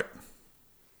money. Right.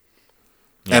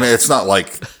 And it's not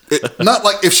like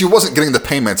if she wasn't getting the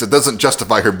payments, it doesn't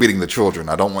justify her beating the children.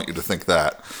 I don't want you to think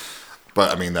that.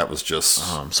 But I mean, that was just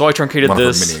So I truncated one of her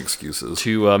this many excuses.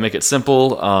 to make it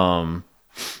simple.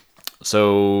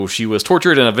 So she was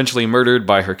tortured and eventually murdered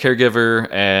by her caregiver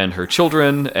and her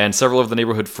children and several of the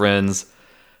neighborhood friends.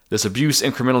 This abuse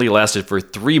incrementally lasted for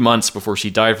 3 months before she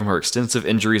died from her extensive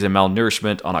injuries and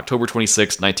malnourishment on October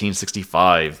 26,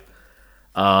 1965.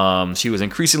 She was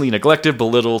increasingly neglected,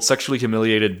 belittled, sexually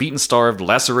humiliated, beaten, starved,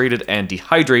 lacerated, and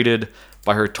dehydrated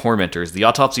by her tormentors. The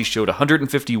autopsy showed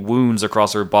 150 wounds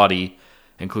across her body,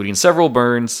 including several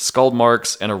burns, scald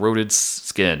marks, and eroded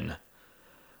skin.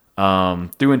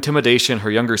 Through intimidation,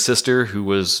 her younger sister, who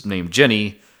was named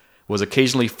Jenny, was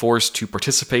occasionally forced to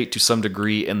participate to some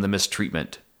degree in the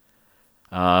mistreatment.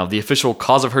 The official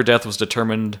cause of her death was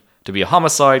determined to be a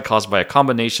homicide caused by a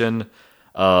combination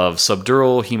of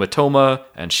subdural hematoma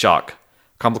and shock,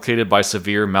 complicated by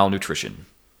severe malnutrition.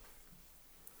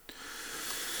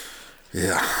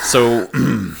 Yeah. So,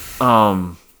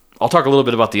 I'll talk a little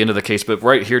bit about the end of the case, but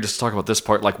right here, just to talk about this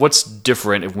part, like what's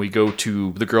different if we go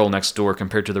to The Girl Next Door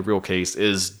compared to the real case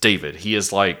is David. He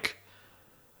is like,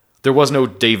 there was no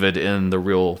David in the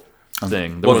real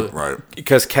thing. Right.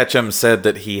 Because Ketchum said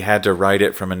that he had to write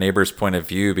it from a neighbor's point of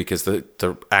view because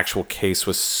the actual case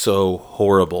was so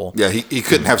horrible Yeah, he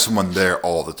couldn't have someone there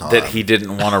all the time. that he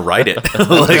didn't want to write it.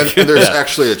 And there's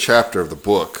actually a chapter of the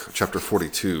book, chapter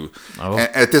 42. Oh.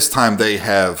 And at this time,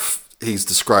 he's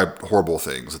described horrible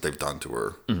things that they've done to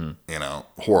her.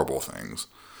 Horrible things.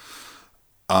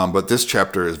 But this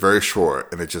chapter is very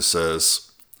short, and it just says,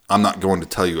 I'm not going to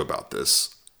tell you about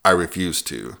this. I refuse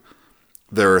to.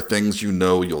 There are things you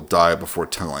know you'll die before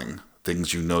telling,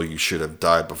 things you know you should have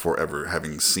died before ever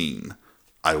having seen.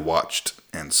 I watched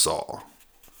and saw.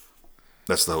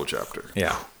 That's the whole chapter.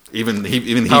 Yeah. Even he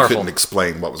Powerful. couldn't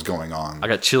explain what was going on. I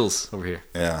got chills over here.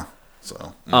 Yeah.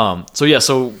 So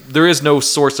So there is no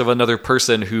source of another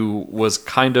person who was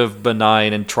kind of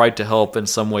benign and tried to help in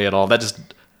some way at all. That just,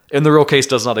 in the real case,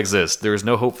 does not exist. There is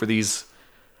no hope for these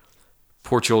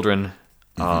poor children.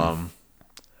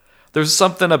 There's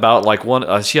something about like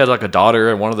one. She had like a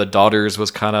daughter, and one of the daughters was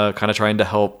kind of trying to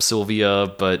help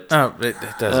Sylvia, but Oh, it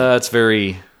doesn't. it's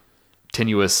very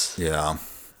tenuous. yeah.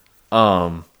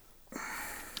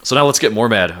 So now let's get more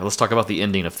mad. Let's talk about the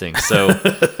ending of things. So,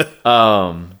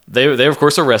 They of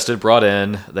course arrested, brought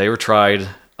in. They were tried.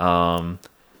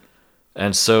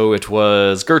 And so it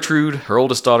was Gertrude, her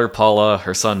oldest daughter Paula,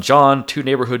 her son John, two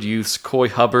neighborhood youths, Coy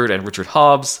Hubbard and Richard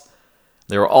Hobbs.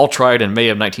 They were all tried in May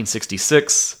of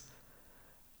 1966.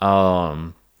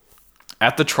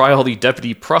 At the trial, the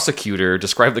deputy prosecutor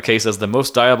described the case as the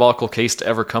most diabolical case to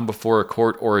ever come before a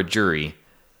court or a jury.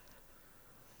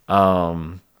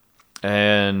 And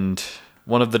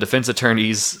one of the defense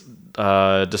attorneys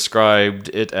described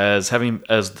it as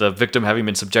the victim having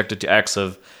been subjected to acts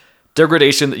of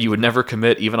degradation that you would never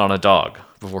commit even on a dog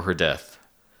before her death.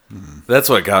 That's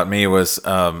what got me was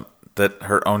that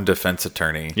her own defense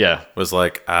attorney was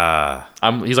like, he's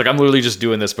like, I'm literally just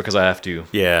doing this because I have to.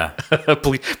 Yeah.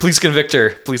 please convict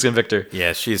her. Please convict her.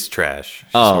 Yeah, she's trash.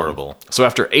 She's horrible. So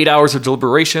after 8 hours of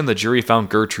deliberation, the jury found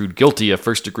Gertrude guilty of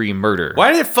first-degree murder.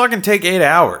 Why did it fucking take 8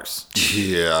 hours?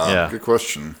 Yeah, good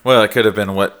question. Well, it could have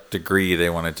been what degree they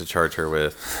wanted to charge her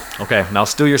with. Okay, now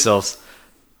still yourselves.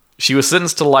 She was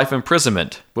sentenced to life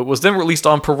imprisonment, but was then released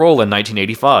on parole in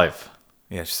 1985.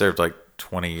 Yeah, she served like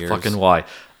 20 years. Fucking why?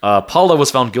 Paula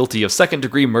was found guilty of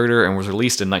second-degree murder and was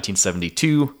released in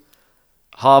 1972.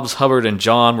 Hobbs, Hubbard, and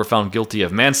John were found guilty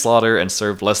of manslaughter and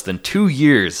served less than 2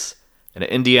 years in an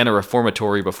Indiana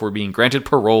reformatory before being granted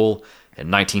parole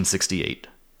in 1968.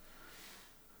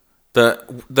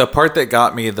 The part that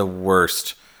got me the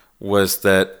worst was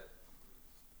that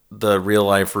the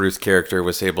real-life Ruth character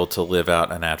was able to live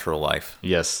out a natural life.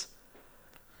 Yes.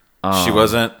 She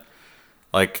wasn't,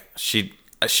 like, she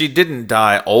didn't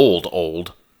die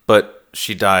old, but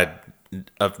she died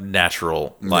of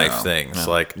natural life things,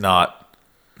 like not...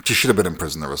 She should have been in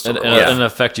prison the rest of her life. life. In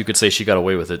effect, you could say she got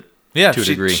away with it. Yeah, to a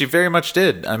degree. She very much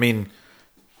did. I mean,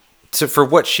 so for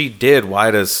what she did,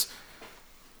 why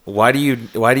do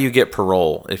you get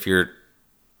parole if you're...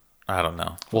 I don't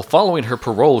know. Well, following her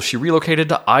parole, she relocated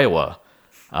to Iowa.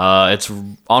 It's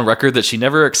on record that she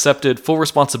never accepted full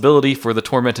responsibility for the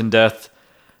torment and death,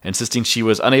 insisting she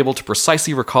was unable to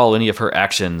precisely recall any of her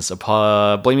actions,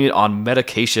 blaming it on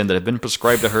medication that had been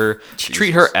prescribed to her to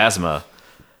treat her asthma.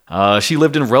 She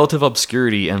lived in relative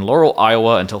obscurity in Laurel,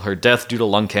 Iowa until her death due to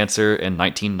lung cancer in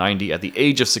 1990 at the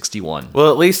age of 61. Well,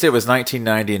 at least it was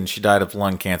 1990 and she died of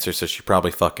lung cancer, so she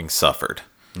probably fucking suffered.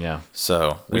 Yeah.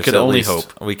 So we can only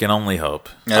hope. We can only hope.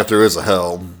 And if there is a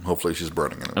hell, hopefully she's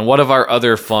burning in it. And what of our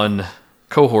other fun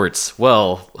cohorts?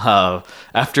 Well,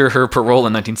 after her parole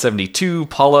in 1972,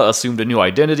 Paula assumed a new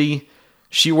identity.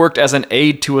 She worked as an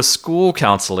aide to a school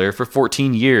counselor for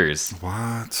 14 years.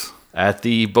 What? At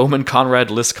the Bowman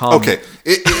Conrad Liscombe. Okay,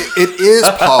 it is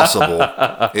possible.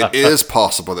 It is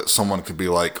possible that someone could be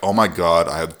like, oh my God,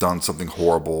 I have done something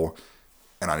horrible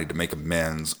and I need to make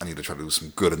amends. I need to try to do some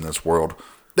good in this world.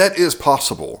 That is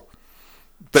possible.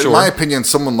 But in my opinion,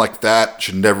 someone like that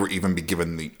should never even be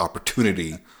given the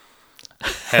opportunity.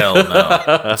 Hell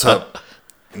no.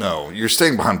 No, you're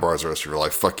staying behind bars the rest of your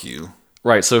life. Fuck you.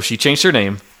 Right, so she changed her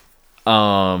name.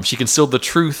 She concealed the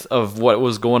truth of what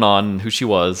was going on and who she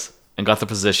was and got the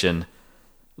position.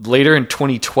 Later in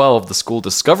 2012, the school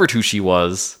discovered who she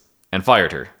was and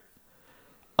fired her.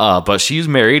 But she's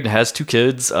married and has 2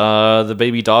 kids. The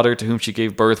baby daughter to whom she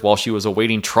gave birth while she was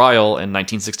awaiting trial in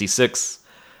 1966.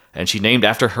 And she named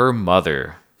after her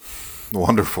mother.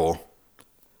 Wonderful.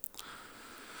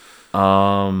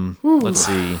 Let's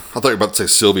see. I thought you were about to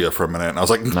say Sylvia for a minute, and I was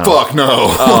like, fuck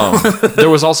no. There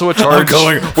was also a charge.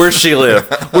 Where'd she live?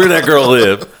 Where'd that girl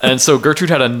live? And so Gertrude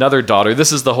had another daughter.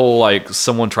 This is the whole, like,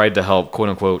 someone tried to help, quote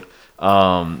unquote.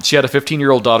 She had a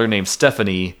 15-year-old daughter named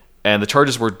Stephanie, and the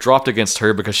charges were dropped against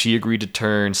her because she agreed to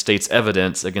turn state's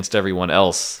evidence against everyone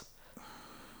else.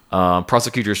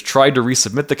 Prosecutors tried to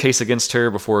resubmit the case against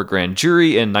her before a grand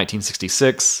jury in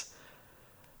 1966.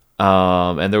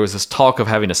 And there was this talk of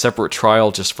having a separate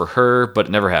trial just for her, but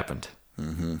it never happened.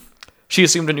 Mm-hmm. She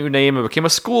assumed a new name and became a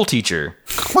school teacher.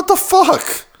 What the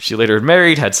fuck? She later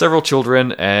married, had several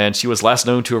children, and she was last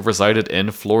known to have resided in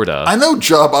Florida. I know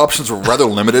job options were rather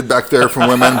limited back there for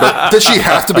women, but did she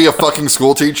have to be a fucking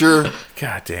school teacher?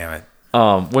 God damn it.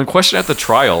 When questioned at the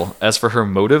trial as for her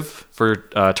motive for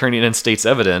turning in state's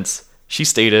evidence, she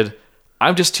stated,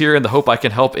 "I'm just here in the hope I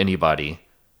can help anybody."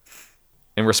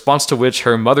 In response to which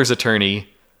her mother's attorney,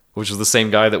 which was the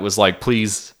same guy that was like,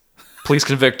 please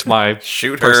convict my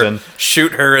person.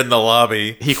 Shoot her in the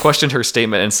lobby. He questioned her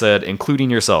statement and said, including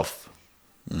yourself.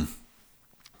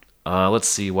 Let's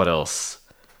see, what else?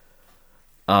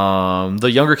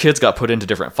 The younger kids got put into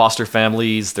different foster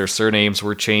families. Their surnames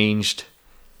were changed.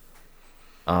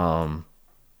 They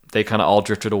kind of all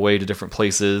drifted away to different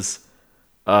places.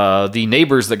 The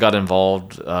neighbors that got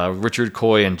involved, Richard,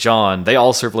 Coy, and John, they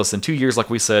all served less than 2 years, like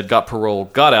we said, got parole,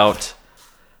 got out,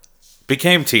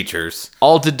 became teachers.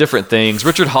 All did different things.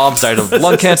 Richard Hobbs died of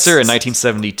lung cancer in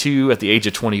 1972 at the age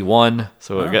of 21.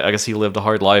 So I guess he lived a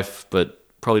hard life, but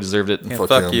probably deserved it. Yeah, Fuck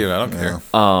fuck him. you. I don't care.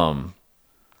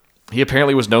 He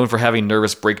apparently was known for having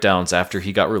nervous breakdowns after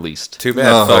he got released. Too bad.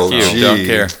 Oh, fuck you. gee. Don't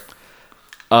care.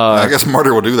 I guess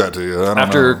murder will do that to you. I don't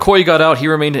After know. Coy got out, he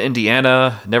remained in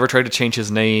Indiana, never tried to change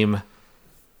his name.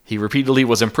 He repeatedly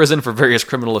was imprisoned for various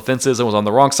criminal offenses and was on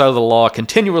the wrong side of the law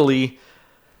continually,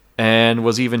 and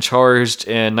was even charged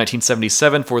in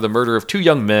 1977 for the murder of 2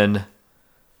 young men.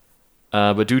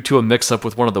 But due to a mix-up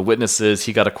with one of the witnesses,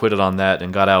 he got acquitted on that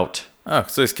and got out. Oh,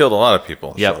 so he's killed a lot of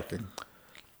people. Yep. Shocking.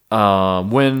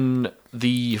 When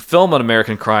the film An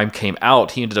American Crime came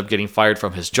out, he ended up getting fired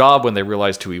from his job when they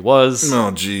realized who he was.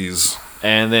 Oh, jeez.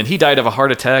 And then he died of a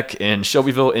heart attack in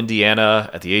Shelbyville, Indiana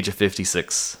at the age of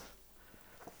 56.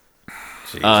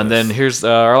 And then here's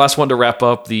our last one to wrap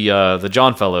up, the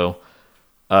John fellow.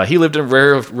 He lived in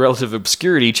relative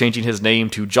obscurity, changing his name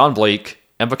to John Blake,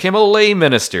 and became a lay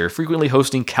minister, frequently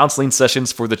hosting counseling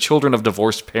sessions for the children of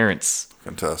divorced parents.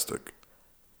 Fantastic.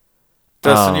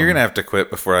 Dustin, you're going to have to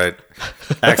quit before I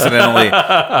accidentally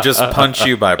just punch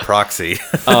you by proxy.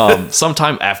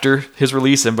 Sometime after his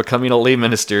release and becoming a lay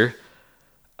minister,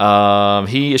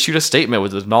 he issued a statement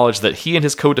with the knowledge that he and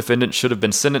his co-defendant should have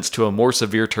been sentenced to a more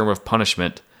severe term of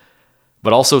punishment,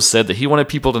 but also said that he wanted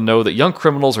people to know that young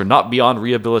criminals are not beyond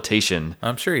rehabilitation,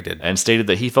 I'm sure he did. and stated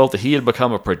that he felt that he had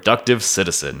become a productive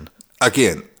citizen.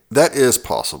 Again, that is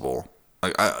possible.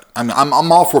 Like,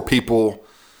 I'm all for people.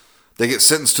 They get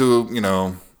sentenced to,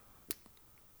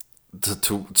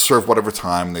 to serve whatever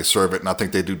time they serve it, and I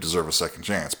think they do deserve a second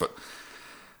chance. But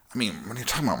I mean, when you're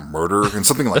talking about murder and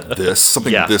something like this,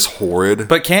 something Yeah. this horrid,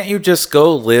 But can't you just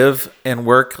go live and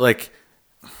work like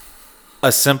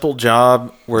a simple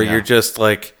job where you're just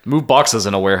like, Move boxes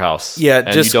in a warehouse. Yeah,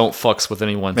 and just- you don't fucks with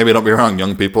anyone. maybe don't be around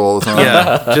young people all the time.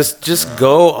 yeah, just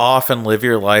go off and live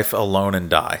your life alone and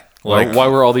die. Like, why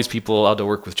were all these people allowed to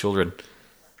work with children?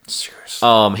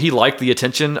 Seriously. He liked the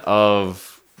attention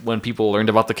of when people learned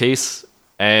about the case,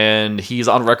 and he's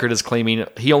on record as claiming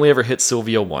he only ever hit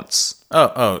Sylvia once.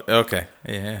 Oh, okay.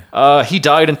 Yeah. He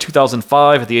died in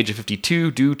 2005 at the age of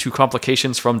 52 due to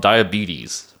complications from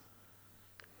diabetes.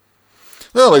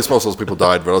 Well, at least most of those people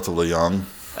died relatively young.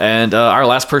 And our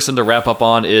last person to wrap up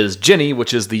on is Jenny,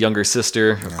 which is the younger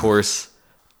sister, of course.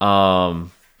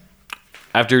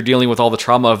 After dealing with all the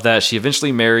trauma of that, she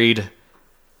eventually married.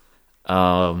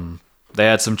 They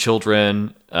had some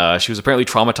children. She was apparently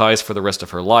traumatized for the rest of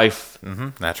her life.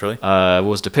 Naturally.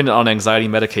 Was dependent on anxiety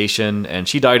medication, and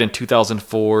she died in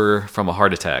 2004 from a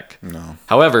heart attack. No.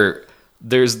 However,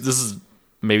 this is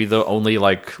maybe the only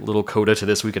like little coda to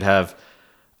this we could have.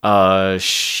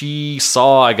 She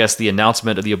saw, I guess, the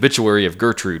announcement of the obituary of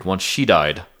Gertrude once she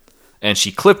died, and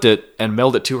she clipped it and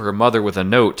mailed it to her mother with a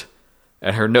note.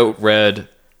 And her note read,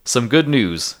 "Some good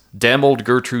news. Damn old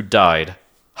Gertrude died.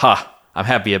 Ha! I'm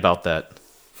happy about that."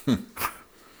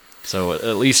 So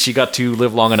at least she got to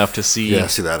live long enough to see Yeah,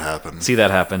 see that happen. see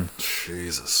that happen.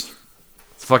 Jesus.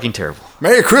 It's fucking terrible.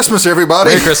 Merry Christmas,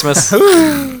 everybody. Merry Christmas.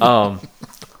 The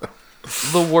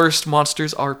worst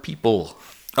monsters are people.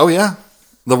 Oh, yeah.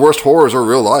 The worst horrors are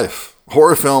real life.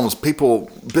 Horror films, people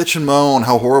bitch and moan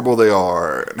how horrible they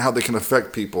are and how they can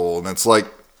affect people. And it's like,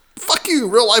 fuck you.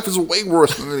 Real life is way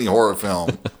worse than any horror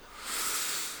film.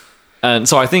 And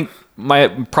so I think my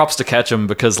props to Ketchum,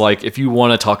 because like if you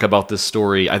want to talk about this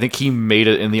story, I think he made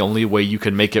it in the only way you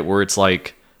can make it, where it's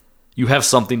like you have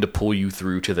something to pull you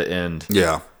through to the end.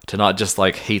 Yeah. To not just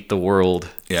like hate the world.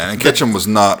 Yeah. And Ketchum was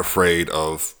not afraid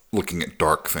of looking at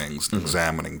dark things and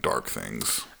examining dark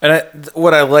things. And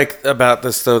what I like about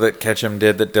this, though, that Ketchum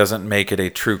did that doesn't make it a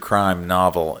true crime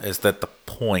novel is that the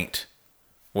point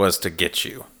was to get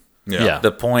you. Yeah.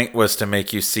 The point was to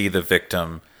make you see the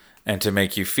victim and to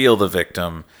make you feel the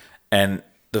victim. And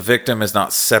the victim is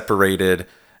not separated,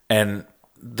 and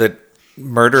the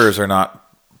murderers are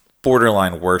not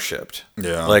borderline worshipped.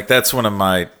 Yeah. Like, that's one of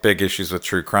my big issues with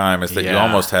true crime is that you Yeah.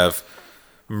 almost have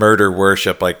murder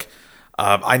worship. Like,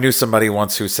 I knew somebody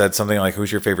once who said something like,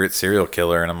 "Who's your favorite serial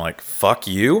killer?" And I'm like, "Fuck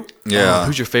you." Yeah.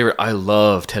 Who's your favorite? I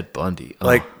love Ted Bundy. Oh.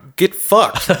 Like, get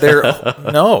fucked. They're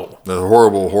no. They're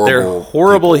horrible They're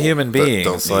horrible people human that don't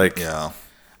beings. need- Like, yeah.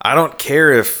 I don't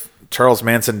care if Charles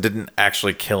Manson didn't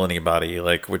actually kill anybody,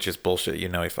 like, which is bullshit. You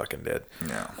know he fucking did.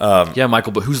 Yeah. yeah,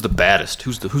 Michael, but who's the baddest?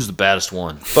 Who's the baddest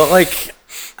one? But like,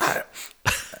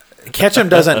 Ketchum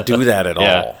doesn't do that at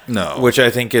Yeah. all. No. Which I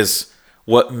think is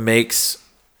what makes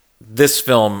this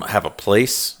film have a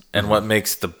place, and what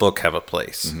makes the book have a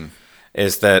place,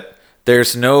 is that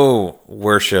there's no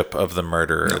worship of the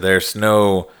murderer. There's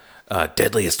no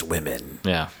deadliest women.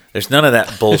 Yeah. There's none of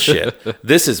that bullshit.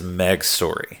 This is Meg's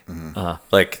story.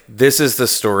 Like, this is the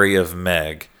story of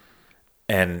Meg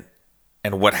and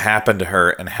what happened to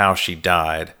her and how she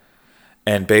died.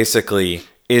 And basically,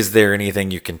 is there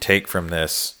anything you can take from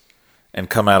this and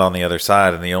come out on the other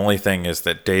side? And the only thing is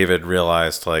that David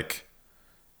realized, like,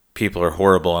 people are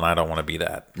horrible and I don't want to be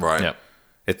that. Right. Yeah.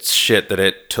 It's shit that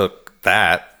it took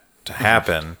that to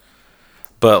happen.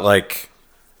 But, like,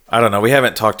 I don't know. We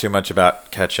haven't talked too much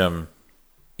about Ketchum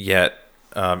yet.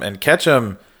 And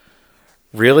Ketchum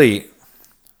really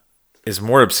is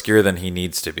more obscure than he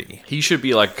needs to be. He should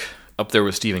be like up there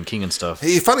with Stephen King and stuff.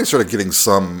 He finally started getting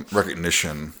some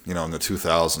recognition, in the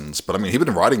 2000s. But I mean, he'd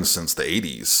been writing since the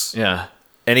 80s. Yeah.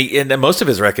 And most of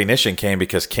his recognition came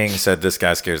because King said, "This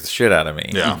guy scares the shit out of me."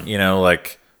 Yeah.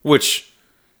 Which,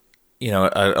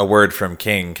 a word from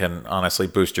King can honestly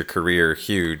boost your career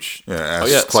huge. Yeah,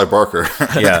 ask Clive Barker.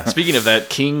 Yeah. Speaking of that,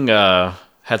 King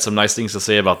had some nice things to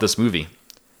say about this movie.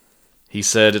 He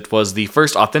said, "It was the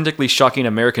first authentically shocking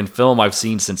American film I've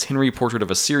seen since Henry Portrait of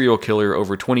a Serial Killer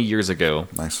over 20 years ago.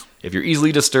 Nice. If you're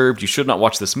easily disturbed, you should not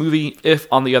watch this movie. If,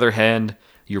 on the other hand,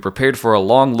 you're prepared for a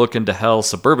long look into hell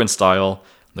suburban style,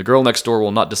 The Girl Next Door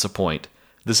will not disappoint.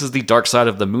 This is the dark side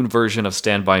of the moon version of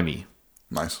Stand By Me."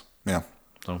 Nice. Yeah.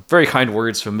 So, very kind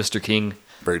words from Mr. King.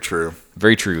 Very true.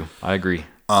 Very true. I agree.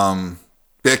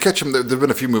 Yeah, Ketchum, there have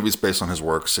been a few movies based on his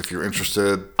works. If you're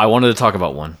interested. I wanted to talk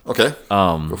about one. Okay.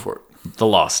 Go for it. The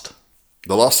Lost.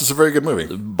 The Lost is a very good movie.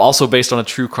 Also based on a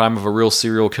true crime of a real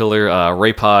serial killer.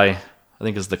 Ray Pye, I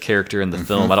think, is the character in the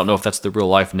film. I don't know if that's the real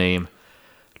life name.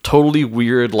 Totally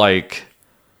weird, like,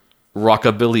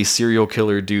 rockabilly serial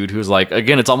killer dude who's like,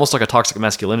 again, it's almost like a toxic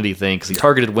masculinity thing because he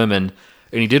targeted women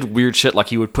and he did weird shit like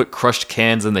he would put crushed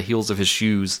cans in the heels of his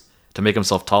shoes to make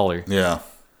himself taller. Yeah.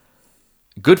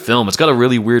 Good film. It's got a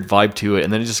really weird vibe to it,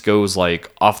 and then it just goes like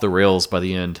off the rails by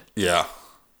the end. Yeah.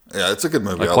 Yeah, it's a good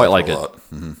movie. I quite like it it. a lot.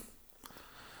 Mm-hmm.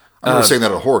 I remember saying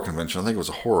that at a horror convention. I think it was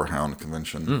a Horror Hound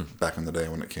convention back in the day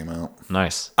when it came out.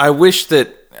 Nice. I wish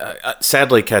that,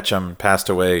 sadly, Ketchum passed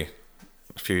away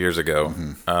a few years ago.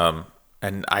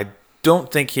 And I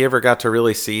don't think he ever got to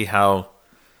really see how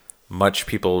much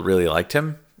people really liked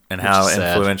him and how is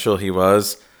sad. influential he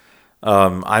was.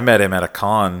 I met him at a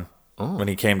con when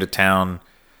he came to town,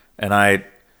 and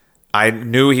I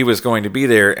knew he was going to be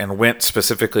there and went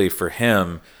specifically for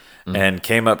him and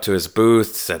came up to his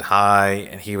booth, said hi,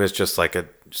 and he was just like a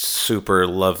super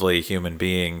lovely human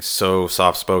being, so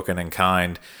soft-spoken and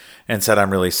kind, and said, "I'm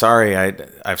really sorry,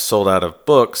 I've sold out of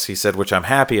books," he said, "which I'm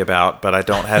happy about, but I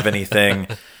don't have anything."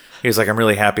 He was like, "I'm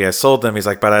really happy I sold them." He's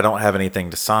like, "But I don't have anything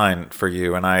to sign for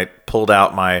you." And I pulled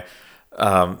out my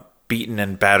beaten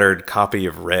and battered copy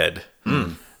of Red.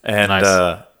 And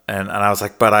Nice. and I was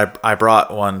like, "But I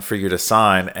brought one for you to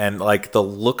sign." And like the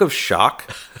look of shock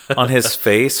on his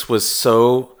face was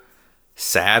so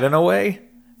sad in a way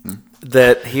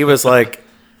that he was like,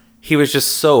 he was just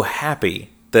so happy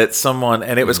that someone,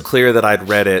 and it was clear that I'd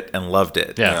read it and loved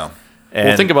it. Yeah. Yeah. And,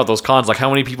 Well, think about those cons. Like, how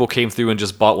many people came through and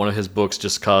just bought one of his books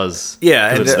just because? Yeah,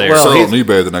 and it's there. well, Sell it he's- on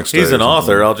eBay the next day. He's or an something.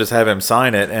 author. I'll just have him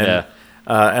sign it. And Yeah.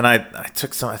 and I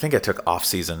took some. I think I took Off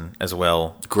Season as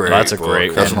well. Great. That's a book.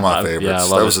 great That's one. one of my Yeah, favorites. I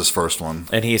love That was it. his first one.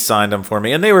 And he signed them for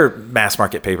me, and they were mass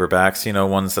market paperbacks.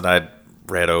 Ones that I'd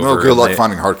read over. No, good and luck they-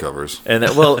 finding hardcovers. And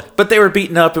but they were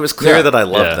beaten up. It was clear Yeah. that I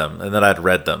loved Yeah. them and that I'd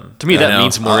read them. To me, that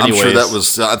means more I'm anyways. sure that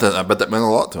was. I bet that meant a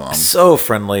lot to him. So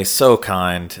friendly, so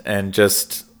kind, and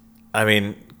just, I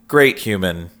mean, great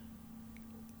human.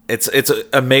 It's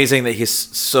amazing that he's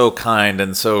so kind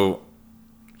and so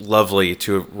lovely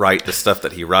to write the stuff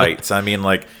that he writes. I mean,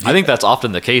 like, I think that's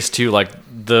often the case too. Like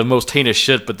the most heinous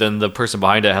shit, but then the person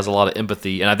behind it has a lot of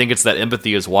empathy, and I think it's that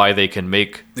empathy is why they can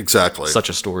make Exactly. such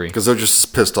a story. Because they're just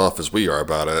as pissed off as we are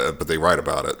about it, but they write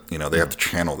about it. They have to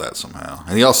channel that somehow.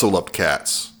 And he also loved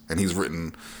cats. And he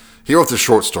wrote this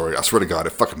short story. I swear to God,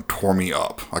 it fucking tore me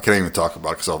up. I can't even talk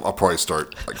about it because I'll probably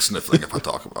start like sniffling if I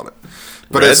talk about it.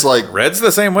 But it's like Red's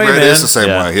the same way, Red man. is the same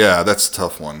Yeah. way. Yeah, that's a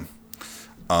tough one.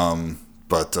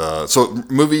 So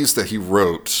movies that he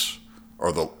wrote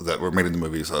or that were made into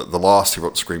movies. The Lost, he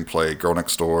wrote the screenplay. Girl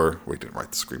Next Door. We didn't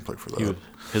write the screenplay for that.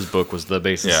 His book was the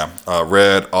basis. Yeah,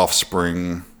 Red,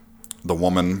 Offspring, The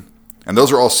Woman, and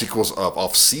those are all sequels of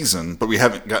Off Season, but we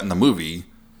haven't gotten the movie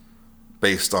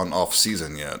based on Off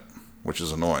Season yet, which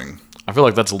is annoying. I feel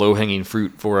like that's low hanging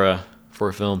fruit for a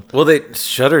film. Well,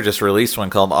 Shudder just released one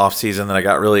called Off Season that I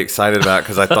got really excited about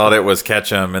because I thought it was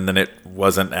Ketchum, and then it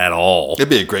wasn't at all. It'd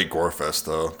be a great gore fest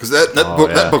though, because that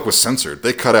book was censored.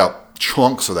 They cut out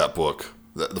chunks of that book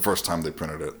the first time they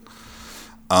printed it.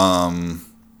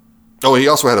 Oh, he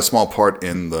also had a small part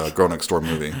in the Girl Next Door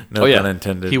movie. No Oh yeah, pun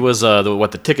intended. he was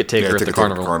the ticket taker at the Ticket Taker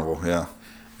carnival. Carnival, yeah.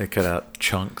 They cut out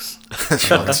chunks.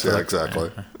 Yeah,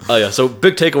 exactly. Oh yeah. So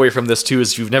big takeaway from this too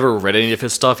is if you've never read any of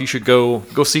his stuff, you should go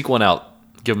seek one out,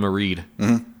 give him a read.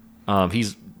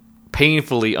 He's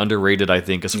painfully underrated, I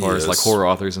think, as far as like is. horror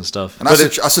authors and stuff. And I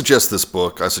suggest this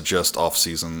book. I suggest Off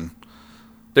Season.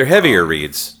 They're heavier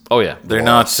reads. Oh yeah, They're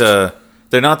Lost. not.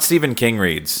 They're not Stephen King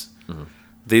reads.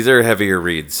 These are heavier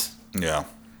reads. Yeah.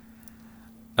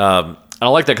 and I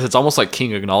like that because it's almost like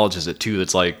King acknowledges it too.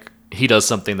 It's like he does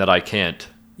something that I can't.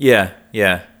 Yeah,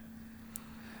 yeah.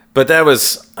 But that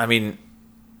was, I mean,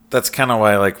 that's kind of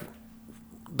why, like,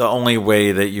 the only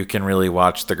way that you can really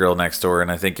watch The Girl Next Door,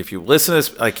 and I think if you listen to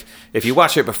this, like, if you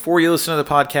watch it before you listen to the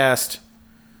podcast,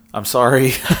 I'm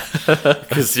sorry,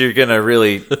 because you're going to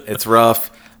really, it's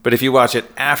rough. But if you watch it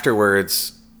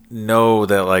afterwards, know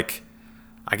that, like,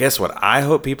 I guess what I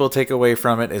hope people take away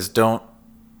from it is don't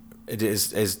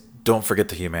forget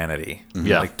the humanity.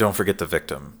 Yeah. Like, don't forget the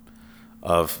victim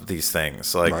of these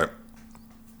things. Like, Right.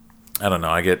 I don't know.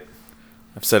 I've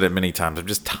said it many times. I'm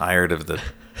just tired of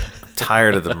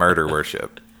the murder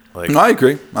worship. Like, No, I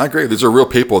agree. These are real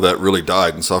people that really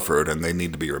died and suffered, and they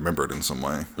need to be remembered in some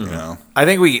way. You know. I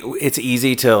think it's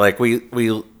easy to, like,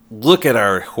 we look at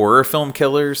our horror film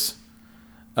killers,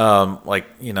 like,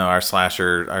 you know, our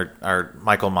slasher, our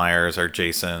Michael Myers, our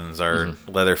Jasons, our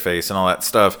Leatherface, and all that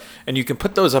stuff, and you can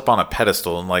put those up on a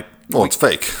pedestal and, like, Well, it's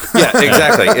fake. yeah,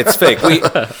 exactly, it's fake.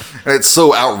 And it's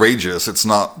so outrageous. It's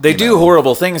not. They you do know,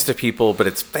 horrible things to people, but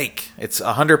it's fake. It's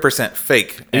 100%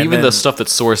 fake. And even then- the stuff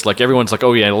that's sourced, like everyone's like,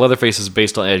 oh yeah, Leatherface is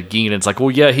based on Ed Gein. And it's like,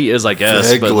 well, yeah, he is, I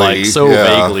guess, but like Vaguely, so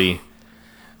yeah. vaguely.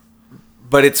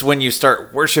 But it's when you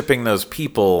start worshiping those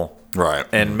people, Right.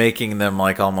 and making them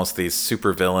like almost these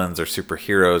super villains or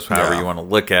superheroes, however Yeah. you want to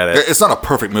look at it. It's not a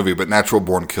perfect movie, but Natural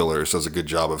Born Killers does a good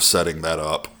job of setting that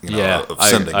up. You know, Yeah, of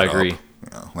I sending it agree. up, you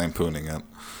know, lampooning it.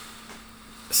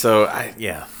 So I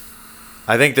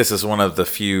think this is one of the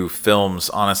few films,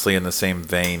 honestly, in the same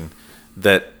vein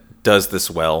that does this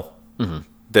well.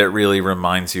 That really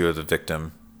reminds you of the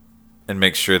victim and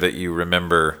makes sure that you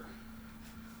remember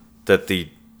that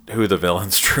who the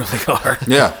villains truly are.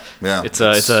 Yeah, yeah. It's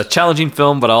a challenging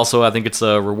film, but also I think it's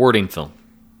a rewarding film.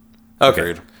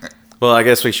 Okay. Well, I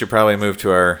guess we should probably move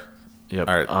to our Yep.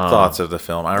 thoughts of the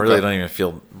film. I really don't even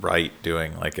feel right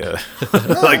doing like a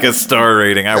like a star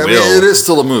rating. I I mean, will. it is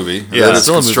still a movie. Yeah, it it's is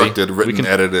still a movie. constructed, We written, can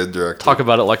edited, directed. Talk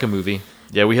about it like a movie.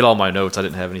 Yeah, we hit all my notes. I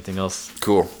didn't have anything else.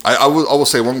 Cool. I will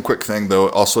say one quick thing though.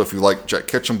 Also, if you like Jack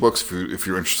Ketchum books, if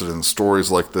you're interested in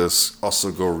stories like this,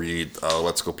 also go read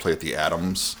 "Let's Go Play at the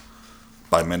Atoms"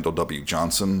 by Mendel W.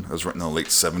 Johnson. It was written in the late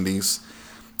 '70s,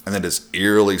 and it is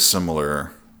eerily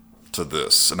similar to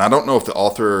this. And I don't know if the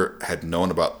author had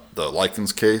known about the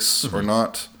Likens case or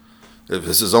not. It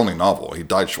was his only novel. He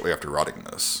died shortly after writing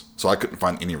this, so I couldn't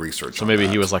find any research. So maybe on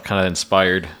he that. was like kind of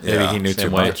inspired. Maybe he knew Same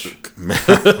too way. much.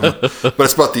 But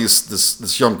it's about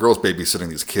this young girl's babysitting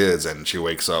these kids, and she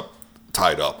wakes up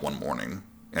tied up one morning,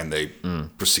 and they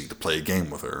proceed to play a game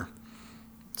with her.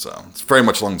 So it's very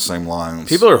much along the same lines.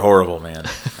 People are horrible, man.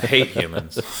 I hate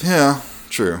humans. That's Yeah,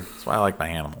 true. why I like my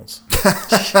animals.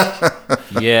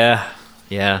 Yeah,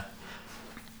 yeah.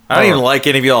 I don't even like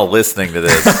any of y'all listening to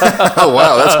this. Oh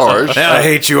wow, that's harsh. I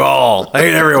hate you all. I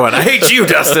hate everyone. I hate you,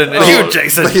 Dustin, and you,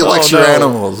 Jason. He likes Oh, your no.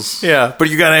 animals. Yeah, but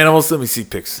you got animals? Let me see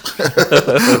pics.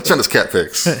 Send us cat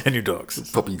pics, And your dogs.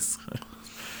 puppies.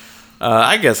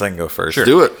 I guess I can go first.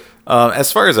 Do it.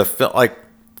 As far as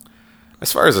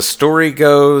as far as a story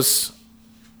goes,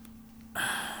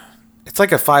 it's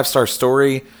like a 5-star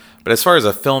story. But as far as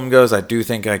a film goes, I do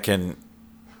think I can.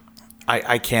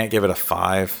 I can't give it a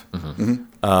 5,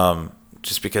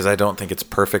 just because I don't think it's a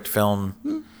perfect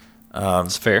film.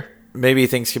 It's fair. Maybe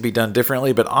things could be done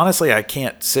differently, but honestly, I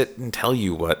can't sit and tell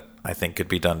you what I think could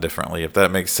be done differently, if that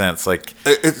makes sense. Like,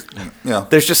 Yeah.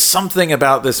 there's just something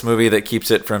about this movie that keeps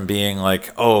it from being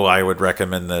like, oh, I would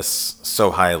recommend this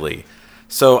so highly.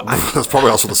 So That's probably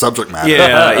also the subject matter.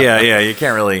 yeah. You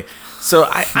can't really. So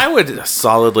I would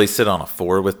solidly sit on a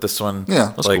 4 with this one.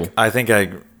 Yeah, that's like cool. I think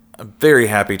I'm very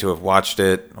happy to have watched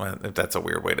it. Well, that's a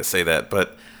weird way to say that,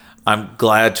 but I'm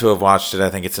glad to have watched it.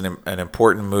 I think it's an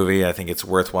important movie. I think it's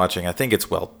worth watching. I think it's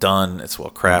well done. It's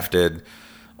well crafted.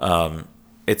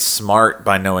 It's smart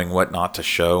by knowing what not to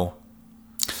show.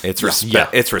 It's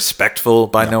It's respectful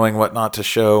by knowing what not to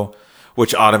show,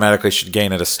 which automatically should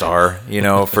gain it a star. You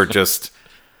know, for just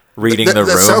reading That the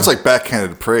room. sounds like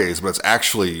backhanded praise, but it's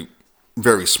actually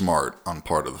very smart on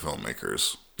part of the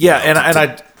filmmakers. Yeah,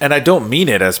 and I don't mean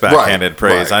it as backhanded Right,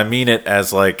 praise. right. I mean it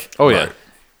as like, Oh yeah.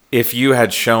 if you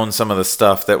had shown some of the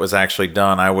stuff that was actually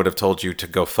done, I would have told you to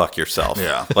go fuck yourself.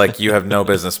 Yeah. Like, you have no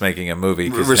business making a movie.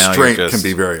 'Cause Restraint now you're can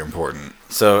be very important.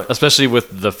 So, Especially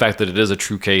with the fact that it is a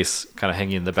true case kind of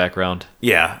hanging in the background.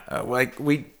 yeah.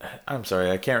 I'm sorry,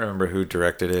 I can't remember who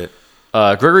directed it.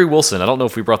 Gregory Wilson, I don't know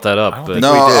if we brought that up, but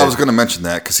No, we did. I was going to mention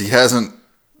that because he hasn't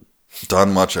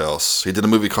done much else. He did a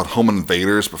movie called Home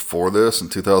Invaders before this in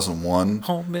 2001.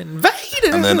 Home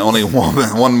Invader. And then only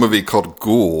one movie called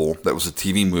Ghoul that was a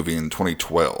TV movie in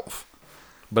 2012.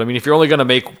 But I mean, if you're only going to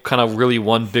make kind of really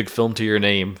one big film to your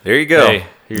name, There you go. hey,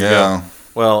 here you Yeah. go.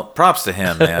 Well, props to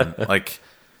him, man. Like,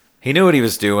 he knew what he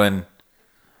was doing.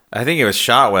 I think it was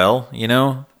shot well, you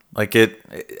know? Like,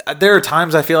 there are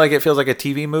times I feel like it feels like a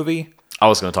TV movie, I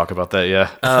was going to talk about that,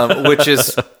 yeah. which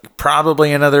is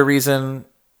probably another reason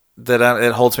that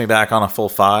it holds me back on a full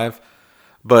 5.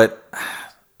 But,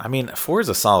 I mean, 4 is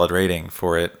a solid rating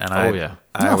for it. And yeah.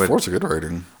 Yeah, 4's a good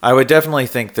rating. I would definitely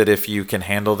think that if you can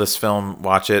handle this film,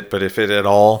 watch it. But if it at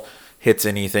all hits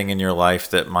anything in your life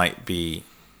that might be,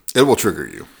 It will trigger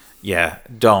you. yeah,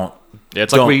 don't. Yeah,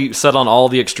 it's like Don't- we said on all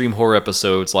the extreme horror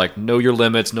episodes, like know your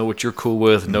limits, know what you're cool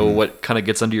with, know what kind of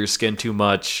gets under your skin too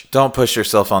much. Don't push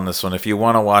yourself on this one. If you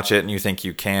want to watch it and you think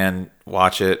you can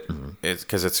watch it, it's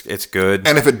because it's good.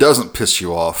 And if it doesn't piss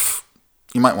you off,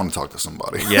 you might want to talk to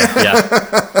somebody. Yeah,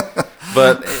 Yeah.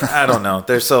 but I don't know.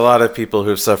 There's a lot of people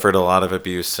who've suffered a lot of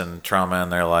abuse and trauma in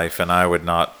their life, and I would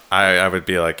not. I would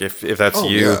be like, if that's Oh,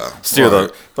 you, yeah. steer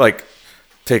Right.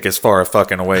 take as far a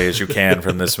fucking away as you can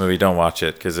from this movie. Don't watch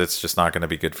it because it's just not going to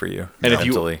be good for you. And if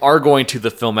mentally. you are going to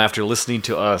the film after listening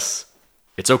to us,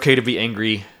 it's okay to be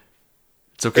angry.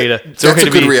 It's okay to. It's That's okay a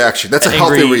to good be reaction. That's a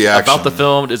angry healthy reaction. about the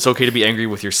film. It's okay to be angry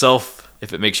with yourself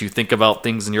if it makes you think about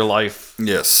things in your life.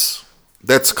 Yes.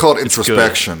 That's called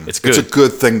introspection. It's good. It's a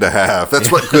good thing to have.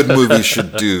 That's what good movies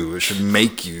should do. It should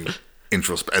make you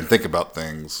introspect and think about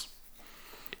things.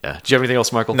 Yeah. Do you have anything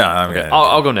else, Michael? No, I'm Okay. good.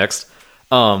 I'll go next.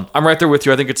 I'm right there with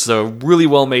you. I think it's a really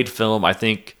well made film. I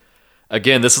think,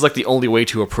 again, this is like the only way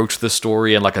to approach this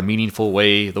story in like a meaningful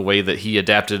way, the way that he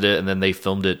adapted it and then they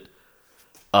filmed it.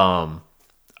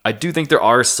 I do think there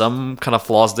are some kind of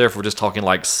flaws there if we're just talking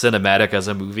like cinematic as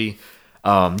a movie.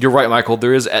 You're right, Michael.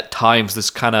 There is at times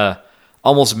this kind of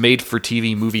almost made for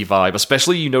TV movie vibe,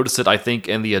 especially you notice it, I think,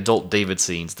 in the adult David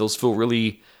scenes. Those feel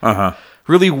really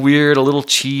really weird, a little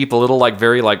cheap, a little like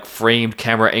very like framed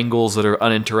camera angles that are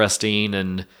uninteresting,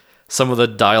 and some of the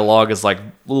dialogue is like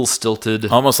a little stilted.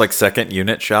 Almost like second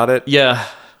unit shot it. Yeah, a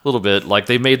little bit. Like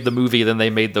they made the movie, then they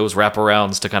made those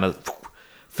wraparounds to kind of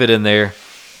fit in there.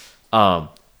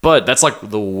 But that's like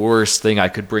the worst thing I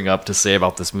could bring up to say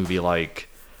about this movie. Like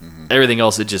everything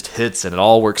else, it just hits and it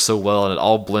all works so well and it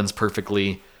all blends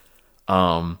perfectly.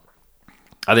 I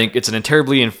think it's a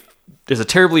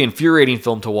terribly infuriating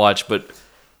film to watch, but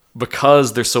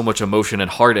because there's so much emotion and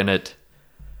heart in it,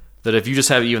 that if you just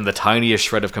have even the tiniest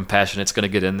shred of compassion, it's going to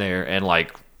get in there and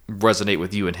like resonate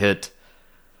with you and hit.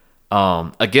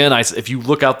 Again, if you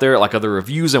look out there at like other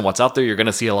reviews and what's out there, you're going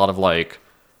to see a lot of like,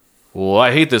 well,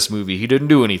 I hate this movie. He didn't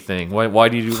do anything. Why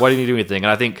didn't he do anything?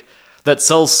 And I think that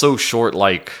sells so short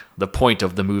like the point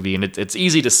of the movie, and it's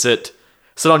easy to sit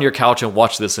on your couch and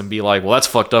watch this and be like, well, that's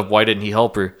fucked up. Why didn't he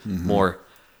help her more?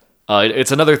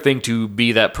 It's another thing to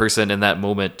be that person in that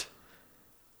moment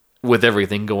with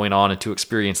everything going on and to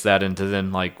experience that and to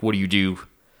then like, what do you do?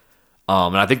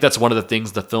 And I think that's one of the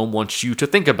things the film wants you to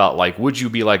think about. Like, would you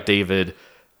be like David?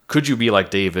 Could you be like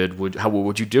David? What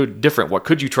would you do different? What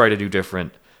could you try to do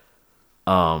different?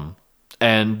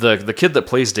 And the kid that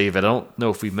plays David, I don't know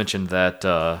if we mentioned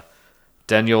that,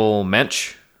 Daniel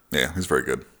Mensch. Yeah, he's very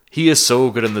good. He is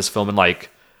so good in this film, and like,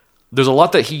 there's a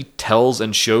lot that he tells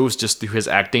and shows just through his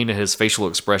acting and his facial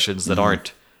expressions that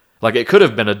aren't like, it could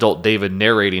have been adult David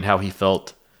narrating how he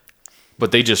felt,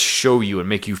 but they just show you and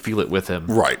make you feel it with him.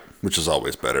 Right, which is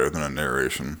always better than a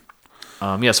narration.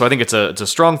 Yeah, so I think it's a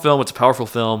strong film. It's a powerful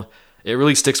film. It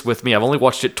really sticks with me. I've only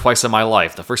watched it twice in my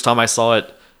life. The first time I saw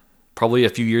it, probably a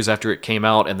few years after it came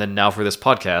out, and then now for this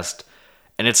podcast.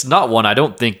 And it's not one I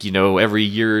don't think, every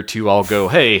year or two I'll go,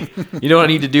 hey, you know what I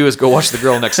need to do is go watch The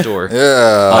Girl Next Door.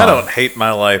 Yeah. I don't hate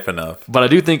my life enough. But I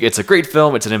do think it's a great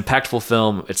film. It's an impactful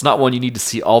film. It's not one you need to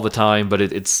see all the time, but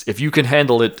it's if you can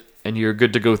handle it and you're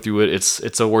good to go through it,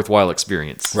 it's a worthwhile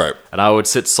experience. Right. And I would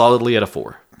sit solidly at a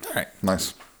 4. All right.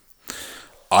 Nice.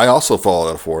 I also fall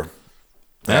at a 4.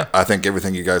 Yeah. I think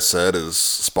everything you guys said is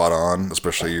spot on,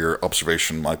 especially your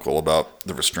observation, Michael, about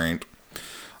the restraint.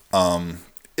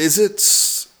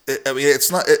 It's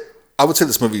not. I would say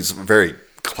this movie is very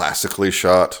classically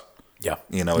shot. Yeah.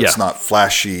 It's not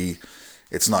flashy.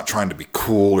 It's not trying to be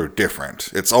cool or different.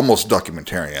 It's almost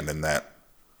documentarian in that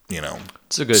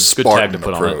It's a good tag to Spartan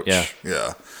put on it. Yeah.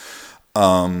 Yeah.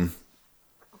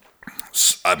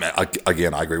 I mean,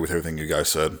 again, I agree with everything you guys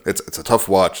said. It's a tough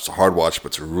watch. It's a hard watch,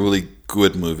 but it's a really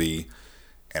good movie,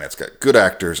 and it's got good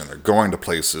actors, and they're going to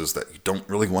places that you don't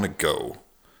really want to go,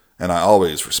 and I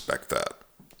always respect that.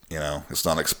 It's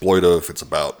not exploitive. It's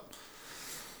about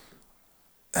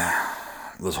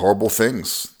those horrible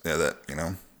things that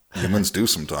humans do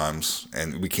sometimes,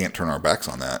 and we can't turn our backs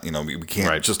on that. We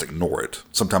can't just ignore it.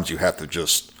 Sometimes you have to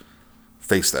just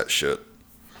face that shit.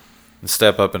 And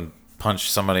step up and punch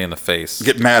somebody in the face.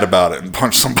 Get mad about it and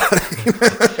punch somebody.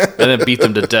 And then beat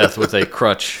them to death with a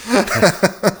crutch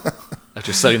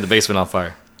after setting the basement on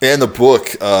fire. In the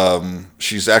book,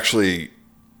 she's actually...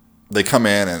 They come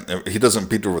in, and he doesn't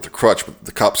beat her with a crutch, but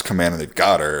the cops come in, and they've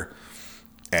got her.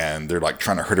 And they're like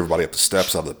trying to hurt everybody up the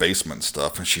steps out of the basement and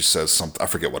stuff. And she says something, I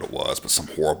forget what it was, but some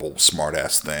horrible smart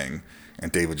ass thing.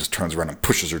 And David just turns around and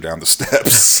pushes her down the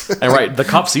steps. And the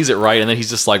cop sees it and then he's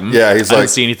just like, yeah, he's I like, didn't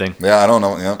see anything. Yeah, I don't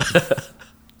know.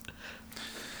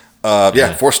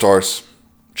 Yeah. 4 stars.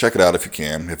 Check it out if you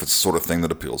can, if it's the sort of thing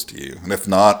that appeals to you. And if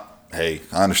not, hey,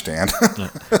 I understand.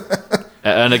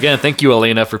 And again, thank you,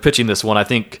 Elena, for pitching this one. I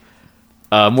think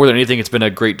more than anything, it's been a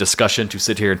great discussion to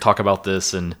sit here and talk about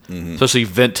this, and especially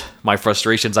vent my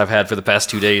frustrations I've had for the past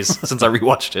 2 days since I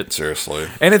rewatched it. Seriously.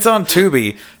 And it's on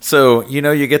Tubi, so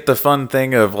you get the fun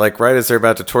thing of right as they're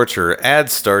about to torture,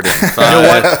 ads starting.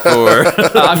 5, 4.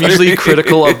 I'm usually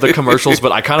critical of the commercials,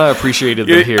 but I kind of appreciated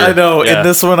them here. I know. Yeah. In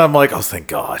this one, I'm like, oh, thank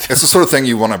God. It's the sort of thing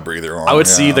you want a breather on. I would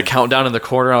see the countdown in the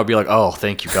corner. I would be like, oh,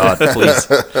 thank you, God. Please.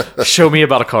 Show me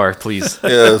about a car, please.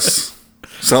 Yes.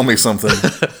 Sell me something.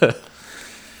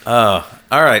 All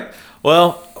right.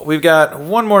 Well, we've got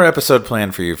one more episode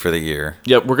planned for you for the year.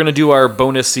 Yep, we're going to do our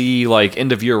bonusy,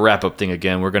 end-of-year wrap-up thing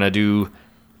again. We're going to do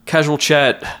casual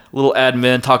chat, little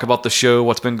admin, talk about the show,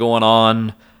 what's been going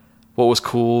on, what was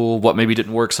cool, what maybe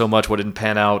didn't work so much, what didn't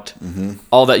pan out,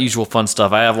 all that usual fun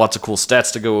stuff. I have lots of cool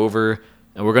stats to go over,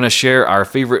 and we're going to share our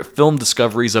favorite film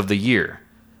discoveries of the year.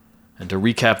 And to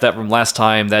recap that from last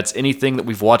time, that's anything that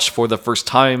we've watched for the first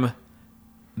time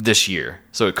this year.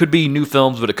 So it could be new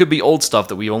films, but it could be old stuff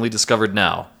that we only discovered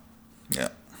now. Yeah.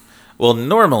 Well,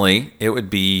 normally it would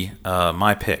be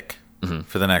my pick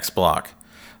for the next block,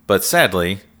 but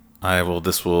sadly,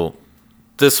 this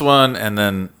one, and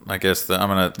then I guess you're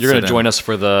gonna join us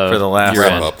for the last year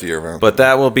Wrap end. up the year. But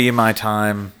that will be my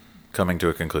time coming to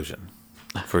a conclusion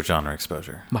for genre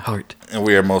exposure. My heart. And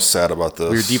we are most sad about this.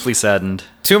 We're deeply saddened.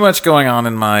 Too much going on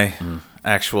in my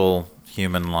actual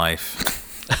human life.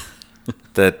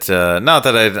 That not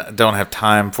that I don't have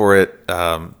time for it,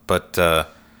 but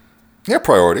Yeah,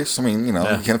 priorities. I mean, you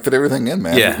can't fit everything in,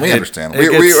 man. Yeah, we understand.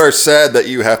 it We gets- are sad that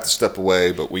you have to step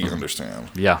away, but we understand.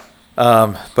 Yeah.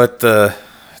 but the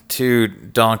 2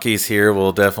 donkeys here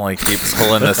will definitely keep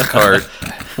pulling this cart.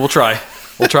 We'll try.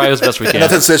 We'll try as best we can.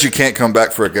 Nothing says you can't come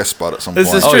back for a guest spot at some This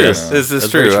point. is true. yes. This is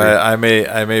That's very true. true. I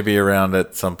may be around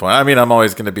at some point. I mean, I'm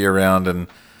always going to be around and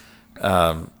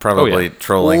probably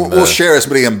trolling. We'll share as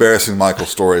many embarrassing Michael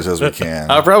stories as we can.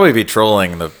 I'll probably be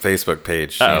trolling the Facebook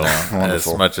page as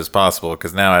Wonderful. much as possible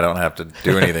because now I don't have to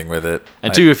do anything with it.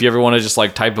 And 2, if you ever want to just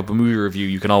type up a movie review,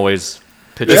 you can always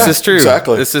pitch This it. is true.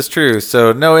 exactly. This is true.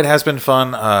 So no, it has been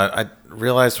fun. I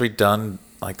realized we'd done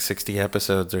 60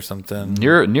 episodes or something.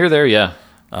 Near there, yeah.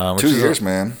 Which 2 is years,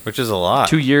 man. which is a lot.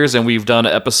 2 years, and we've done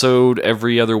an episode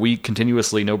every other week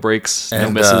continuously, no breaks, no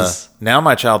And misses. now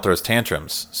my child throws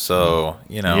tantrums, so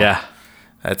Yeah.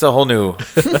 it's a whole new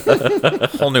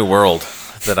world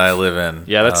that I live in.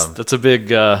 Yeah, that's a big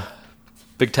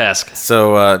task.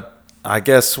 So I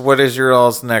guess what is your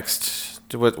all's next?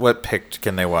 What pick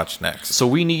can they watch next? So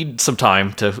we need some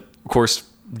time to, of course,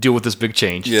 deal with this big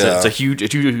change. Yeah. It's a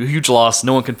huge loss.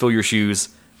 No one can fill your shoes,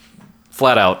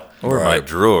 flat out. Or my Right.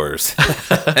 drawers.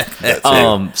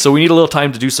 So we need a little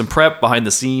time to do some prep behind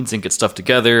the scenes and get stuff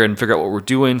together and figure out what we're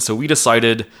doing. So we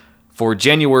decided for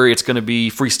January it's going to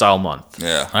be freestyle month.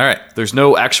 Yeah. All right. There's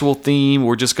no actual theme.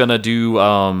 We're just going to do,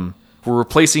 we're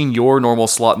replacing your normal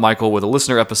slot, Michael, with a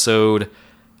listener episode.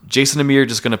 Jason and me are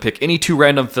just going to pick any 2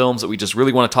 random films that we just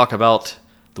really want to talk about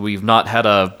that we've not had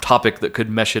a topic that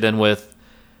could mesh it in with.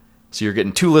 So you're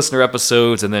getting 2 listener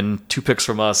episodes and then 2 picks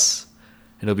from us.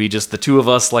 It'll be just the 2 of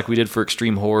us like we did for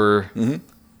Extreme Horror.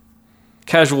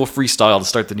 Casual freestyle to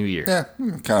start the new year. Yeah.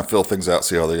 Kind of fill things out,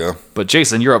 see how they go. But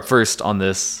Jason, you're up first on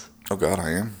this. Oh, God,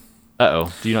 I am.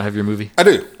 Uh-oh. Do you not have your movie? I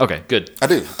do. Okay, good. I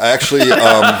do. I actually,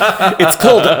 It's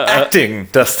called acting,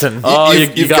 Dustin. Oh,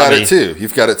 you've you got got me. it too.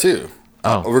 You've got it too.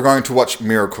 Oh. We're going to watch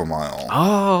Miracle Mile.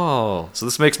 Oh, so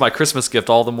this makes my Christmas gift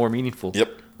all the more meaningful.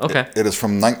 Yep. Okay. It is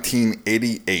from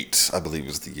 1988, I believe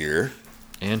is the year.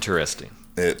 Interesting.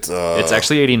 It's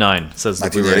actually 89. Says the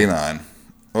Blu-ray. 1989.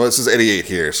 Well, this is 88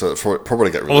 here, so it probably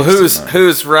got Well, released.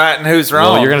 who's right and who's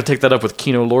wrong? Well, you're gonna take that up with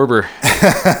Kino Lorber.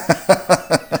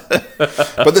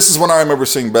 But this is one I remember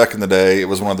seeing back in the day. It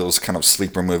was one of those kind of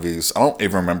sleeper movies. I don't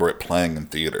even remember it playing in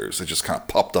theaters. It just kind of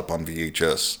popped up on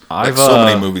VHS, like so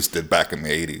many movies did back in the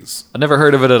 80s. I never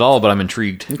heard of it at all, but I'm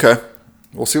intrigued. Okay,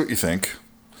 we'll see what you think.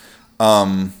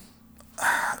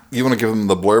 You want to give them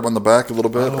the blurb on the back a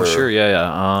little bit? Oh, sure,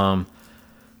 yeah.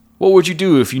 What would you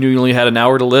do if you knew you only had an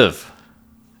hour to live?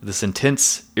 This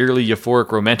intense, eerily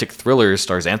euphoric romantic thriller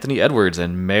stars Anthony Edwards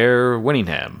and Mare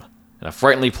Winningham in a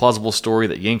frighteningly plausible story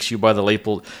that yanks you by the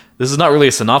lapel. This is not really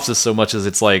a synopsis so much as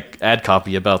it's like ad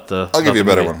copy about the... I'll give you a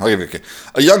better one.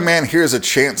 A young man hears a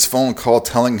chance phone call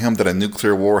telling him that a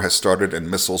nuclear war has started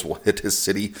and missiles will hit his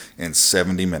city in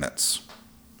 70 minutes.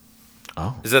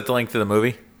 Oh. Is that the length of the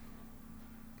movie?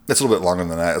 It's a little bit longer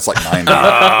than that. It's like 90.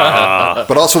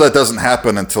 But also that doesn't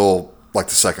happen until like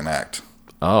the second act.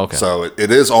 Oh, okay. So it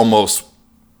is almost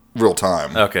real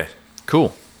time. Okay.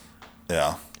 Cool.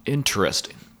 Yeah.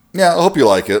 Interesting. Yeah, I hope you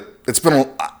like it. It's been,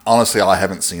 honestly, I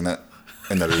haven't seen it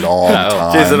in a long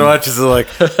time. Jason watches it like,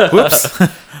 whoops.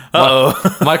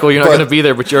 Michael, you're not going to be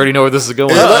there, but you already know where this is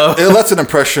going. It lets an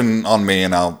impression on me,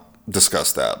 and I'll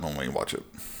discuss that when we watch it.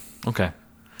 Okay.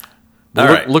 All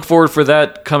right. Look forward for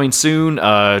that coming soon.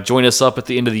 Join us up at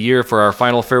the end of the year for our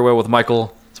final farewell with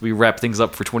Michael as we wrap things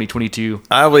up for 2022.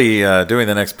 I'll be doing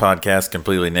the next podcast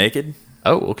completely naked.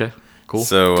 Oh, okay. Cool.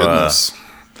 So, Goodness.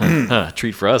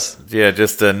 Treat for us. yeah,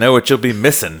 just know what you'll be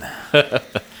missing.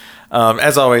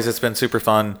 As always, it's been super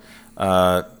fun.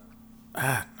 I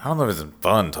don't know if it's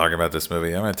fun talking about this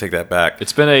movie. I'm going to take that back.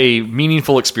 It's been a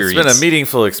meaningful experience. It's been a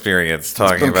meaningful experience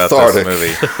talking about cathartic.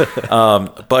 this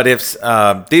movie. But if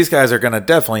these guys are going to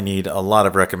definitely need a lot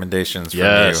of recommendations from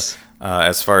Yes. you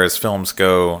as far as films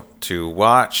go to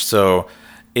watch. So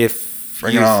if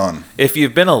Bring it on. If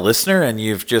you've been a listener and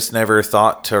you've just never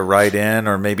thought to write in,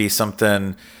 or maybe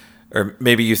something, or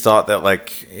maybe you thought that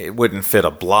like it wouldn't fit a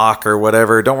block or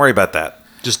whatever, don't worry about that.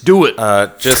 Just do it.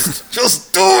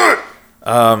 Just do it!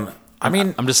 I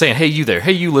mean, I'm just saying, hey, you there.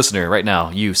 Hey, you listener, right now.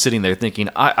 You sitting there thinking,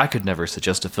 I could never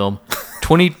suggest a film.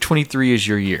 2023 is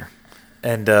your year.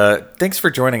 and thanks for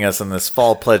joining us on this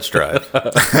fall pledge drive.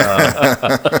 But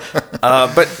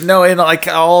no, and like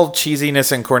all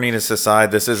cheesiness and corniness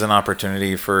aside, this is an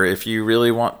opportunity for if you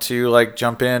really want to like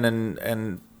jump in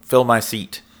and fill my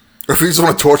seat. Or if you just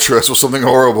want to torture us with something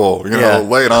horrible, Yeah.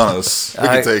 lay it on us. We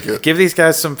can take it. Give these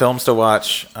guys some films to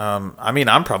watch. I mean,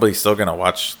 I'm probably still going to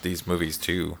watch these movies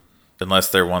too,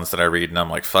 unless they're ones that I read and I'm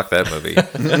like, fuck that movie.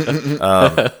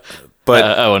 But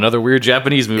another weird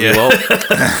Japanese movie. Well,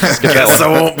 guess I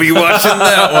won't be watching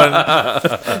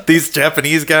that one. These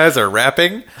Japanese guys are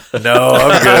rapping? No,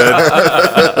 I'm good.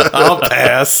 I'll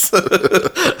pass.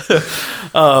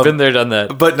 been there, done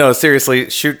that. But no,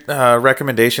 seriously, shoot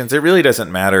recommendations. It really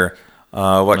doesn't matter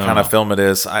what kind of film it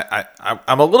is.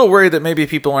 I'm a little worried that maybe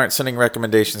people aren't sending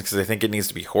recommendations because they think it needs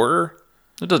to be horror.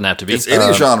 It doesn't have to be. It's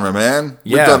any genre, man.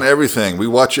 We've yeah. done everything. We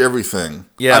watch everything.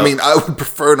 Yeah. I mean, I would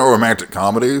prefer no romantic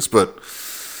comedies, but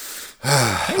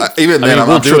even then,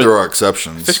 we'll I'm do sure it. there are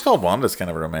exceptions. Fish Called Wanda's kind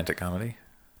of a romantic comedy.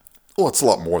 Well, it's a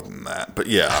lot more than that, but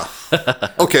yeah.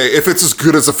 Okay, if it's as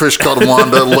good as A Fish Called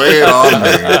Wanda, lay it on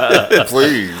me,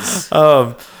 please.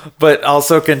 But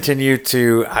also continue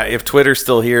to, if Twitter's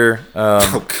still here,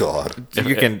 Oh God.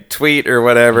 you can tweet or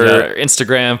whatever.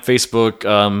 Instagram,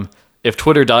 Facebook. If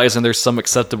Twitter dies and there's some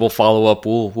acceptable follow up,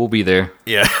 we'll be there.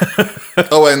 Yeah.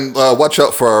 Oh, and watch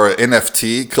out for our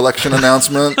NFT collection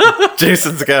announcement.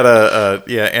 Jason's got a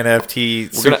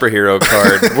NFT superhero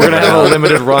card. We're gonna have a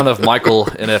limited run of Michael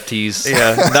NFTs.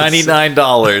 Yeah,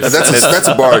 $99. That's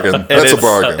a bargain. That's a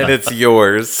bargain. And it's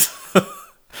yours.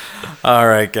 All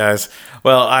right, guys.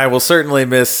 Well, I will certainly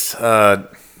miss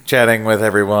chatting with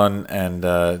everyone and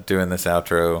doing this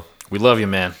outro. We love you,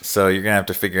 man. So you're going to have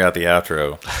to figure out the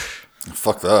outro.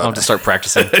 Fuck that. I'll have to start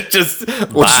practicing. We'll just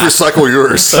recycle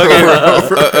yours.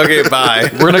 Okay, bye.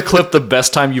 We're gonna clip the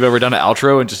best time you've ever done an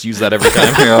outro and just use that every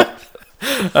time. Yeah.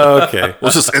 Okay.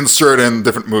 We'll just insert in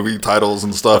different movie titles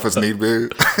and stuff as need be.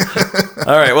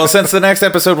 All right. Well, since the next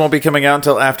episode won't be coming out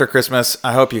until after Christmas,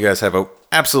 I hope you guys have a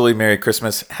absolutely Merry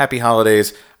Christmas, Happy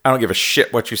Holidays. I don't give a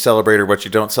shit what you celebrate or what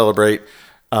you don't celebrate.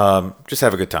 Just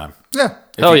have a good time. Yeah.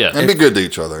 Hell yeah. And be good to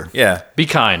each other. Yeah. Be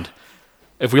kind.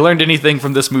 If we learned anything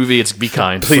from this movie, it's be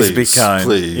kind. Please be kind.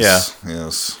 Please. Yeah.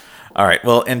 Yes. All right.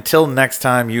 Well, until next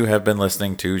time, you have been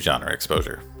listening to Genre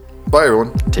Exposure. Bye,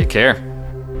 everyone. Take care.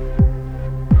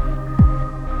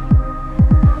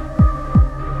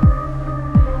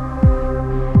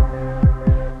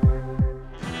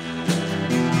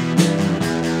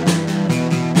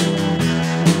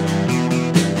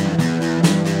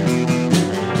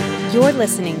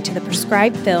 listening to the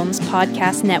Prescribed Films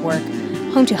Podcast Network,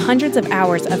 home to hundreds of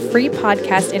hours of free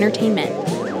podcast entertainment.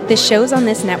 The shows on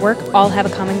this network all have a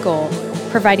common goal,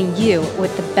 providing you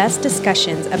with the best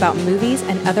discussions about movies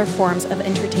and other forms of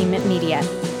entertainment media.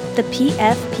 The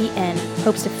PFPN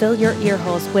hopes to fill your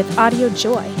earholes with audio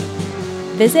joy.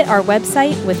 Visit our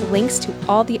website with links to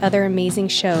all the other amazing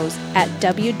shows at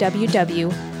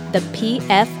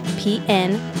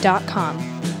www.thepfpn.com.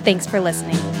 Thanks for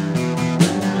listening.